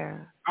can go,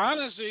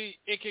 honestly,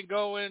 it can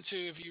go into,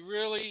 if you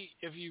really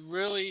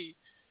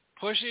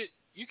push it,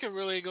 you can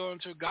really go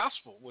into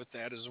gospel with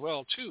that as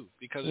well too,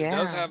 because it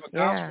does have a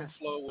gospel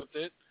flow with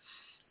it.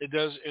 It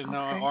does in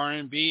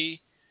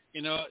R&B.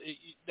 You know,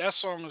 that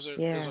song is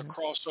a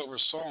crossover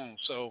song.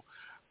 So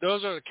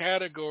those are the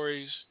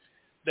categories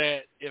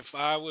that, if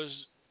I was,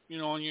 you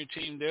know, on your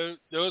team,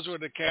 those were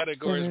the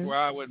categories where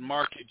I would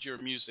market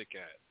your music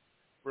at.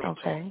 Real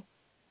talk.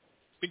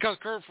 Because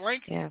Kurt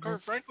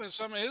Franklin,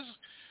 some of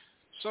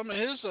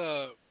his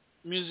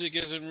music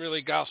isn't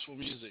really gospel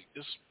music.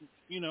 It's,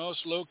 you know,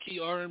 it's low key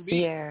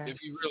R&B.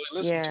 If you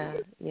really listen to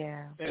it.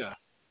 Yeah.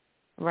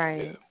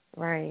 Right.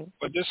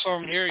 But this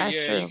song here, That's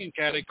true. you can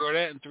categorize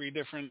that in three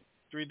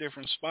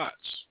different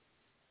spots.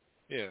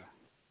 Yeah.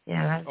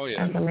 Yeah.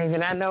 That's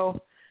amazing. I know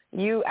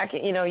you've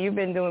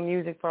been doing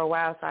music for a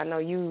while, so I know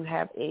you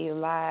have a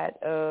lot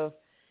of,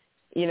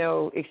 you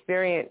know,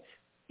 experience,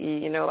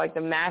 you know, like the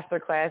master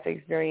class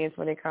experience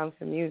when it comes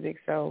to music.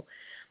 So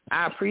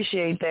I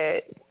appreciate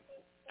that.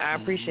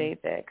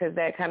 Because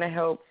that kind of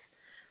helps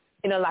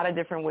in a lot of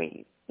different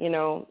ways, you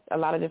know,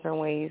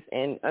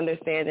 and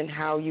understanding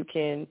how you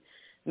can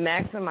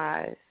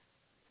maximize,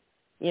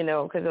 you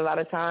know, because a lot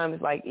of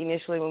times, like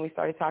initially when we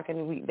started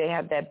talking, they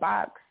have that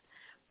box,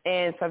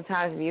 and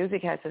sometimes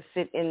music has to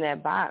sit in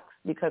that box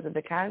because of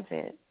the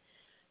content.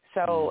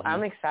 So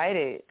I'm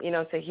excited, you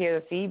know, to hear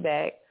the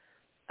feedback,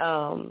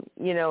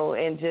 you know,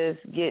 and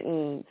just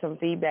getting some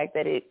feedback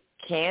that it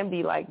can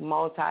be like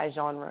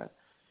multi-genre.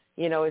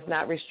 You know, it's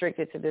not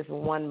restricted to this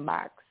one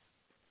box.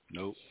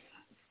 Nope.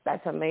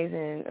 That's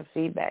amazing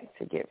feedback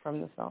to get from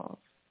the song.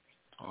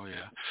 Oh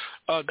yeah.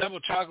 Double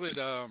Chocolate.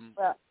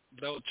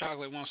 Double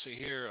Chocolate wants to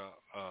hear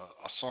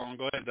a song.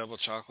 Go ahead, Double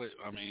Chocolate.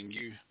 I mean,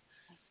 you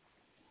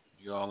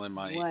all in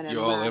my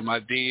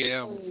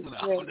DM.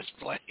 No, I'm just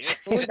playing.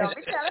 Well, don't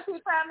be telling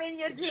people I'm in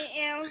your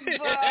DMs,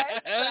 boy.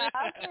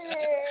 Stop it.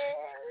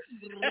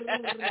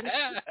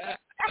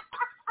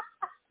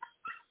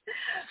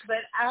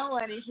 But I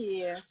want to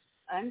hear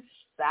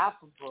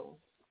Unstoppable.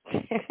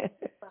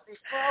 But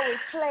before we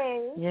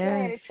play, go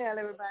ahead and tell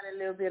everybody a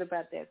little bit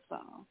about that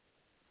song.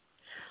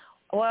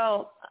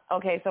 Well,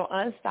 okay, so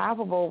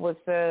Unstoppable was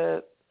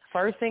the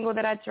first single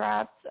that I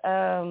dropped,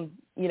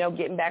 you know,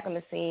 getting back on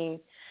the scene.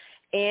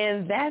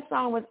 And that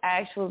song was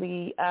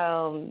actually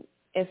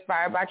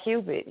inspired by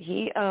Cupid.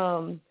 He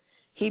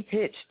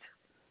pitched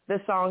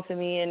the song to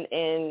me and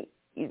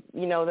you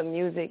know, the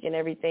music and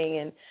everything.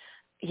 And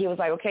he was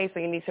like, okay, so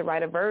you need to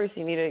write a verse.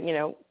 You need to, you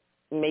know,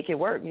 make it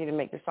work. You need to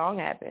make the song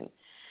happen.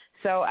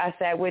 So I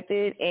sat with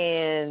it,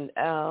 and,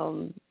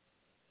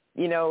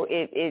 you know,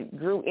 it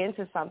grew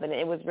into something.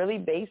 It was really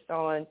based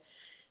on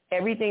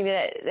everything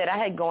that I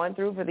had gone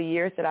through for the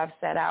years that I've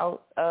sat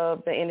out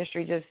of the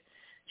industry, just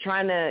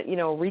trying to, you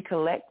know,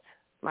 recollect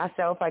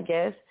myself, I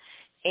guess.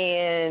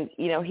 And,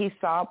 you know, he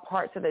saw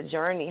parts of the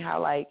journey, how,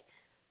 like,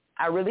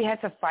 I really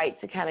had to fight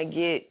to kind of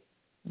get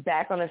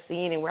back on the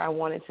scene and where I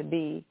wanted to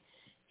be.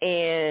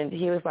 And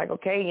he was like,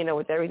 okay, you know,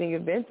 with everything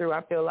you've been through,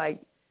 I feel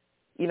like,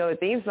 you know, the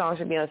theme song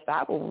should be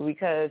Unstoppable,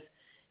 because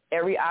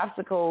every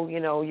obstacle, you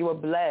know, you were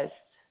blessed,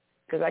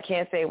 because I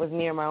can't say it was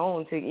near my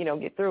own to, you know,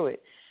 get through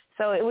it.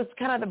 So it was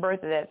kind of the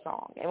birth of that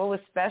song. And what was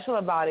special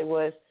about it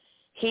was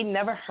he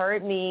never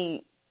heard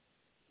me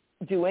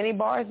do any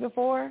bars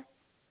before.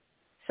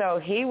 So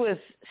he was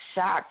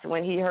shocked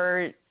when he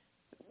heard,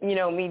 you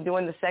know, me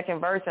doing the second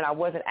verse and I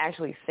wasn't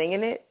actually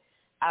singing it.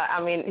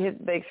 I mean,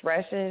 the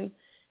expression,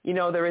 you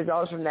know, the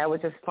results from that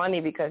was just funny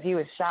because he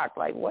was shocked,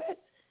 like, what?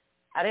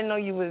 I didn't know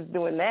you was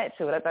doing that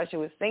to it. I thought you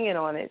was singing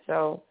on it.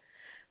 So,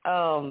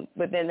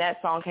 but then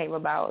that song came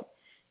about,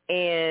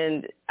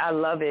 and I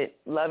love it.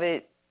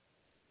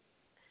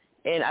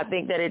 And I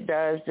think that it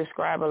does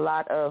describe a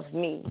lot of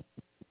me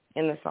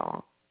in the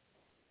song.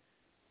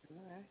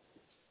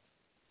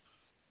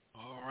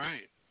 All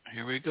right.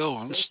 Here we go.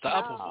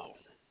 Unstoppable.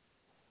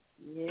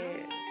 Yeah.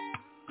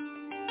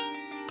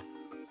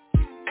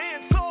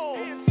 And so,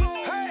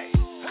 hey,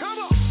 come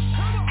on.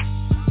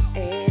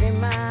 80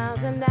 miles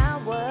an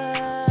hour.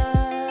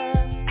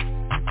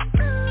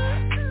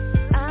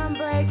 I'm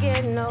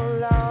breaking no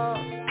law.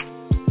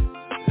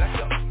 Let's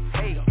go.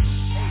 Hey.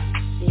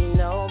 See,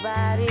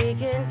 nobody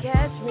can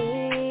catch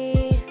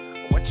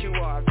me. What you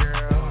are,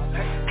 girl?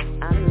 Hey.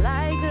 I'm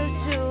like a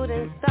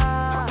shooting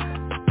star.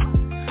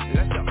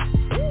 Let's go.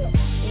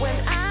 When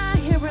I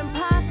hear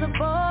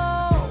impossible,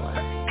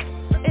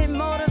 it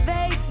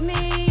motivates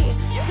me.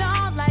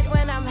 Don't like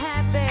when I'm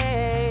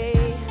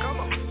happy. Come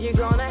on. You're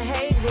gonna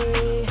hate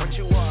me. What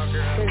you are,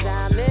 girl? 'Cause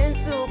I'm in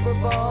Super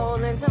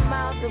Bowl,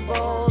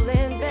 insurmountable,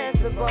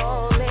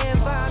 invincible,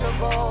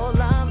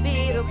 invulnerable,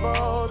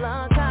 unbeatable,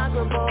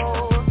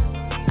 unconquerable.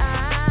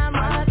 I'm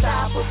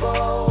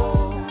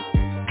unstoppable.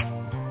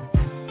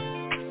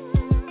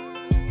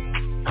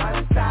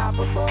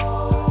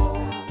 Unstoppable.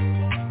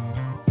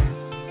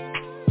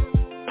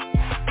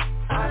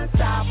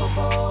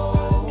 Unstoppable.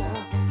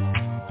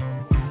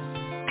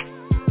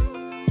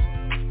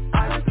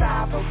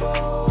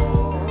 Unstoppable.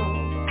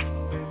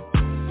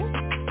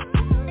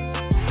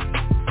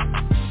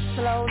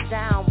 Slow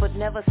down but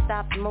never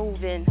stop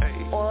moving.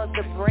 Oil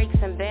the brakes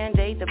and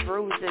band-aid the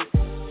bruises.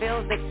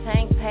 Fill the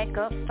tank, pack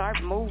up,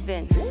 start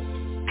moving.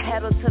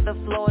 Pedal to the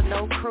floor,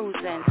 no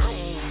cruising.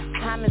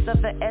 Time is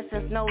of the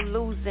essence, no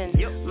losing.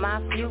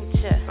 My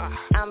future,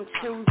 I'm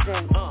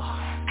choosing.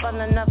 Fun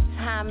enough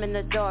time in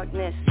the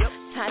darkness.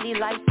 Tiny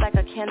lights like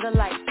a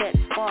candlelight that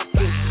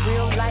sparkles.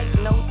 Real life,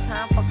 no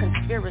time for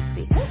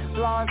conspiracy.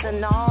 Flaws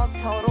and all,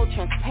 total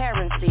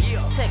transparency.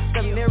 Check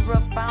the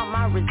mirror, found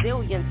my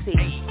resiliency.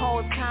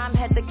 Whole time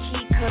had the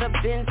key, could have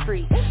been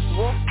free.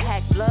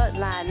 Wolfpack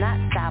bloodline, not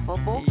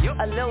stoppable.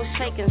 A little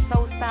shaking,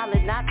 so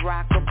solid, not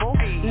rockable.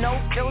 No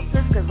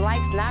filters, 'cause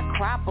life's not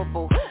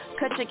croppable.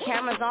 Cut your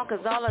cameras on,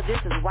 'cause all of this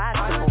is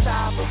watchable.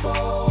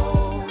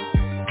 Unstoppable.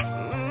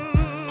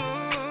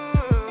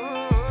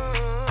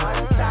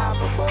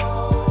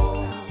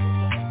 Unstoppable.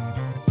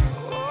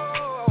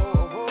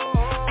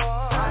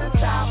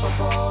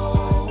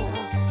 Unstoppable.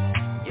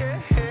 Yeah.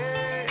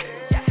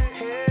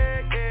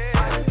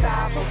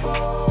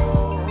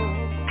 Unstoppable.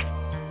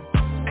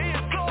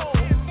 And so,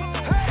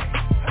 hey,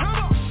 come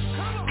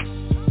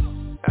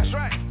on. That's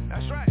right.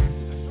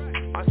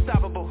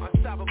 Unstoppable.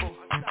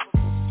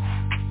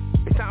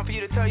 It's time for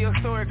you to tell your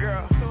story,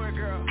 girl.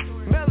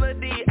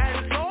 Melody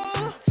and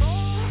soul.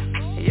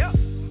 Yep.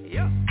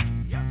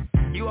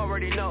 You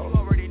already know.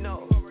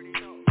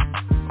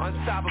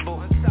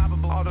 Unstoppable.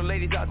 All the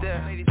ladies out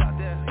there.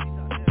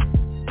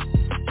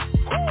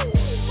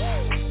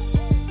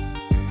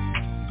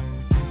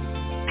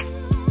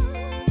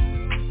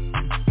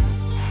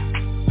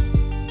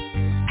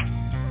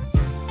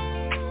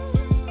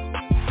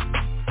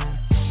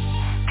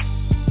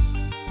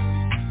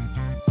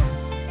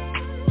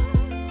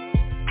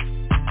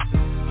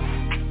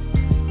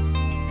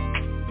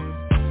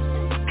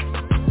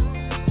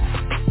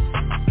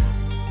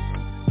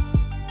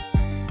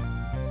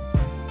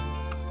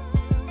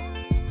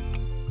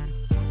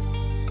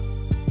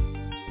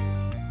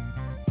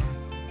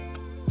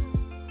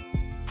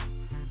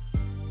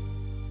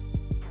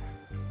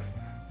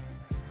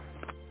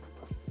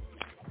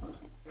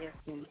 Yes,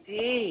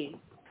 indeed.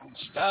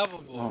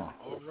 Unstoppable.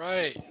 All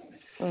right.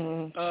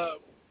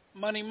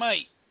 Money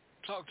Mike,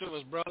 talk to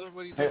us, brother.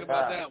 What do you think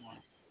about that one?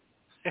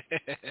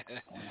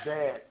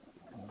 That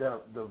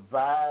the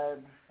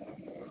vibe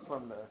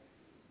from the,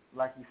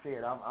 like you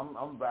said, I'm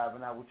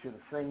vibing out with you,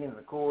 the singing,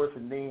 the chorus,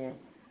 and then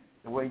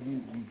the way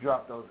you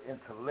drop those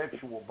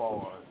intellectual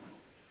bars.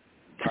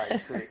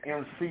 Like to the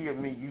MC of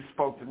me, you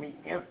spoke to me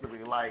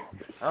instantly. Like,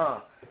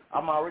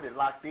 I'm already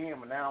locked in,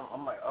 but now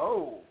I'm like,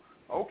 oh,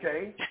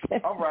 okay,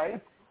 all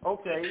right,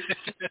 okay,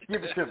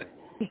 give it to me.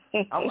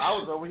 I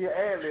was over here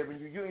ad-libbing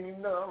you. You ain't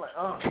even know.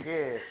 I'm like,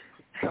 yeah.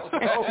 So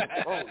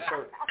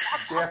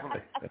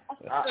definitely.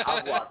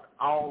 I rocked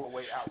all the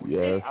way out.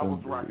 Yes, I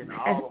was rocking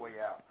all the way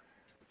out.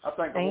 I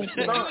think I was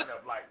stirring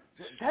up like,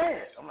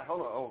 Dad. I'm like,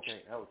 hold on,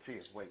 okay,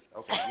 cheers, wait,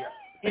 okay,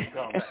 yeah,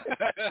 calm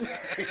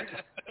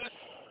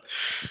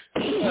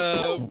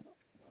down.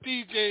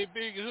 DJ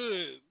Big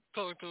Hood,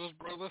 talk to us,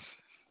 brother.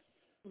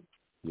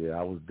 Yeah,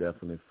 I was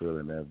definitely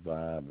feeling that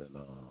vibe, and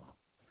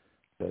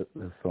that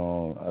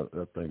song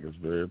I think is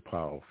very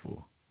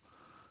powerful.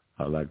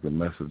 I like the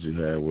message you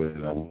had with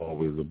it. I'm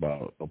always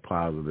about a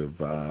positive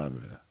vibe.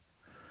 And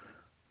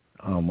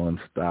I'm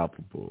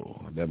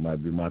unstoppable. That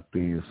might be my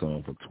theme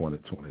song for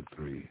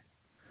 2023.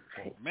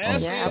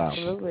 Message. Yeah,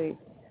 absolutely.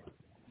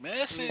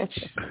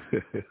 Message.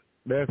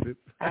 Message.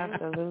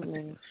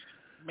 Absolutely.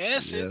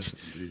 Message. Yes,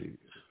 indeed.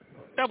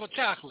 Double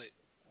chocolate.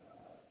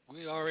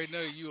 We already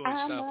know you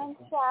unstoppable. I'm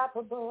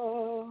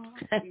unstoppable.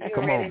 You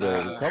Come on, already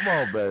know. baby. Come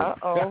on, baby.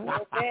 Uh-oh.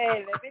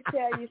 Okay, let me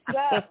tell you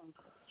something.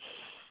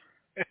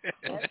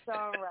 That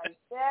song right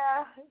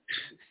there,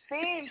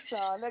 theme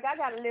song. Look, I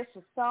got a list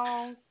of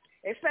songs,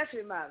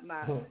 especially my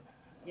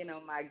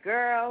my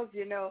girls,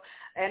 and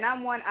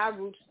I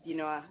roots,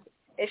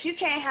 if you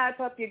can't hype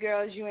up your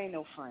girls, you ain't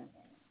no friend.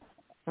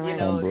 Right.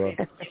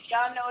 If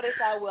y'all notice,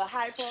 I will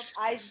hype up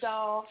Ice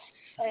Doll,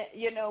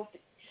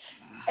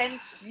 and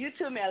you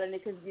too, Melanie,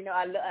 because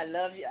I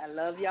love you. I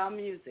love y'all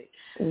music.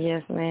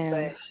 Yes, ma'am.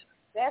 But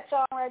that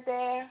song right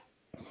there,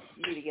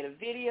 you need to get a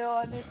video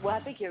on this. Well,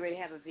 I think you already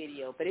have a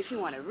video, but if you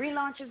want to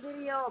relaunch a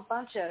video, a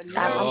bunch of I'm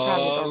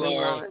probably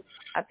gonna relaunch.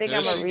 I think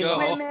I'm gonna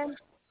relaunch. women.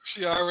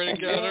 She already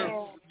got her.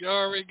 You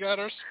already got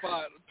her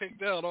spot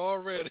picked out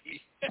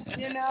already.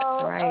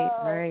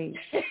 Right.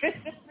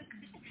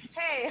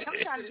 Hey, I'm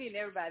trying to be in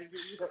everybody's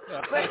video.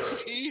 But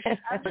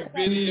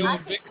Video I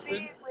can vixen.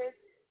 see with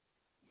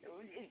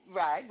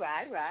right.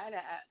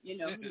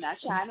 Not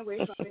shying away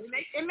from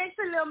it. It makes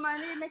a little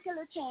money. It makes a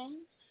little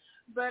change.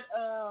 But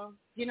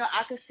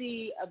I could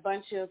see a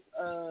bunch of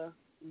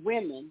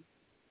women,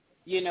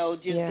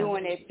 just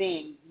doing their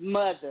thing.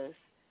 Mothers,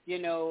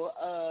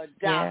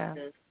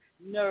 doctors,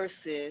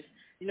 nurses,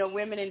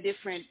 women in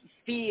different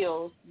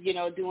fields,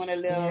 doing a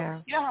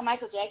little. You know how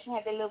Michael Jackson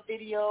had that little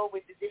video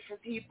with the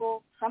different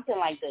people, something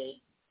like that.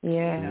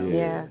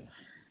 Yeah.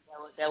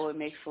 That would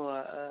make for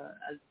a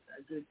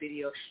good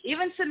video.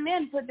 Even some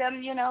men put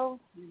them,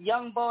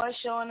 young boys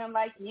showing them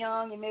like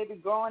young and maybe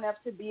growing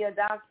up to be a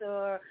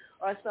doctor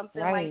or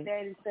something like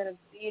that instead of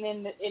being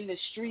in the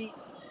street.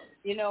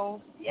 We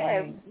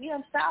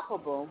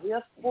unstoppable. We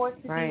are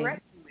sports to be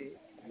reckoned with.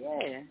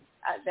 Yeah,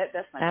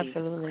 that's my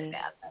absolutely. Thing.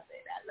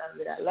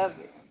 I love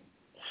it.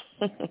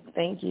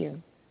 Thank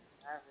you.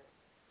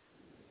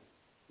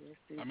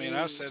 I mean,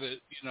 I said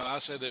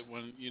it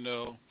when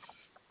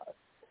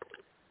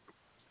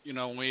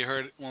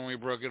when we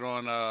broke it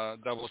on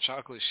Double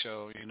Chocolate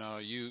Show,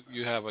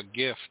 you have a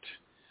gift,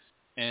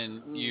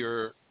 and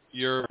your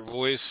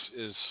voice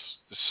is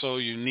so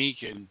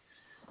unique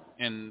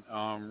and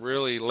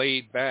really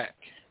laid back,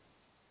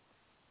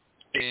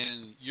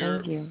 and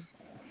Thank you.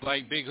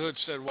 Like Big Hood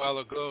said a while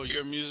ago,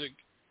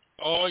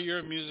 all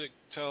your music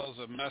tells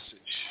a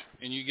message,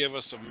 and you give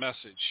us a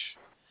message.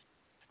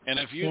 And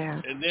if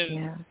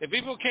if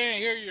people can't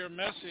hear your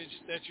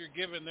message that you're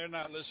giving, they're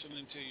not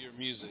listening to your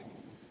music.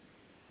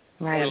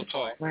 Right. Real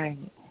talk. Right.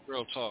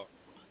 Real talk.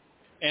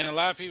 And a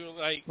lot of people are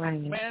like, right.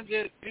 Man,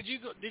 did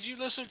you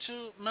listen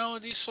to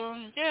Melody's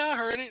song? Yeah, I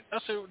heard it. I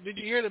said, did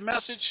you hear the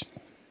message?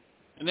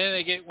 And then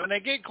when they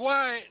get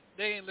quiet,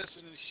 they ain't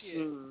listening to shit.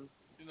 You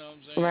know what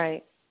I'm saying?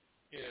 Right.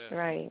 Yeah.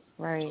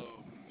 Right. So,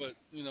 but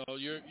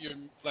you're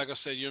like I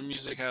said, your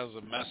music has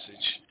a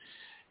message,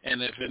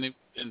 and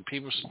and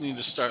people need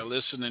to start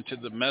listening to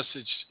the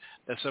message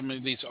that some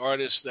of these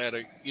artists that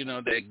are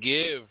that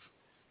give,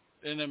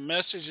 and the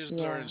messages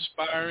are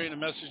inspiring. The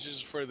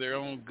messages for their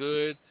own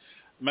good,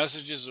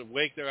 messages that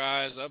wake their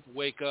eyes up,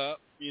 wake up,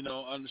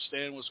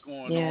 understand what's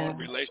going on,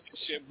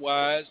 relationship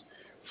wise,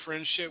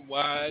 friendship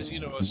wise,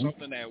 or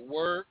something at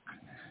work,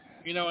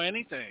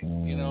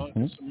 anything,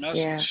 it's a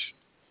message.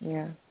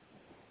 Yeah.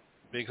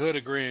 Big Hood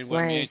agreeing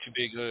with me, ain't you,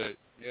 Big Hood?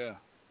 Yeah.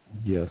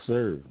 Yes,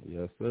 sir.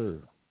 Yeah.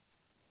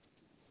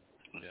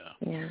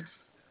 Yeah.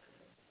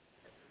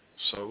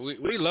 So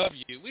we love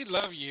you. We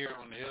love you here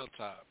on the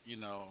Hilltop.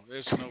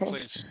 There's no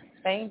place,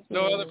 Thank you.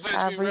 no other place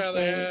we'd rather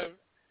it.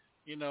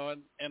 have.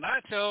 And I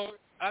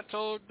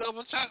told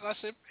Double Chocolate,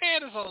 I said,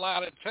 man, there's a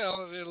lot of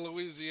talent in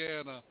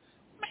Louisiana.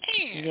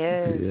 Man.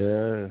 Yes.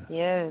 Yeah.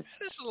 Yes.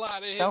 There's a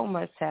lot of so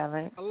much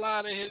talent. A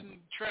lot of hidden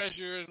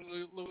treasure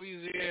in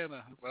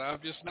Louisiana. But I'm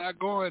just not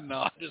going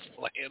now. I'm just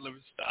playing. Let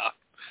me stop.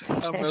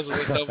 I'm messing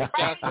with Double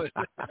Chocolate.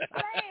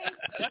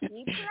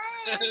 Keep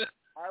playing.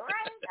 All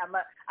right.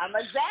 I'm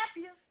a zap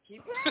you.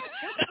 Keep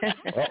playing.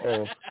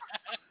 Uh-oh.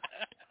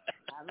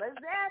 I'm a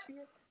zap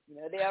you.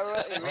 They are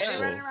running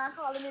around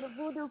calling me the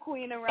voodoo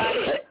queen around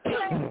here.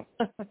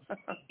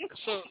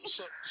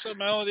 So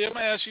Melody, I'm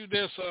gonna ask you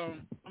this.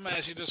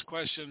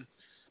 Question.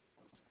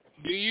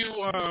 Do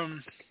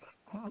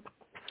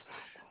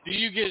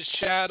you get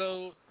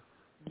shadowed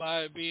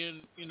by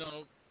being,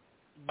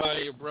 by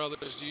your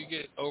brothers? Do you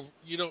get over?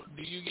 Do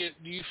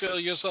you feel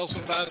yourself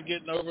sometimes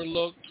getting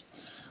overlooked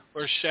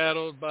or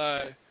shadowed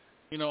by,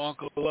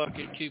 Uncle Luck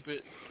and Keep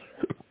It?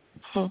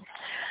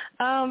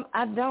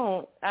 I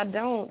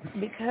don't,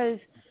 because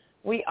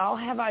we all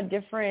have our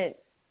different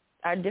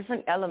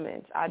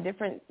elements, our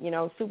different,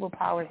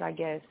 superpowers, I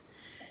guess.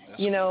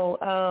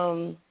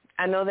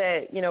 I know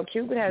that,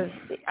 Cupid has,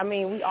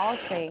 we all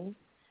sing,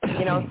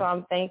 so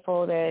I'm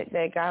thankful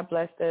that God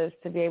blessed us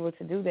to be able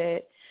to do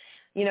that,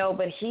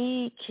 but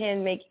he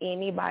can make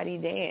anybody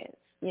dance.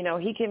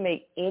 He can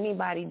make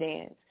anybody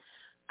dance.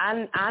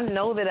 I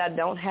know that I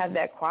don't have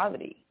that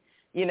quality.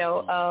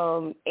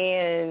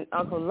 And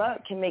Uncle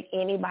Luck can make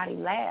anybody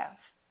laugh.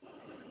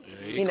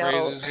 Yeah, he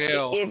crazy as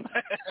hell.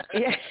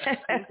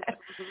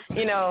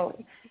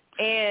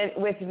 And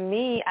with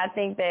me, I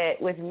think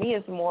that with me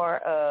it's more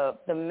of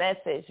the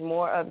message,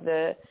 more of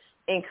the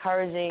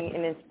encouraging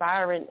and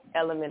inspiring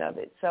element of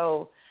it.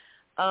 So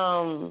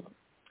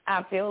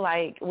I feel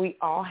like we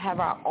all have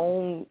our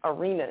own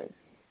arenas,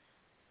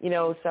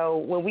 so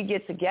when we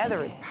get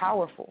together, it's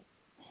powerful.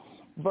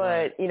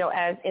 But,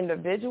 as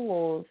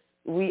individuals,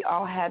 we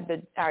all have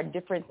our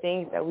different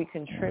things that we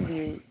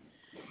contribute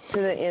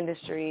to the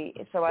industry.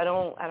 So I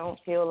don't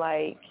feel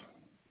like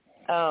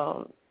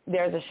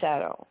there's a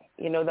shadow.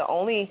 The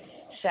only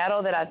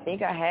shadow that I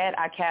think I had,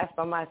 I cast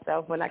on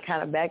myself when I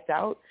kind of backed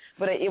out,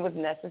 but it was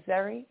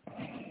necessary,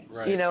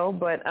 right.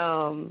 But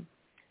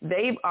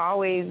they've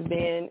always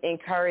been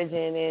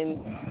encouraging,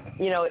 and,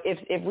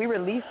 if we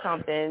release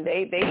something,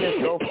 they just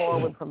go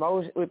forward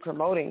with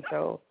promoting.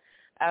 So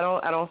I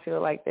don't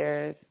feel like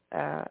there's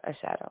a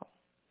shadow.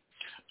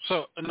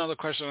 So another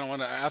question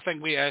I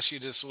think we asked you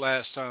this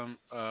last time,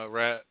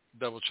 Rat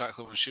Double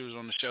Chocolate, when she was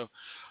on the show.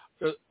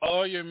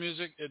 All your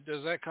music,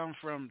 does that come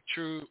from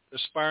true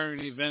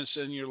aspiring events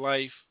in your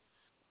life,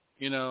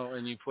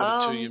 and you put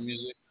it to your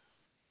music?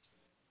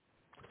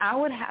 I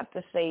would have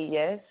to say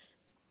yes.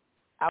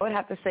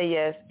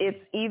 It's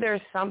either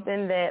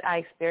something that I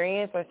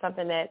experienced or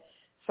something that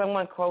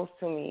someone close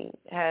to me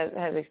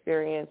has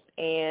experienced,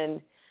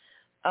 and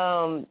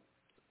I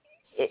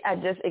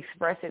just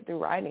express it through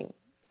writing.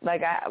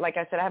 Like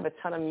I said, I have a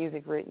ton of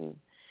music written,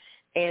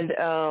 and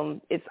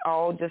it's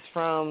all just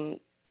from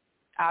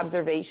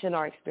observation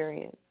or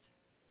experience.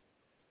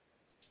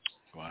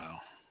 Wow.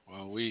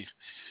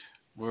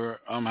 Well,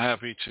 I'm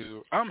happy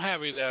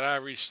that I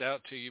reached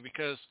out to you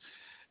because,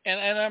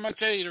 and I'm gonna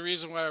tell you the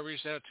reason why I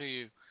reached out to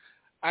you.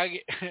 I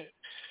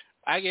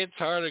get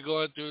tired of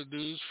going through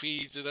news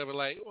feeds and I'm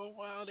like, well,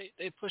 wow,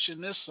 they pushing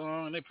this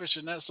song and they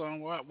pushing that song.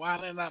 Why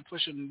they not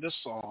pushing this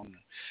song?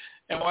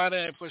 And why they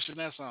ain't pushing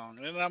that song?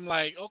 And I'm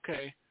like,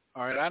 okay,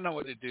 all right, I know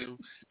what to do.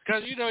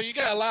 Because, you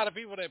got a lot of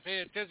people that pay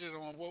attention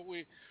on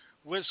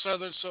which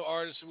Southern Soul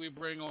artists we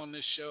bring on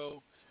this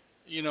show,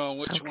 and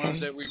which ones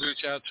that we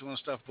reach out to and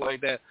stuff like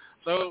that.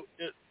 So,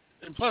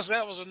 and plus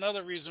that was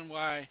another reason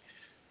why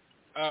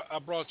I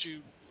brought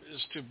you,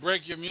 is to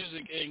break your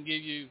music and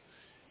give you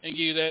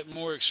that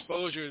more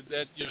exposure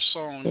that your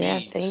song needs. Yeah,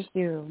 thank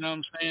you. You know what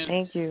I'm saying?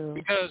 Thank you.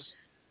 Because,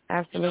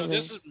 absolutely,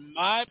 this is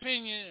my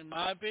opinion, in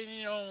my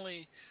opinion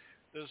only.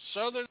 The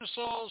Southern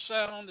Soul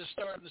sound is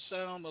starting to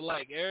sound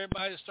alike.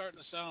 Everybody's starting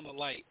to sound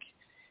alike,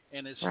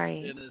 and it's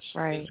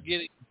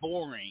getting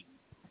boring.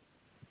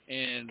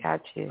 And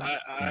got you.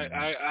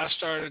 I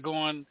started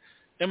going.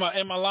 Am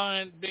I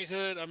lying, Big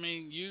Hood? I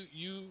mean, you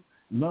do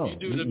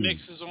the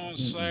mixes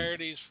on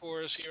Saturdays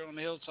for us here on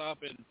the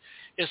Hilltop, and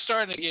it's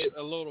starting to get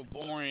a little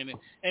boring.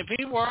 And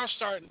people are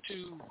starting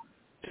to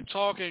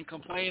talk and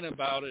complain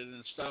about it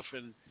and stuff.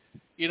 And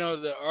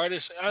the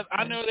artists,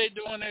 I know they're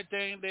doing their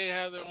thing. They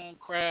have their own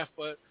craft,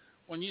 but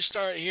when you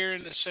start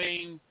hearing the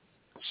same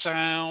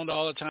sound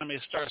all the time,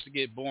 it starts to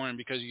get boring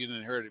because you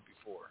didn't heard it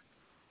before.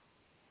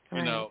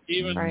 Even though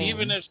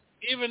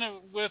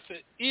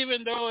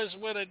it's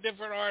with a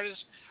different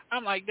artist,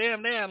 I'm like,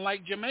 damn, they aren't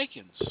like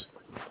Jamaicans.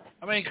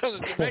 I mean, because a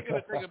Jamaican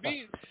will take a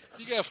beat,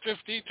 you got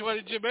 15,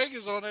 20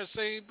 Jamaicans on that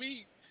same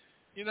beat.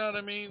 You know what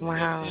I mean?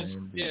 Wow.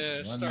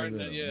 It's starting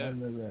to, yeah.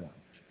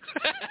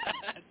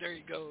 There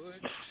you go.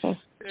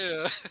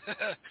 Yeah.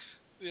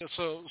 Yeah.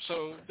 So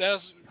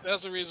that's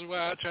the reason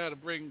why I try to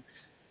bring,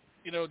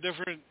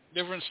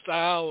 different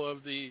style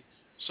of the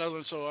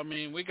Southern Soul. I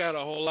mean, we got a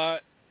whole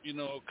lot,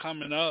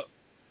 coming up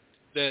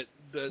that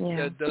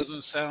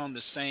doesn't sound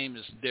the same,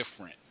 as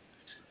different.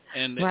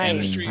 And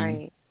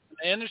the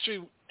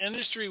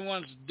industry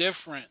wants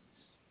different,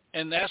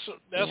 and that's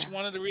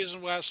one of the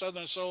reasons why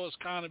Southern Soul is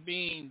kind of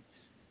being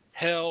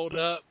held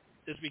up,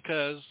 is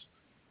because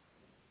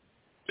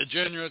the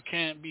genre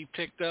can't be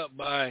picked up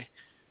by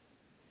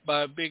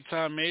big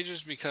time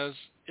majors because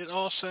it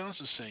all sounds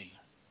the same.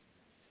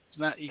 It's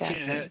not, you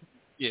can't have,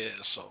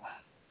 so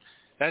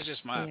that's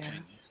just my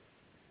opinion.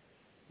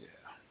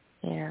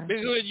 Yeah.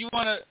 Big Hood, you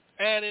want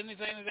to add anything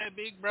to that,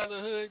 Big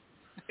Brotherhood?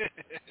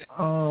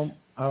 I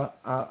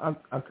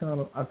kind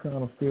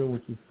of feel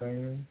what you're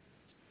saying.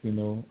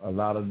 A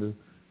lot of the,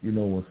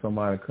 when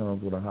somebody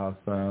comes with a house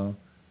sound,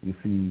 you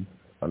see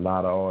a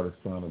lot of artists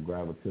trying to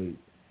gravitate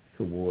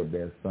toward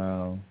that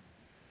sound.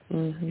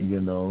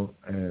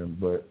 Mm-hmm.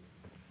 But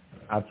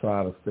I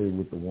try to stay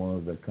with the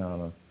ones that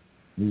kind of,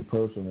 me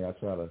personally, I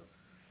try to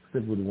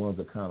stick with the ones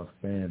that kind of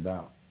stand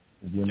out.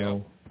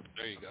 Know.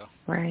 There you go.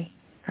 Right.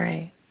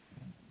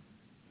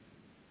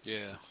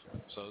 Yeah.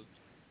 So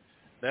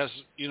that's,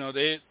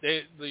 they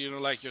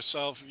like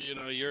yourself,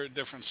 you're a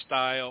different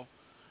style.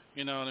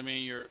 You know what I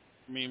mean?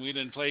 We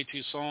didn't play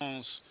two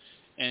songs,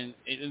 and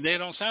they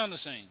don't sound the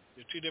same.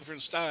 They're two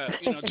different styles.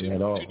 Two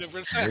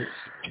different sounds.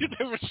 Two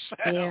different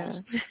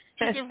sounds.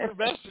 Two different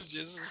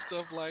messages and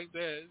stuff like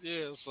that.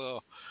 Yeah.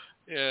 So,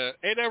 yeah.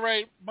 Ain't that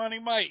right, Money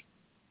Mike?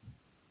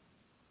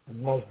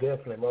 Most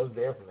definitely.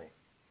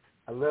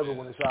 I love it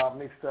when it's all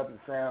mixed up and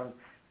sounds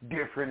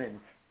different, and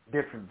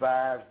different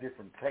vibes,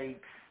 different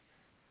takes.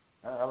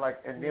 I like,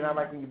 and then I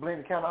like when you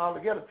blend it kind of all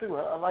together too.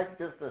 I like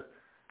just the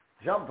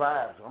jump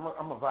vibes.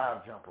 I'm a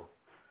vibe jumper.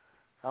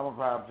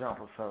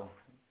 So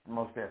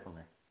most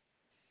definitely.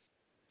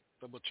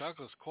 Double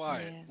Chocolate's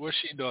quiet. Yeah. What's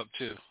she up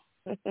to?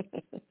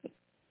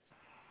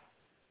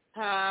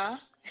 Huh?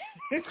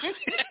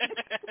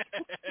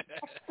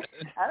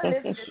 I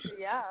listen to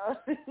y'all.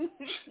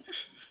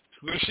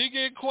 When she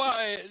get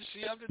quiet,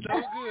 she up to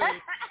no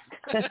good.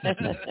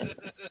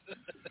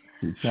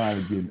 She's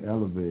trying to get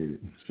elevated.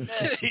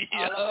 All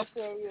I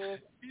tell you is,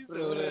 You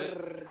know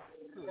that.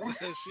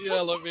 She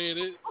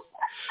elevated.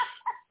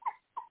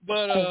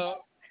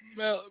 But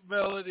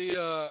Melody,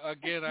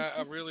 again,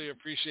 I really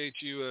appreciate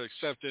you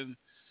accepting,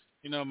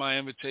 my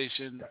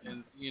invitation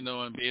and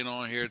and being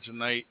on here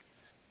tonight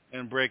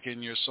and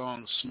breaking your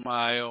song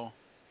 "Smile."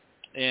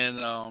 And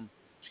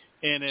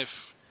if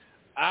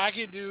I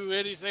can do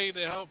anything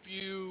to help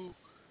you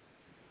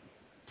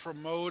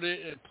promote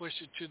it and push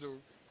it to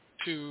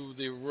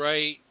the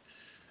right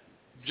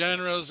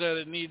genres that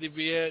it need to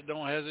be at,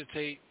 don't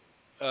hesitate.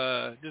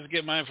 Just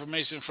get my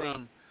information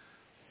from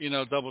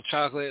Double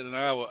Chocolate, and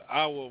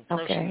I will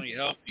personally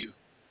help you.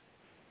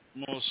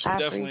 Most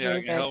definitely,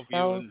 I can help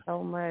you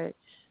so much,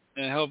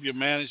 and help your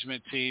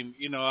management team.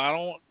 I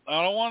don't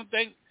want to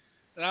think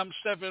that I'm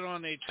stepping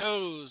on their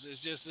toes.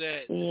 It's just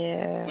that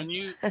when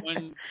you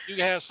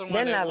have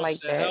someone that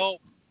wants to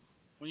help,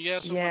 when you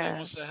have someone that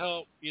wants to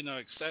help,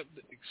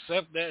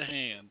 accept that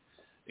hand.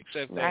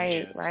 Accept that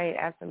hand. Right,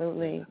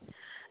 absolutely.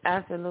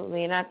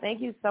 And I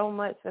thank you so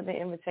much for the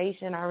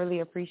invitation. I really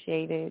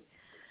appreciate it.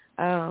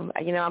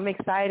 I'm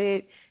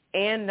excited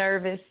and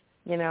nervous.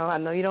 I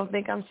know you don't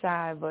think I'm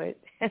shy, but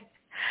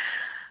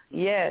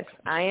yes,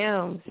 I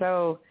am.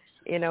 So,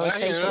 it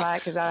takes a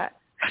lot because I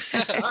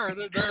heard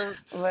the nervous.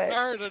 I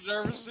heard the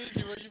nervous in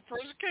you when you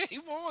first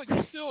came on.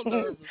 You're still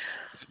nervous.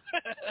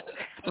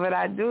 But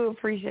I do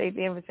appreciate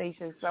the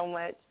invitation so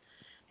much,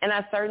 and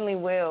I certainly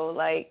will.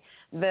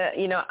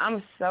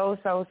 I'm so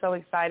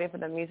excited for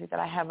the music that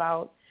I have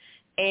out,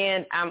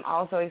 and I'm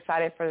also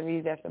excited for the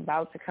music that's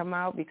about to come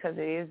out because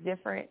it is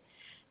different.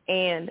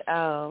 And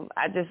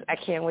I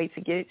can't wait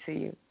to get it to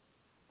you.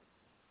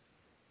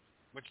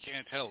 But you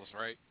can't tell us,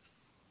 right?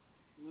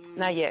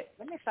 Not yet.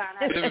 Let me find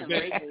out. Let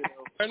me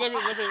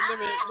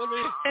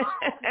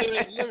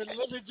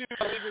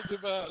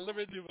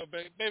do my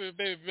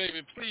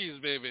baby, please,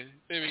 baby,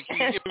 can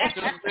you give it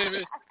to us,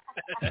 baby?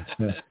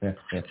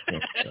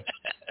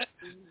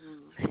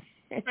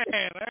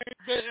 Man,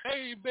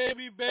 hey,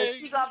 baby.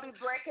 She's gonna be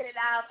breaking it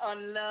out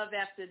on Love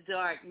After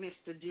Dark,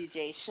 Mr.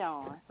 DJ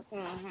Sean.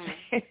 Mm-hmm.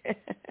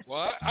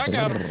 Well, I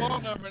got a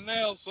phone number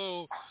now,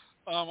 so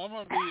I'm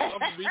gonna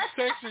be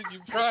texting you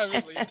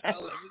privately.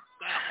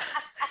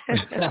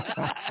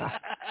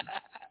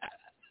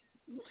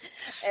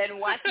 And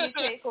watch me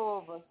take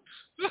over.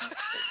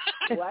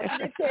 Watch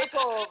me take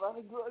over.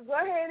 Go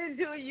ahead and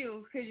do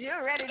you, because you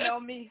already know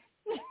me.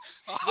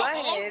 Go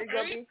ahead, it's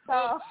gonna be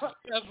soft.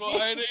 That's why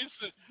I ain't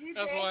said a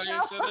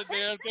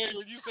damn thing.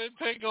 When you said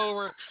take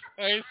over,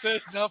 I ain't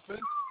said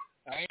nothing.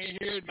 I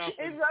ain't hear nothing.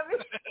 It's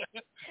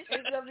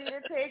gonna be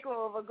the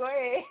takeover. Go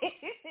ahead,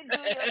 do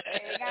your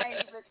thing.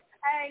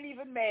 I ain't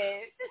even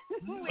mad.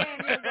 We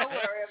ain't even gonna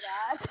worry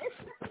about it.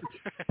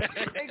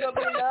 It's gonna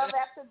be Love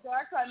After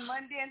Dark on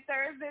Monday and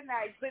Thursday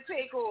nights. The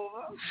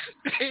takeover.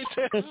 Ain't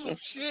that some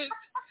shit?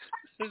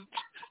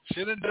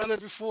 Should have done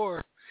it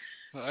before.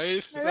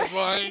 That's why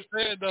I ain't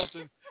saying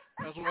nothing.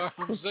 That's why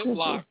I'm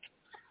zip-locked.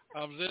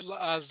 I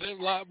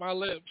zip-locked my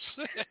lips.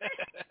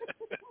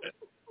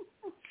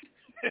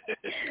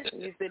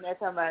 You sitting there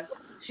talking about,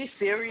 she's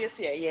serious?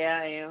 Yeah,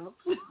 I am.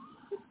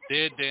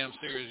 Dead damn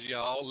serious,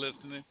 y'all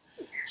listening.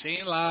 She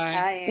ain't lying.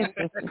 I am.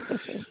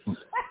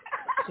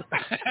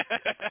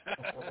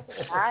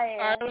 I am. All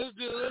right, let's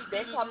do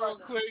this real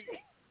quick.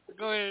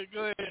 Go ahead,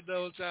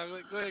 Double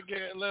Chocolate. Go ahead,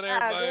 Garrett. Let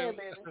everybody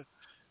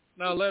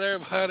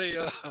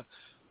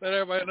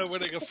know where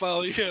they can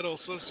follow you at on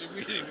social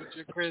media with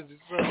your crazy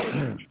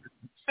song.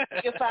 You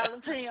can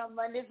follow me on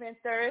Mondays and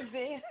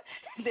Thursdays.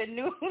 The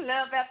new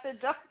Love After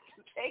Dark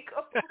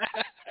takeover.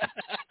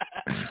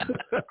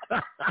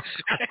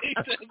 Ain't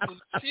that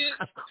some shit?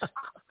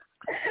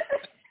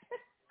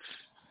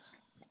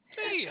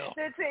 Damn.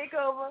 The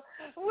takeover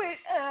with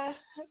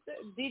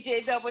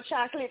DJ Double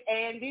Chocolate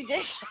and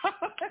DJ Sean.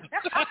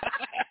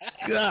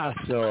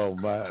 Gosh,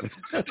 almighty.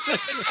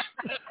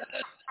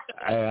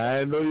 I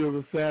didn't know you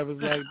was a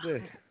savage like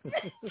that.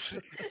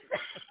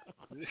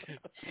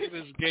 She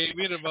just gave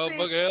me the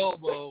motherfucker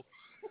elbow.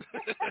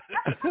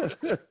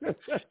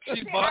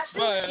 She boxed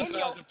my ass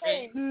out the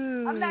paint.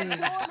 I'm not doing it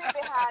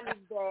behind his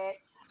back.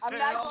 I'm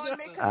not going to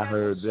make I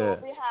heard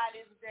that. behind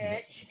his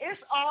back.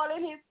 It's all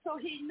in his, so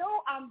he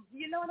know I'm,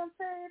 you know what I'm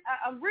saying?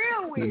 I'm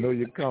real with You know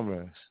you're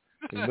coming.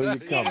 Yeah,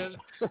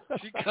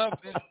 she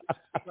coming.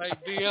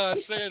 Like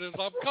Deion Sanders,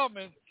 I'm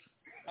coming.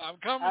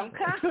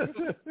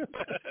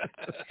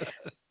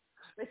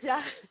 But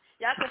y'all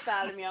can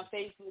follow me on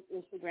Facebook,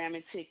 Instagram,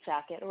 and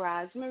TikTok at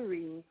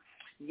Rosemary.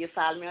 You can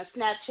follow me on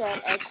Snapchat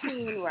at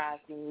Queen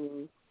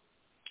Rosemary.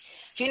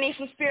 If you need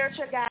some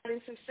spiritual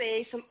guidance, some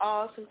sage, some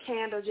oil, some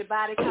candles, your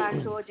body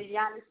contour, your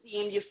yana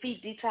steam, your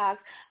feet detox,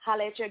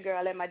 holla at your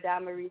girl at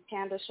Madame Marie's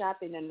Candle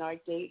Shop in the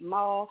Northgate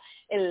Mall,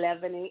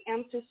 11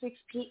 a.m. to 6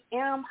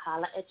 p.m.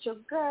 Holla at your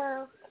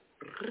girl.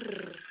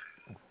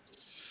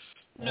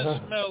 Miss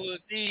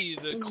Melody,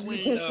 the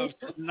queen of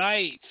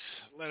tonight.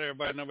 Let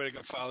everybody know where they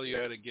can follow you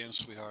at again,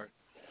 sweetheart.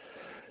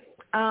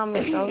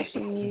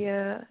 Social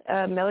media,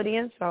 Melody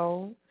and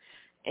Soul,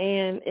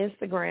 and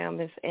Instagram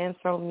is And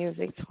Soul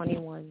Music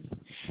 21,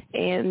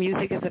 and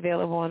music is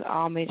available on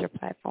all major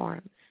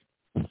platforms.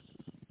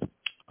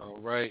 All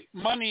right,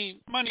 Money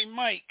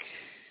Mike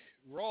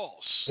Ross.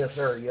 Yes,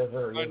 sir. Yes,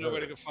 sir. I know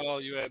where they can follow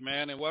you at,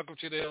 man. And welcome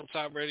to the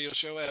Hilltop Radio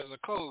Show as a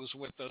co-host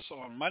with us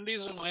on Mondays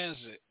and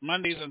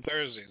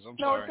Thursdays.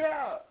 No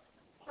doubt.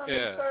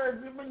 Yeah.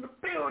 Thursday in the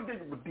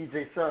building with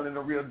DJ Sun and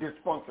a real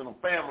dysfunctional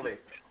family.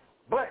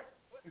 But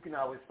you can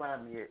always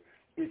find me at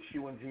It's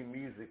UNG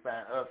Music.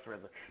 Find us,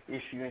 rather.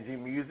 It's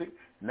UNG Music.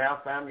 Now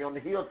find me on the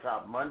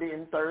Hilltop Monday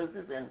and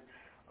Thursdays, and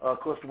of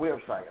course the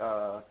website,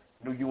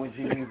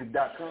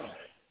 newungmusic.com.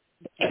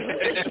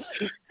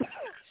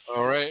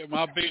 All right,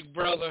 my big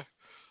brother,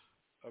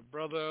 a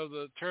brother of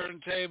the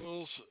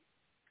turntables,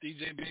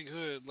 DJ Big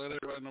Hood. Let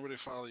everybody know where they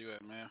follow you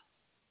at, man.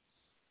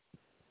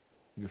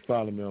 You can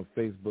follow me on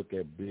Facebook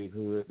at Big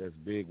Hood. That's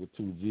Big with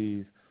 2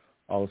 G's.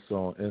 Also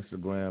on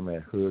Instagram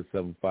at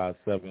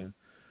Hood757.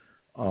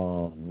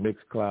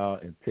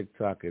 Mixcloud and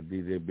TikTok at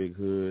DJ Big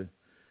Hood.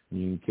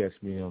 You can catch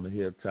me on the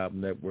Hilltop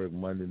Network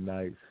Monday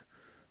nights,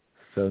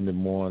 Sunday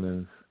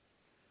mornings,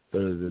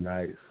 Thursday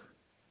nights.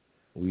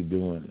 We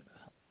doing it.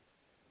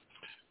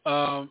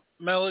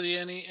 Melody,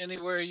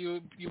 anywhere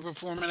you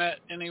performing at?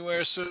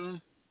 Anywhere soon?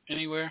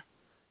 Anywhere?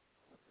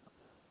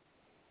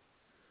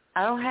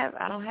 I don't have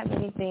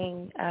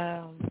anything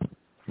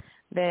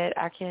that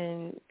I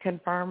can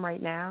confirm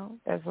right now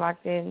that's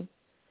locked in.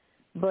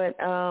 But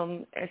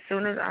as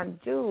soon as I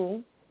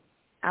do,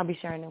 I'll be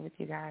sharing it with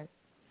you guys.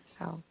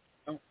 So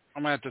I'm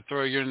gonna have to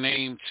throw your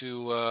name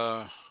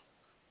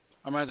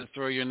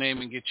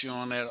and get you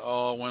on that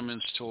all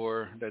women's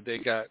tour that they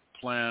got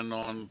planned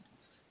on.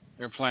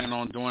 They're planning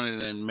on doing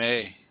it in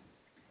May.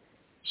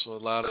 So a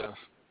lot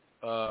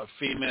of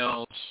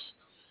females.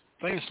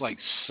 I think it's like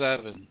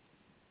 7,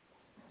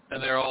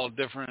 and they're all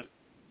different.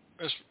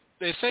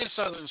 They say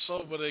Southern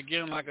Soul, but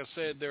again, like I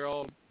said, they're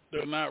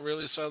not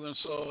really Southern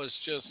Soul. It's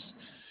just,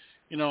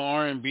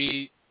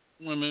 R&B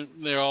women.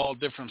 They're all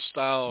different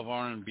style of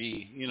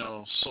R&B.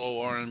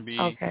 Soul R&B,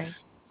 okay.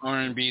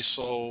 R&B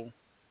soul,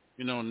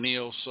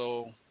 neo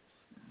soul,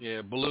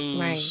 yeah,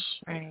 blues.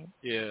 Right.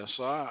 Yeah,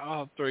 so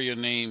I'll throw your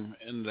name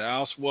in the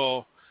house.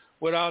 Well,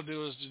 what I'll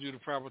do is to do the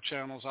proper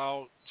channels.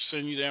 I'll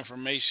send you the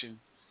information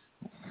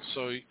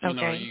so you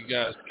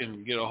guys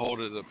can get a hold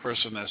of the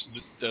person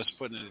that's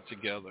putting it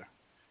together.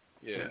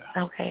 Yeah.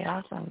 Okay,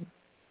 awesome.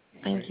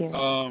 Thank you.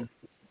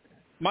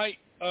 Mike,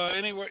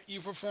 anywhere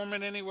you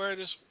performing anywhere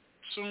this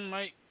soon,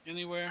 Mike?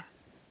 Anywhere?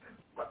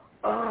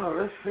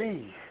 Let's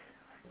see.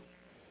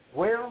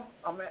 Well,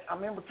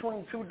 I'm in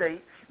between 2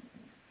 dates.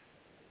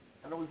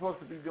 I know we're supposed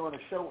to be doing a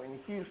show in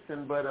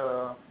Houston, but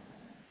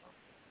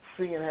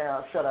seeing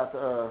how, shout out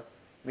to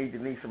me,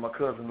 Denise, and my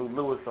cousin Lou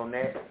Lewis on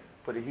that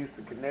for the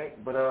Houston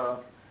Connect. But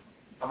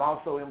I'm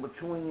also in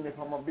between if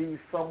I'm going to be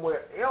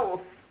somewhere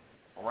else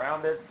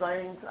around that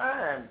same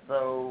time.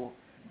 So,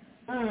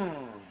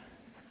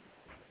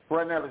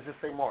 right now, let's just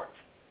say March.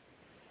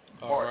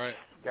 All right.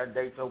 Got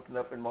dates open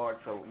up in March,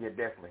 so yeah,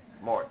 definitely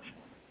March.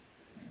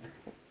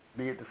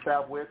 Be it the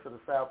Southwest or the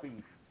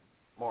Southeast,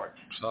 March.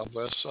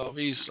 Southwest,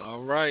 Southeast.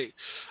 All right.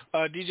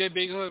 DJ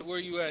Big Hood, where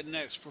you at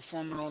next?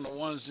 Performing on the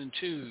 1s and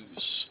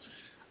 2s.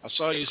 I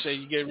saw you say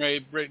you're getting ready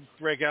to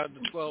break out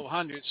the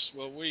 1200s.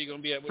 Well, where are you going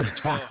to be at with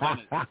the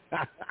 1200s?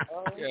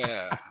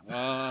 Yeah.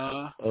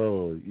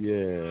 Oh,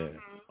 yeah.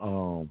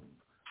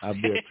 I'll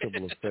be at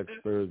Triple Effects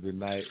Thursday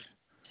night,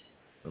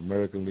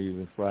 American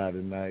Legion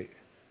Friday night,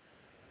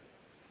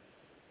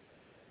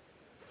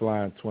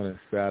 Flying 20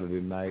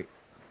 Saturday night,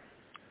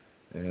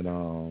 and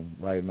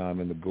right now I'm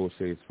in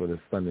negotiations for the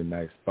Sunday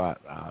night spot.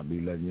 I'll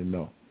be letting you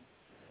know.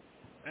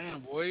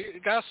 Damn, boy,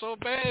 it got so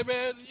bad,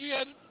 man. You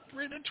had to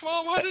bring the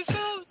 1200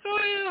 songs. Go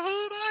ahead,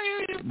 Hood. I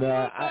hear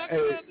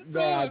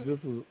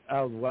you.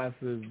 I was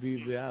watching this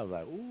DJ. I was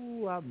like,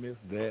 ooh, I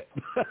missed that.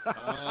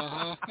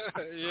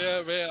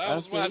 Yeah, man. I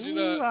watching.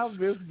 I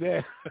missed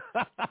that.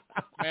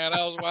 Man,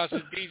 I was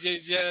watching DJ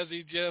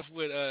Jazzy Jeff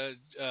with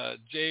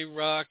J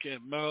Rock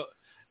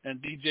and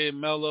DJ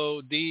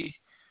Mellow D.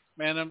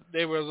 Man,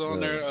 they was on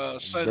their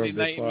Sunday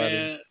night, party.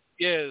 Man.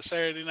 Yeah,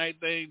 Saturday night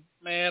thing.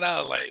 Man,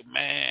 I was like,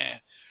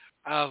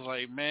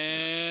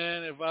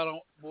 man, if I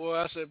don't,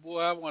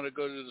 I want to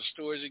go to the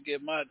stores and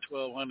get my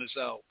 1200s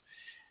out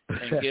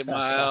and get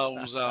my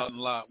albums out and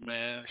locked,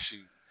 man.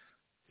 Shoot.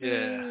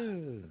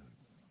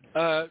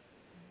 Yeah.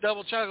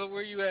 Double Chocolate,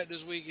 where you at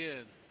this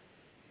weekend?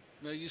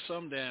 No, you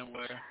some damn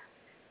where.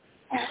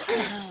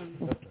 I'm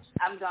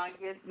going to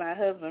get my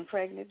husband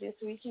pregnant this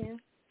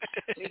weekend.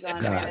 We're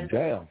going God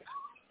damn.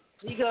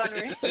 We're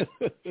going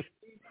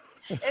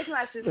It's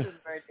my sister's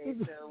birthday,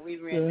 so we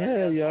The rented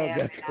hell a y'all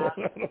cabin got out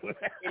going on?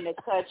 in the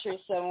country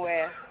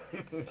somewhere.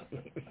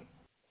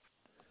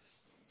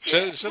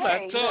 Should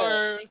I tell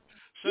her?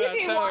 Should You I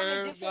be tell wanting to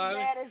get as everybody?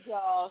 mad as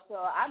y'all, so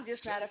I'm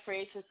just not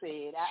afraid to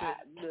say it.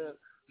 Look.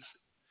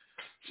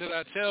 Should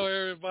I tell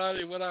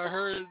everybody what I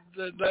heard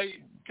that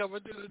night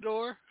coming through the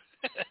door?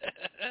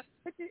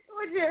 What you?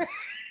 What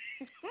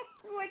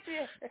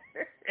you?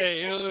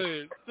 Hey,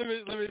 let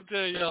me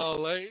tell y'all,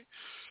 like,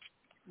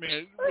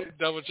 man,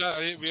 Double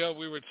Shot hit me up.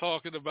 We were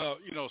talking about,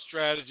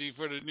 strategy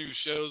for the new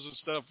shows and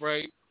stuff,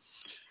 right?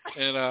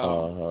 And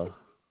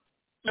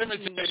let me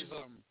tell you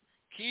something.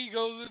 Key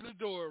goes in the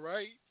door,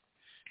 right?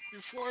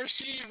 Before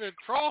she even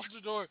crossed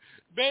the door,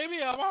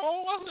 baby, I'm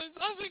home. I said,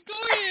 go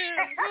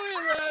ahead,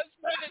 last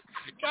night.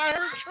 Got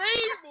her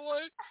trade,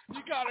 boy.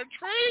 You got her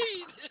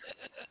trade.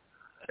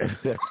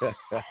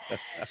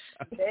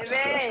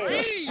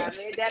 Baby, I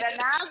made that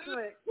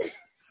announcement.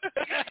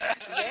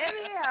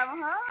 Baby,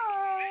 I'm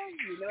home.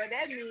 You know what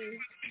that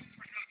means.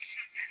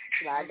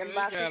 Slide them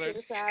boxes to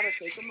the side or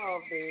take them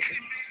off, baby.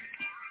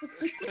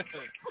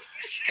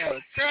 Got a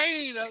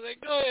train. I said,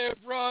 go ahead,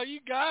 bro. You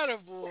got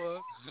it, boy.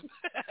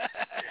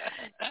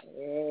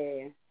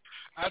 Yeah.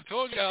 I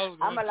told you I was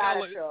going I'm to a lot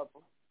tell of it.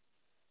 trouble.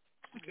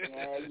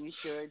 Yeah, you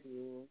sure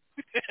do.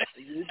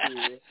 You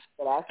did.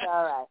 But that's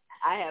all right.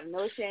 I have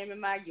no shame in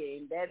my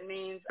game. That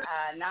means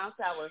I announced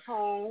I was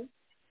home,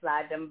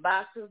 slide them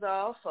boxes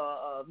off,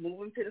 or move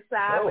them to the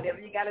side, whatever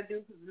you got to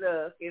do. Because,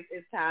 look,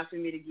 it's time for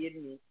me to get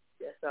me.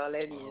 That's all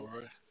that is. All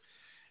right.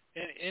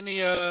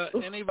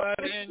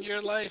 Anybody in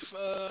your life,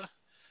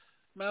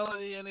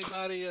 Melody?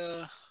 Anybody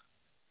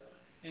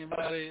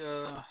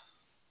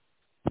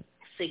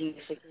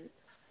significant?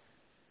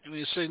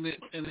 Any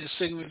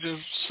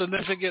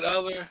significant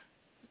other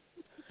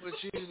with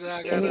you that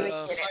I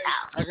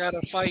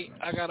gotta fight.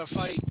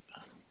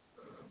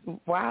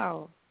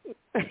 Wow.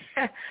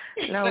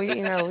 No,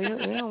 we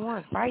don't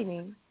want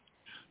fighting.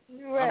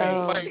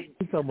 Right.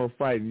 He's talking about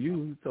fighting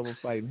you. He's talking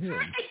about fighting him.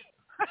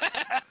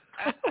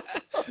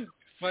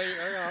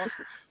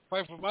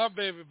 Fight for my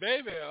baby.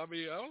 I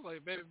mean, I was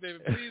like, baby,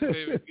 please,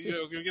 baby.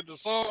 You get the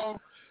song.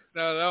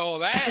 Now all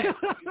that.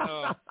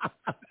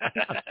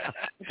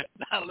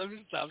 Now let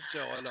me stop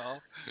showing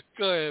off.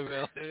 Go ahead,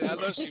 Melanie. I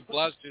know she's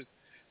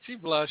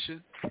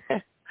blushing.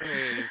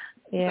 Hey.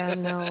 Yeah,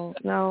 no.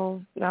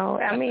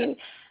 I mean,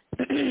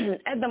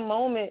 at the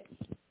moment,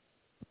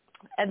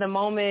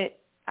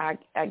 I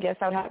guess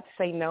I would have to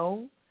say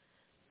no.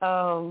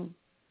 I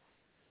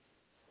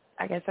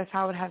guess that's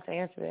how I would have to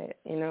answer that,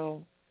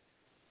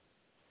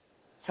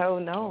 So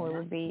no, it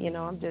would be,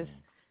 I'm just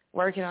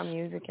working on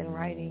music and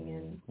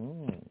writing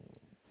and.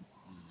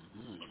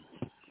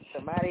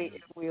 Somebody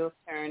wheels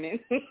turning.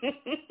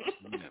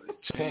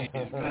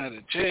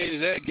 Gotta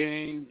change that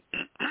game.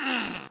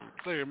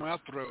 Clear my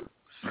throat.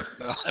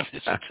 No,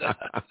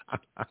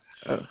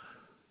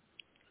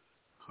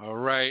 all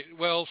right.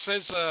 Well,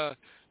 since I'm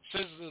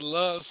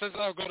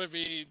going to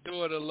be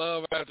doing a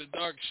Love After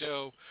Dark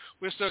show,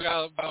 we still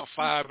got about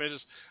 5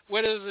 minutes.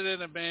 What is it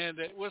in a man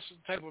what's the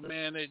type of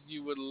man that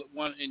you would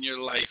want in your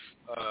life,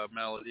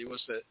 Melody?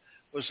 What's the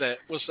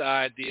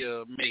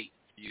ideal mate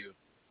for you?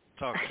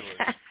 Talk to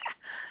us.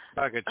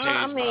 I could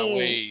change my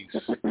ways.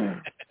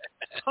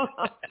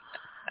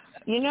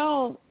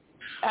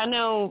 I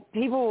know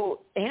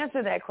people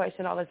answer that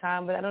question all the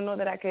time, but I don't know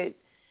that I could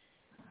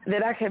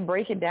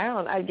break it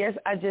down. I guess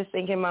I just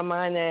think in my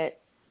mind that,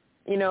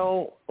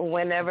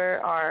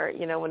 whenever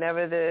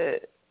the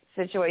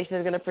situation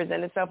is going to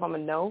present itself, I'm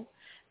going to know.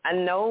 I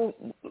know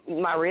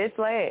my red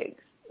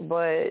flags,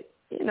 but,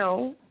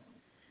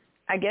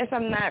 I guess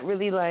I'm not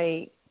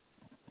really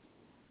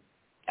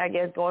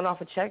going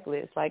off a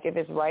checklist. Like, if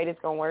it's right, it's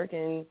going to work,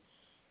 and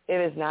if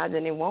it's not,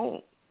 then it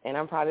won't. And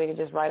I'm probably going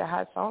to just write a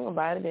hot song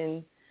about it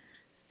and,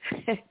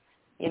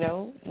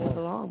 move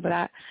along. But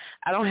I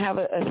don't have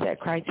a set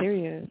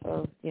criteria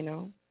of,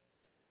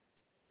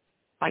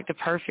 like the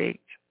perfect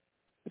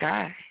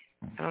guy.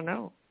 I don't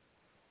know.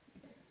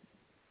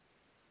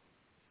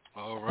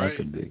 All right. I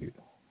can dig it.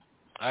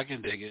 I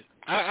can dig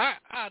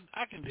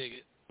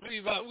it.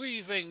 What do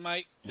you think,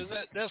 Mike? Is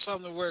that's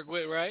something to work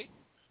with, right?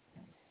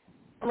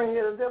 I mean,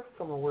 yeah, there's definitely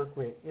something to work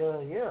with.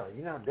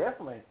 Yeah,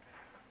 definitely.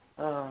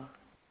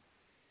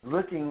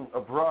 Looking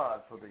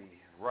abroad for the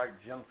right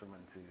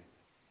gentleman to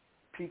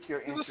pique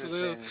your interest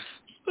in.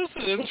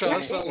 Listen to him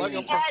trying to sound like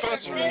a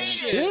professor and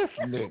shit. This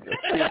nigga.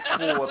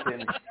 Step forth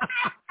and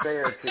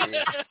fair to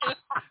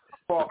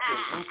spark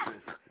their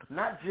interest.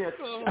 Not just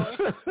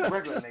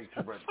regular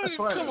nature, but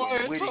funny,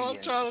 witty,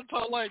 and trying to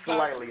talk like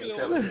slightly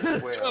intelligent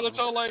as well. Trying to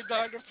talk like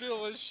Dr.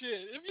 Phil and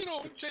shit. If you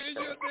don't change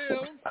your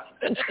damn...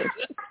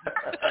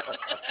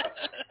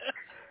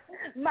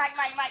 Mike.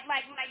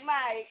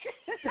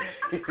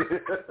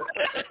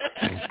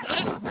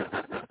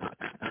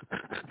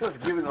 Just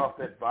giving off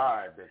that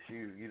vibe that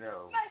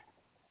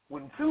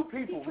when two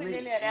people put meet,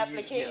 in that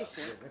application.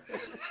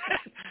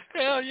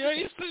 Hell yeah,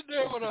 he's sitting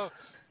there with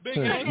Big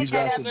ass You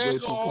got some turtleneck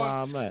great on.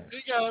 climax.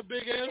 He got a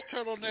big ass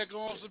turtleneck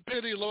on, some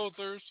penny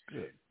loafers.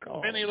 Good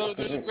God. Penny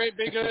loafers, a great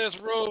big ass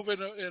robe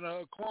and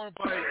a corn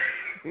pipe.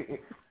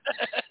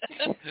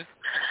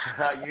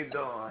 How you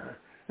doing?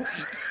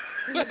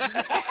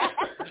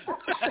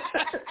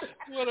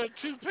 What a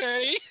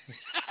toupee.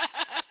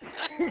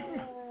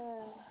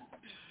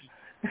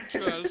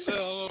 Trying to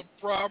sound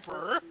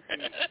proper.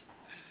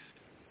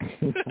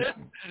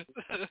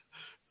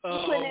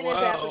 Put in his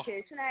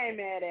application. I ain't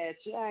mad at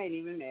you. I ain't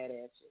even mad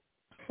at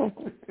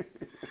you.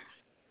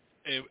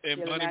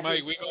 And Money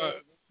Mike, we're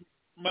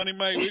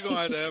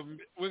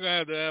gonna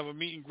have to have a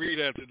meet and greet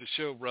after the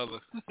show, brother.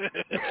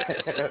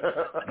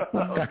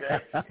 Okay.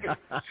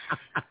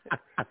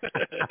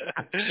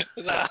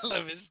 I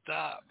love his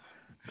top.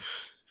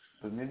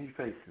 The many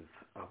faces.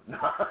 Oh, no.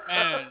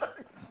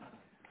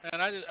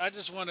 And I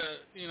just want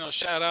to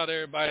shout out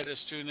everybody that's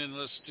tuning in and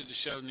listen to the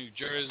show. New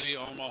Jersey,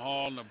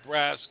 Omaha,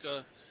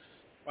 Nebraska.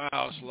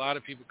 Wow, it's a lot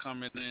of people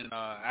coming in.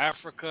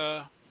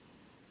 Africa.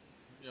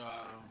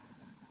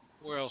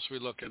 Where else we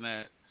looking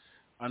at?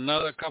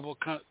 Another couple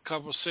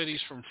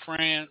cities from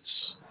France.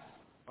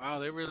 Wow,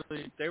 they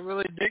really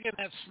digging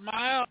that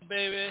smile,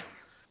 baby.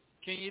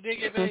 Can you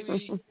dig it,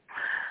 baby?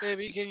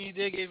 Baby, can you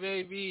dig it,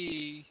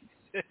 baby?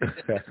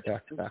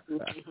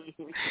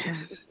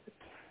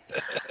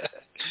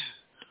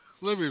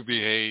 Let me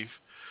behave.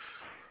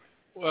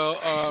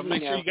 Well,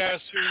 make sure you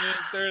guys tune in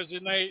Thursday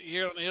night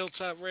here on the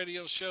Hilltop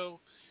Radio Show.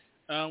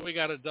 We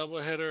got a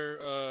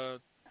doubleheader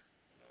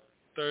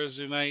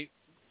Thursday night.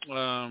 We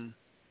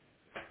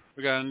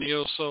got a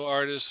neo soul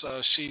artist,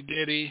 She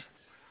Diddy.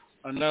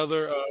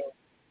 Another,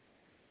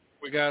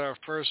 we got our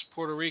first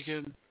Puerto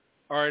Rican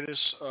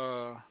artist,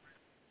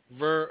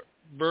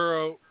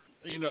 Burro.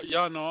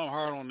 Y'all know I'm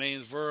hard on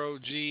names. Burro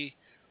G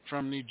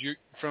from New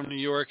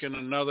York, and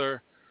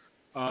another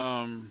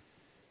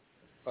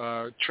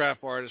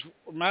trap artist.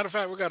 Matter of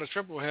fact, we got a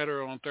triple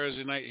header on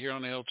Thursday night here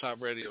on the Hilltop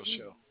Radio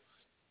Show.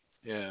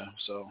 Yeah,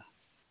 so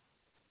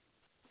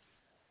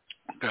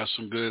got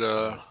some good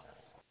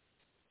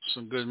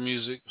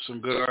music, some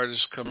good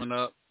artists coming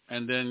up,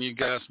 and then you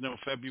guys know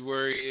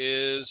February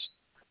is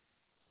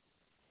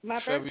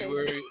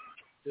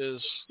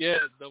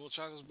Double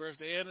Chocolate's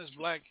birthday, and it's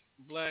Black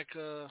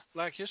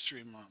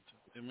History Month,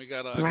 and we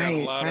got a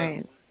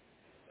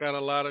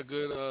lot of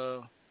good.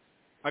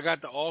 I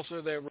got the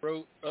author that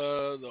wrote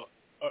the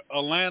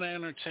Atlanta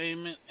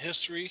entertainment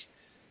history.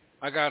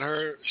 I got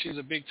her. She's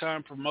a big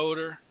time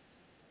promoter,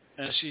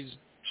 and she's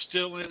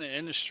still in the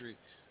industry.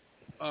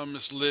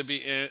 Miss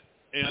Libby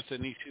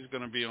Anthony, she's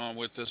going to be on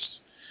with us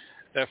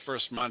that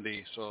first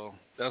Monday, so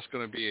that's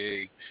going to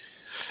be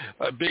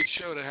a big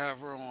show to have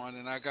her on.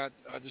 And I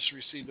just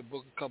received the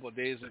book a couple of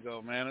days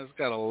ago, man. It's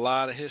got a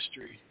lot of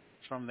history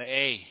from the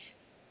A.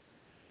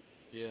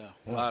 Yeah,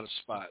 a lot of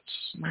spots.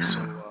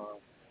 So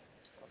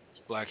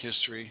it's Black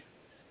History.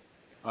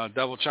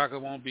 Double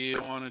Chocolate won't be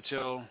on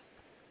until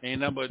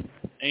ain't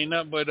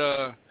nothing but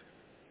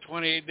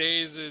 28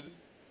 days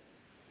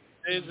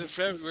in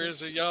February,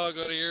 so y'all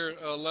going to hear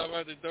Love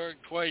After Dark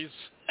twice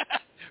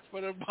for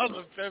the month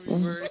of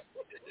February.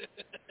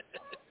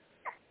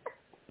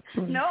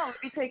 No, I'll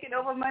be taking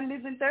over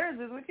Mondays and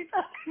Thursdays. What you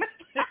talking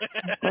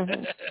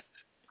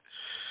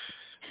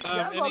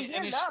about?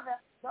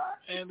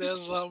 And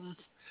there's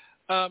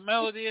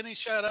Melody, any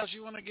shout-outs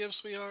you want to give,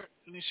 sweetheart?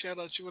 Any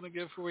shout-outs you want to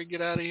give before we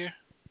get out of here?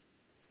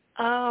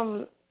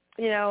 Of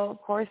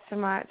course, to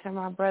my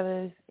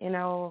brothers, in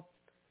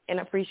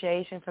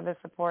appreciation for the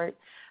support.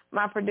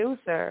 My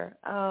producer,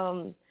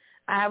 I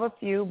have a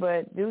few,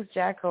 but Deuce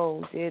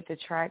Jacko did the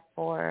track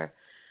for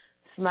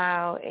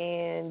Smile,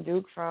 and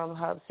Duke from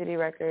Hub City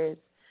Records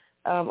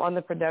on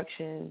the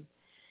production.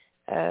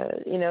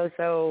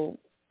 So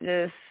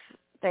just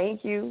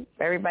thank you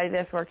for everybody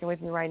that's working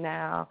with me right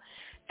now,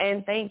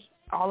 and thank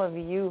all of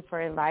you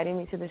for inviting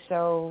me to the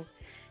show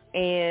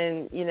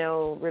and,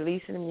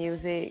 releasing the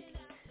music,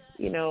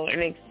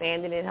 and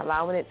expanding it,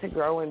 allowing it to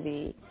grow and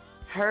be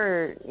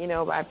heard,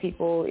 by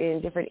people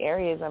in different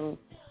areas.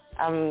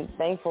 I'm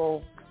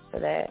thankful for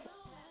that,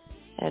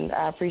 and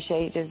I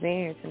appreciate just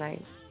being here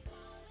tonight.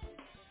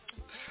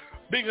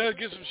 Big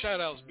give some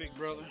shout-outs, big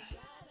brother.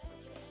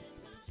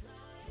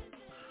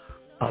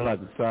 I'd like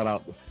to shout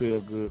out the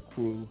Feel Good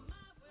crew,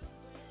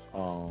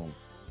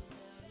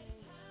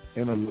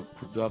 Interlook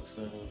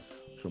Productions,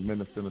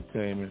 Tremendous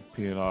Entertainment,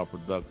 P&R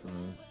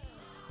Productions,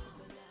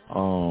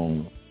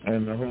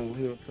 and the whole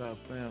Hilltop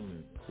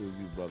family, including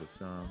you, Brother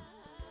Sean.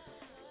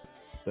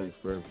 Thanks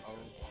for everything.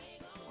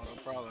 No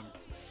problem.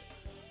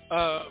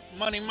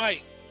 Money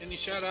Mike, any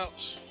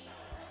shout-outs?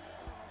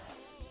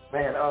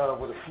 Man,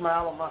 with a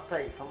smile on my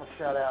face, I'm going to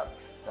shout out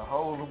the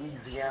whole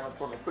Louisiana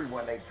from the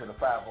 318 to the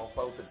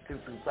 514 to the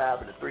 225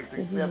 to the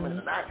 337 and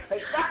the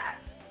 985.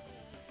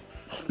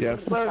 Yes,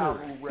 sir.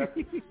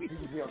 He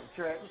was here on the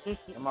track.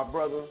 And my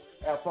brother,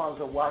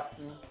 Alfonso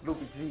Washington,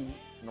 Luke G,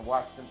 and the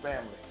Washington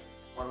family.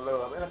 One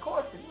love. And, of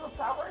course,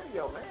 Top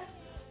Radio, man.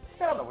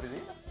 Y'all know what it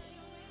is.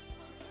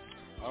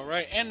 All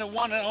right. And the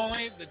one and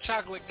only, the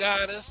chocolate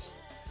goddess,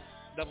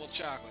 Double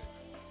Chocolate.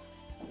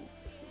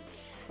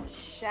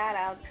 shout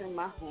out to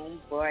my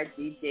homeboy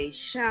DJ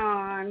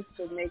Sean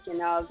for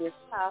making all this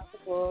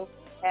possible,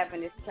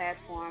 having this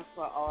platform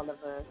for all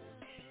of us.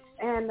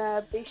 And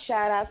a big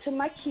shout out to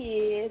my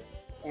kids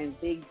and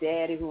Big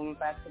Daddy, who I'm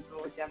about to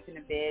go jump in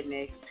the bed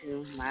next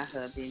to, my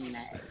hubby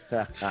Max.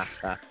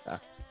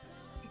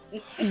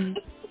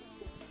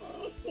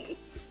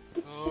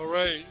 All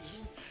right.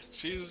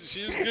 She's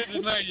good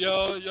tonight,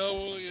 y'all.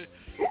 Y'all will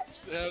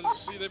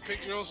see that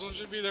picture on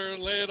social media,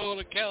 laying on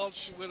the couch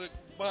with a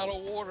bottle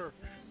of water.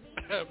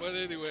 But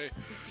anyway,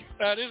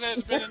 this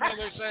has been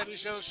another Saturday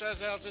show.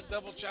 Shouts out to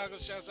Double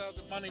Chocolate. Shouts out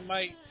to Money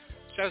Mike.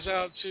 Shouts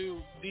out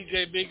to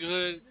DJ Big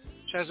Hood.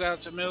 Shouts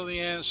out to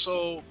Millian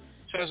Soul.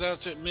 Shouts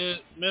out to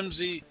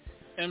Mimsy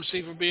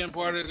MC for being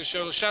part of the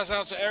show. Shouts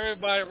out to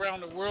everybody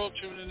around the world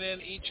tuning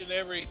in each and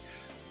every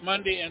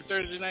Monday and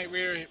Thursday night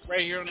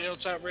right here on the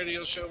Hilltop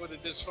Radio Show with a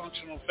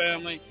dysfunctional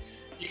family.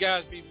 You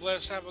guys be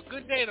blessed. Have a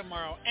good day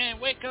tomorrow. And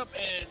wake up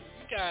and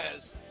you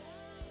guys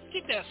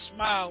keep that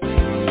smile.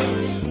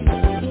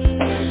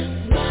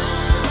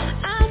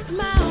 I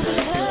smile with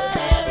her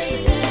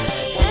every day.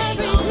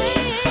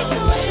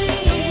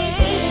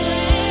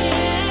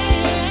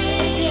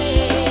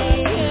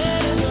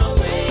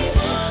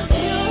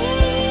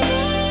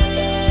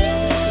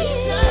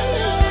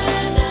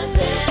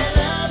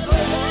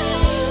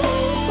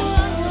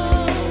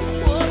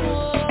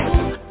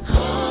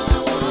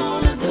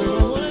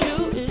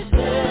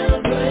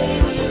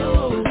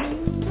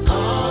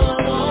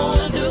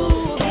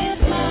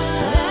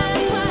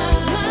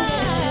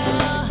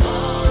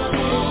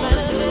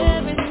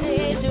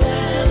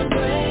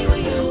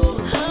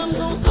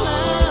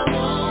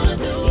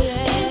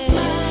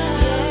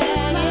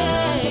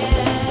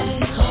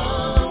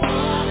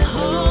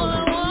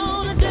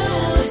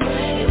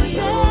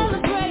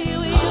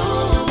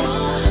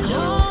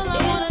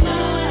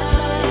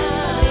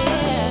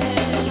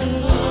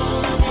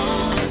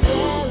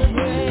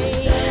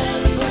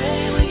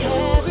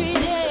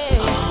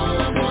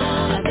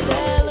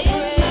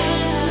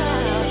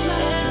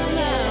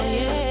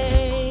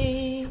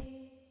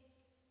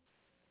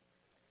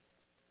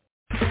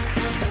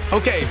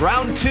 Okay,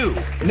 round two.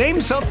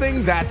 Name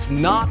something that's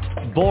not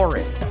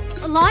boring.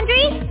 A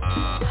laundry?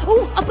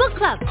 Ooh, a book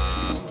club.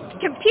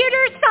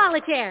 Computer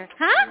solitaire,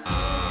 huh?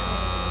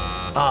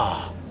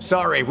 Ah,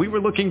 sorry, we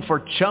were looking for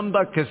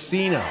Chumba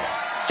Casino.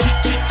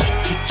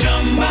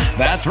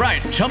 That's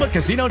right,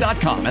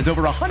 ChumbaCasino.com has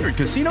over 100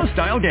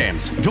 casino-style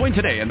games. Join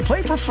today and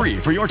play for free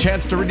for your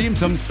chance to redeem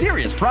some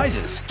serious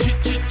prizes.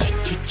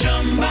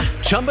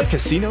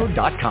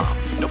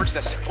 ChumbaCasino.com. No purchase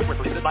necessary. Void where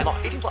prohibited by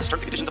law. 18+. Terms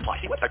and conditions apply.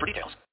 See website for details.